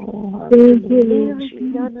 There is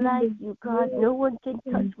none like you, God. No one can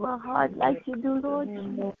touch my heart like you do, Lord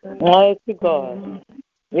Jesus. Mighty God.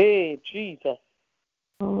 Hey, Jesus.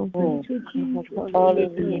 Hallelujah.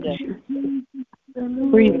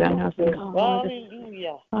 Breathe on us, God.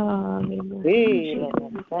 Hallelujah. Hallelujah.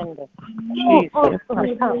 Hey, Jesus.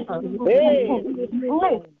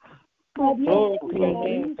 Glory to your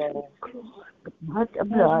name, God. The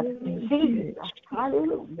blood, Jesus.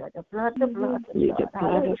 Hallelujah. The blood. The blood of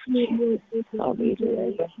Jesus.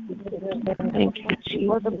 Hallelujah. Thank you,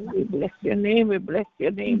 Jesus. We bless your name. We bless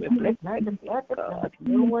your name. We bless the blood.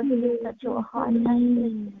 No one can touch your heart like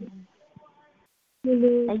this.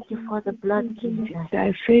 Thank you for the blood, Jesus.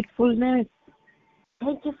 Thy faithfulness.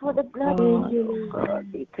 Thank you for the blood, God.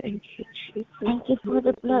 We thank you, Jesus. Thank you for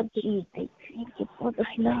the blood, Jesus. Thank you for the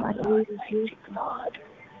blood, Lord.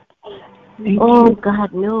 Oh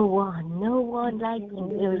God, no one like you.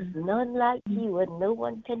 There is none like you, and no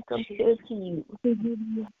one can compare to you.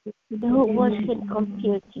 No one can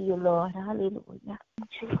compare to you, Lord. Hallelujah.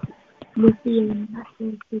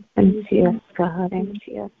 Empty us, God.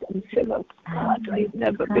 Empty us and fill us, God, like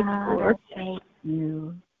never before. Thank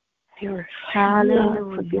you.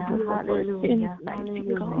 Hallelujah. Hallelujah.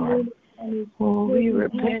 Oh, we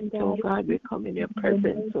repent, oh God. We come in your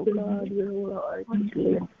presence, oh God, your Lord.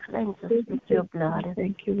 Cleanse us with your blood.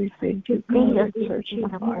 Thank you. We thank you. Lead us into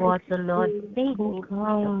the water, Lord. Lead me,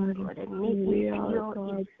 God. and make me pure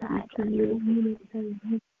inside.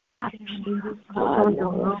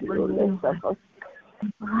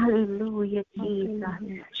 Hallelujah,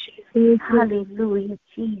 Jesus. Hallelujah,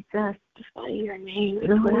 Jesus.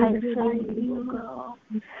 Lord, I thank you, God.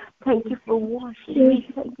 Thank you for washing me.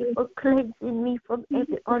 Thank you for cleansing me from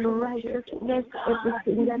every unrighteousness,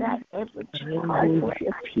 everything that I ever tried for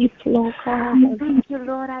your people, oh God. Thank you,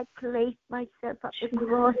 Lord. I place myself at the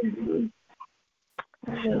cross.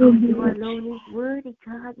 You alone is worthy,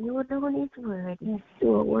 God. You alone is worthy.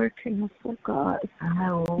 You are working us, oh God.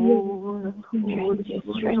 Your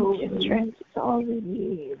strength is all we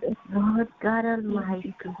need. Lord God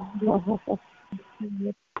Almighty.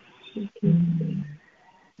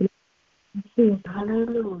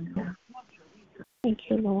 Hallelujah. Thank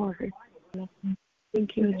you, Lord.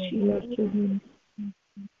 Thank you, Jesus.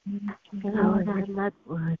 Lord, I'm not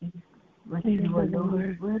worthy, but you alone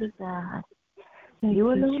is worthy, God.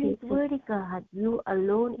 You alone is worthy, God. You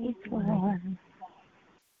alone is worthy.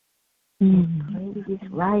 Praises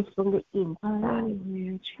rise from the inside.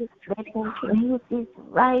 Let praises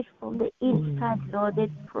rise from the inside, Lord.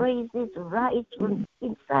 Let praises rise from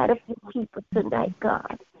inside of your people tonight,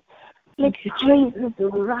 God. Let praises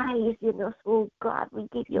rise in us, oh God. We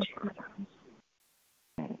give you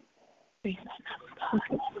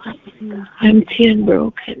empty and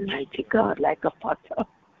broken, mighty God, like a potter.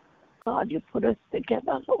 God, you put us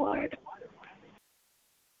together, Lord.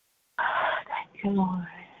 Thank you, Lord.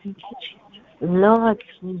 Thank you, Jesus. Lord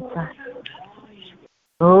Jesus.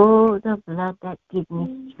 Oh, the blood that gives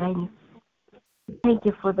me strength. Thank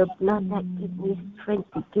you for the blood that gives me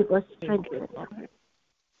strength to give us strength.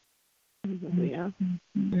 Hallelujah.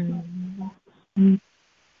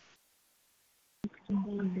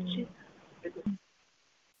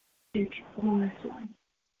 Thank you, Lord.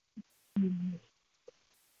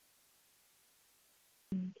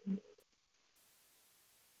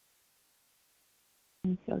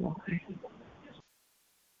 Thank you, Lord.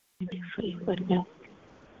 Thank you for your goodness.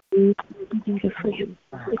 Thank you for your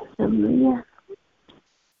wisdom.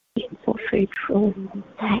 Being so faithful.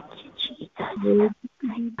 Thank you, Jesus.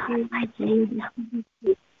 Thank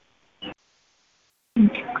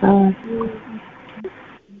you, God.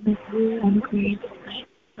 I'm grateful,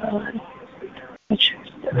 God.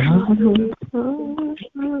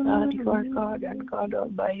 God, you are God and God all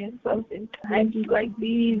by yourself in times like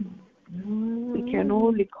these. We can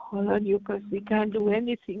only call on you because we can't do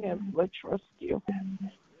anything else but trust you.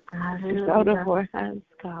 It's out of our hands,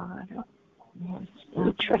 God.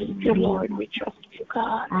 We trust you, Lord. We trust you,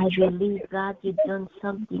 God. I believe, God, you've done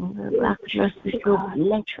something miraculous to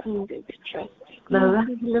bless you.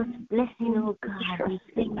 Miraculous blessing, oh God. We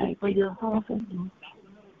thank you for your offering.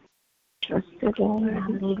 Trust you, Lord.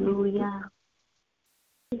 Hallelujah.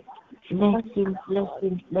 Blessing,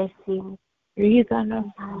 blessing, blessing. Breathe on us.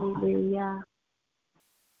 Hallelujah.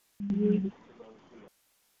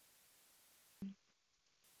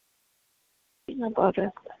 Think about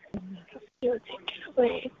us. You take it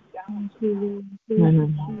away. Thank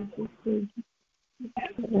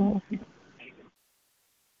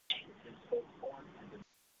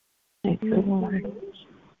you, Lord.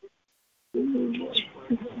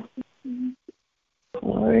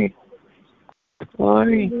 Glory.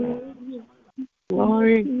 Glory.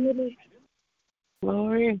 Glory.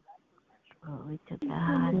 Glory. Glory to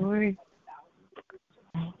God. Glory.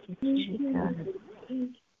 Thank you, Jesus.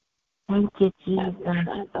 Thank you, Jesus.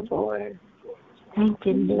 The Lord. Thank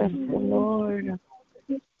you, Bless the Lord.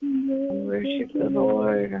 Worship the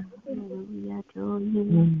Lord. We adore you.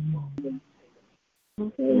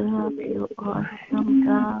 Thank you, awesome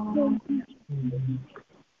God.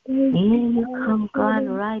 Here you come, God,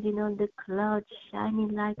 riding on the clouds, shining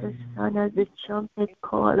like the sun as the trumpet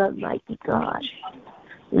call, Almighty God.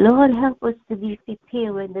 Lord, help us to be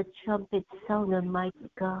prepared when the trumpet sound, Almighty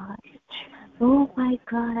God. Oh, my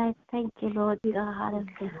God, I thank you, Lord God.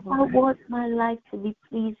 I want my life to be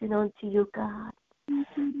pleasing unto you, God.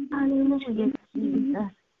 Hallelujah,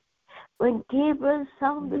 Jesus. When Gabriel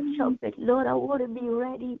sound the trumpet, Lord, I want to be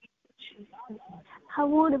ready. I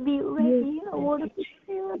want to be ready. I want to be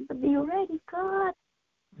prepared to be ready, God.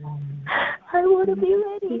 I want to be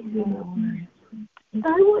ready. I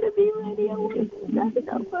want to be ready. I want to be that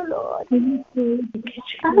number, Lord.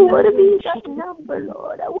 I want to be that number,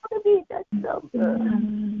 Lord. I want to be that number.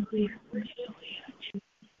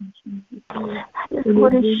 I just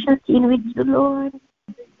want to shut in with you, Lord.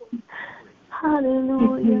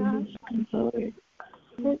 Hallelujah.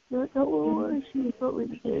 Let not the worship, but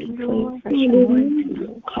with you, Lord.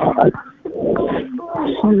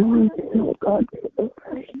 God.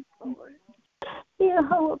 Hear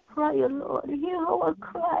our prayer, Lord. Hear our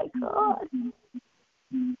cry, God.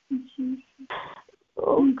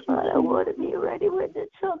 Oh, God, I want to be ready when the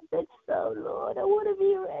trumpet sound, Lord. I want to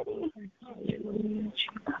be ready.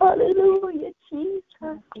 Hallelujah,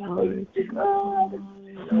 Jesus. Glory to God.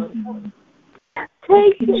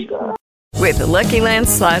 Thank you, God. With the Lucky Land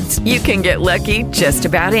Slots, you can get lucky just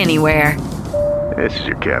about anywhere. This is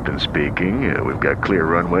your captain speaking. We've got clear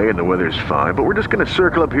runway and the weather's fine, but we're just going to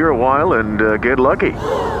circle up here a while and get lucky.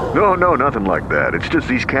 No, nothing like that. It's just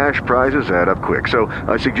these cash prizes add up quick. So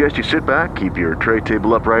I suggest you sit back, keep your tray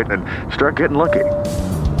table upright, and start getting lucky.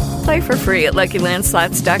 Play for free at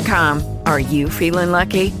LuckyLandSlots.com. Are you feeling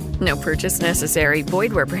lucky? No purchase necessary.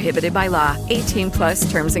 Void where prohibited by law.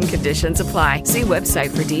 18+ terms and conditions apply. See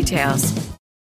website for details.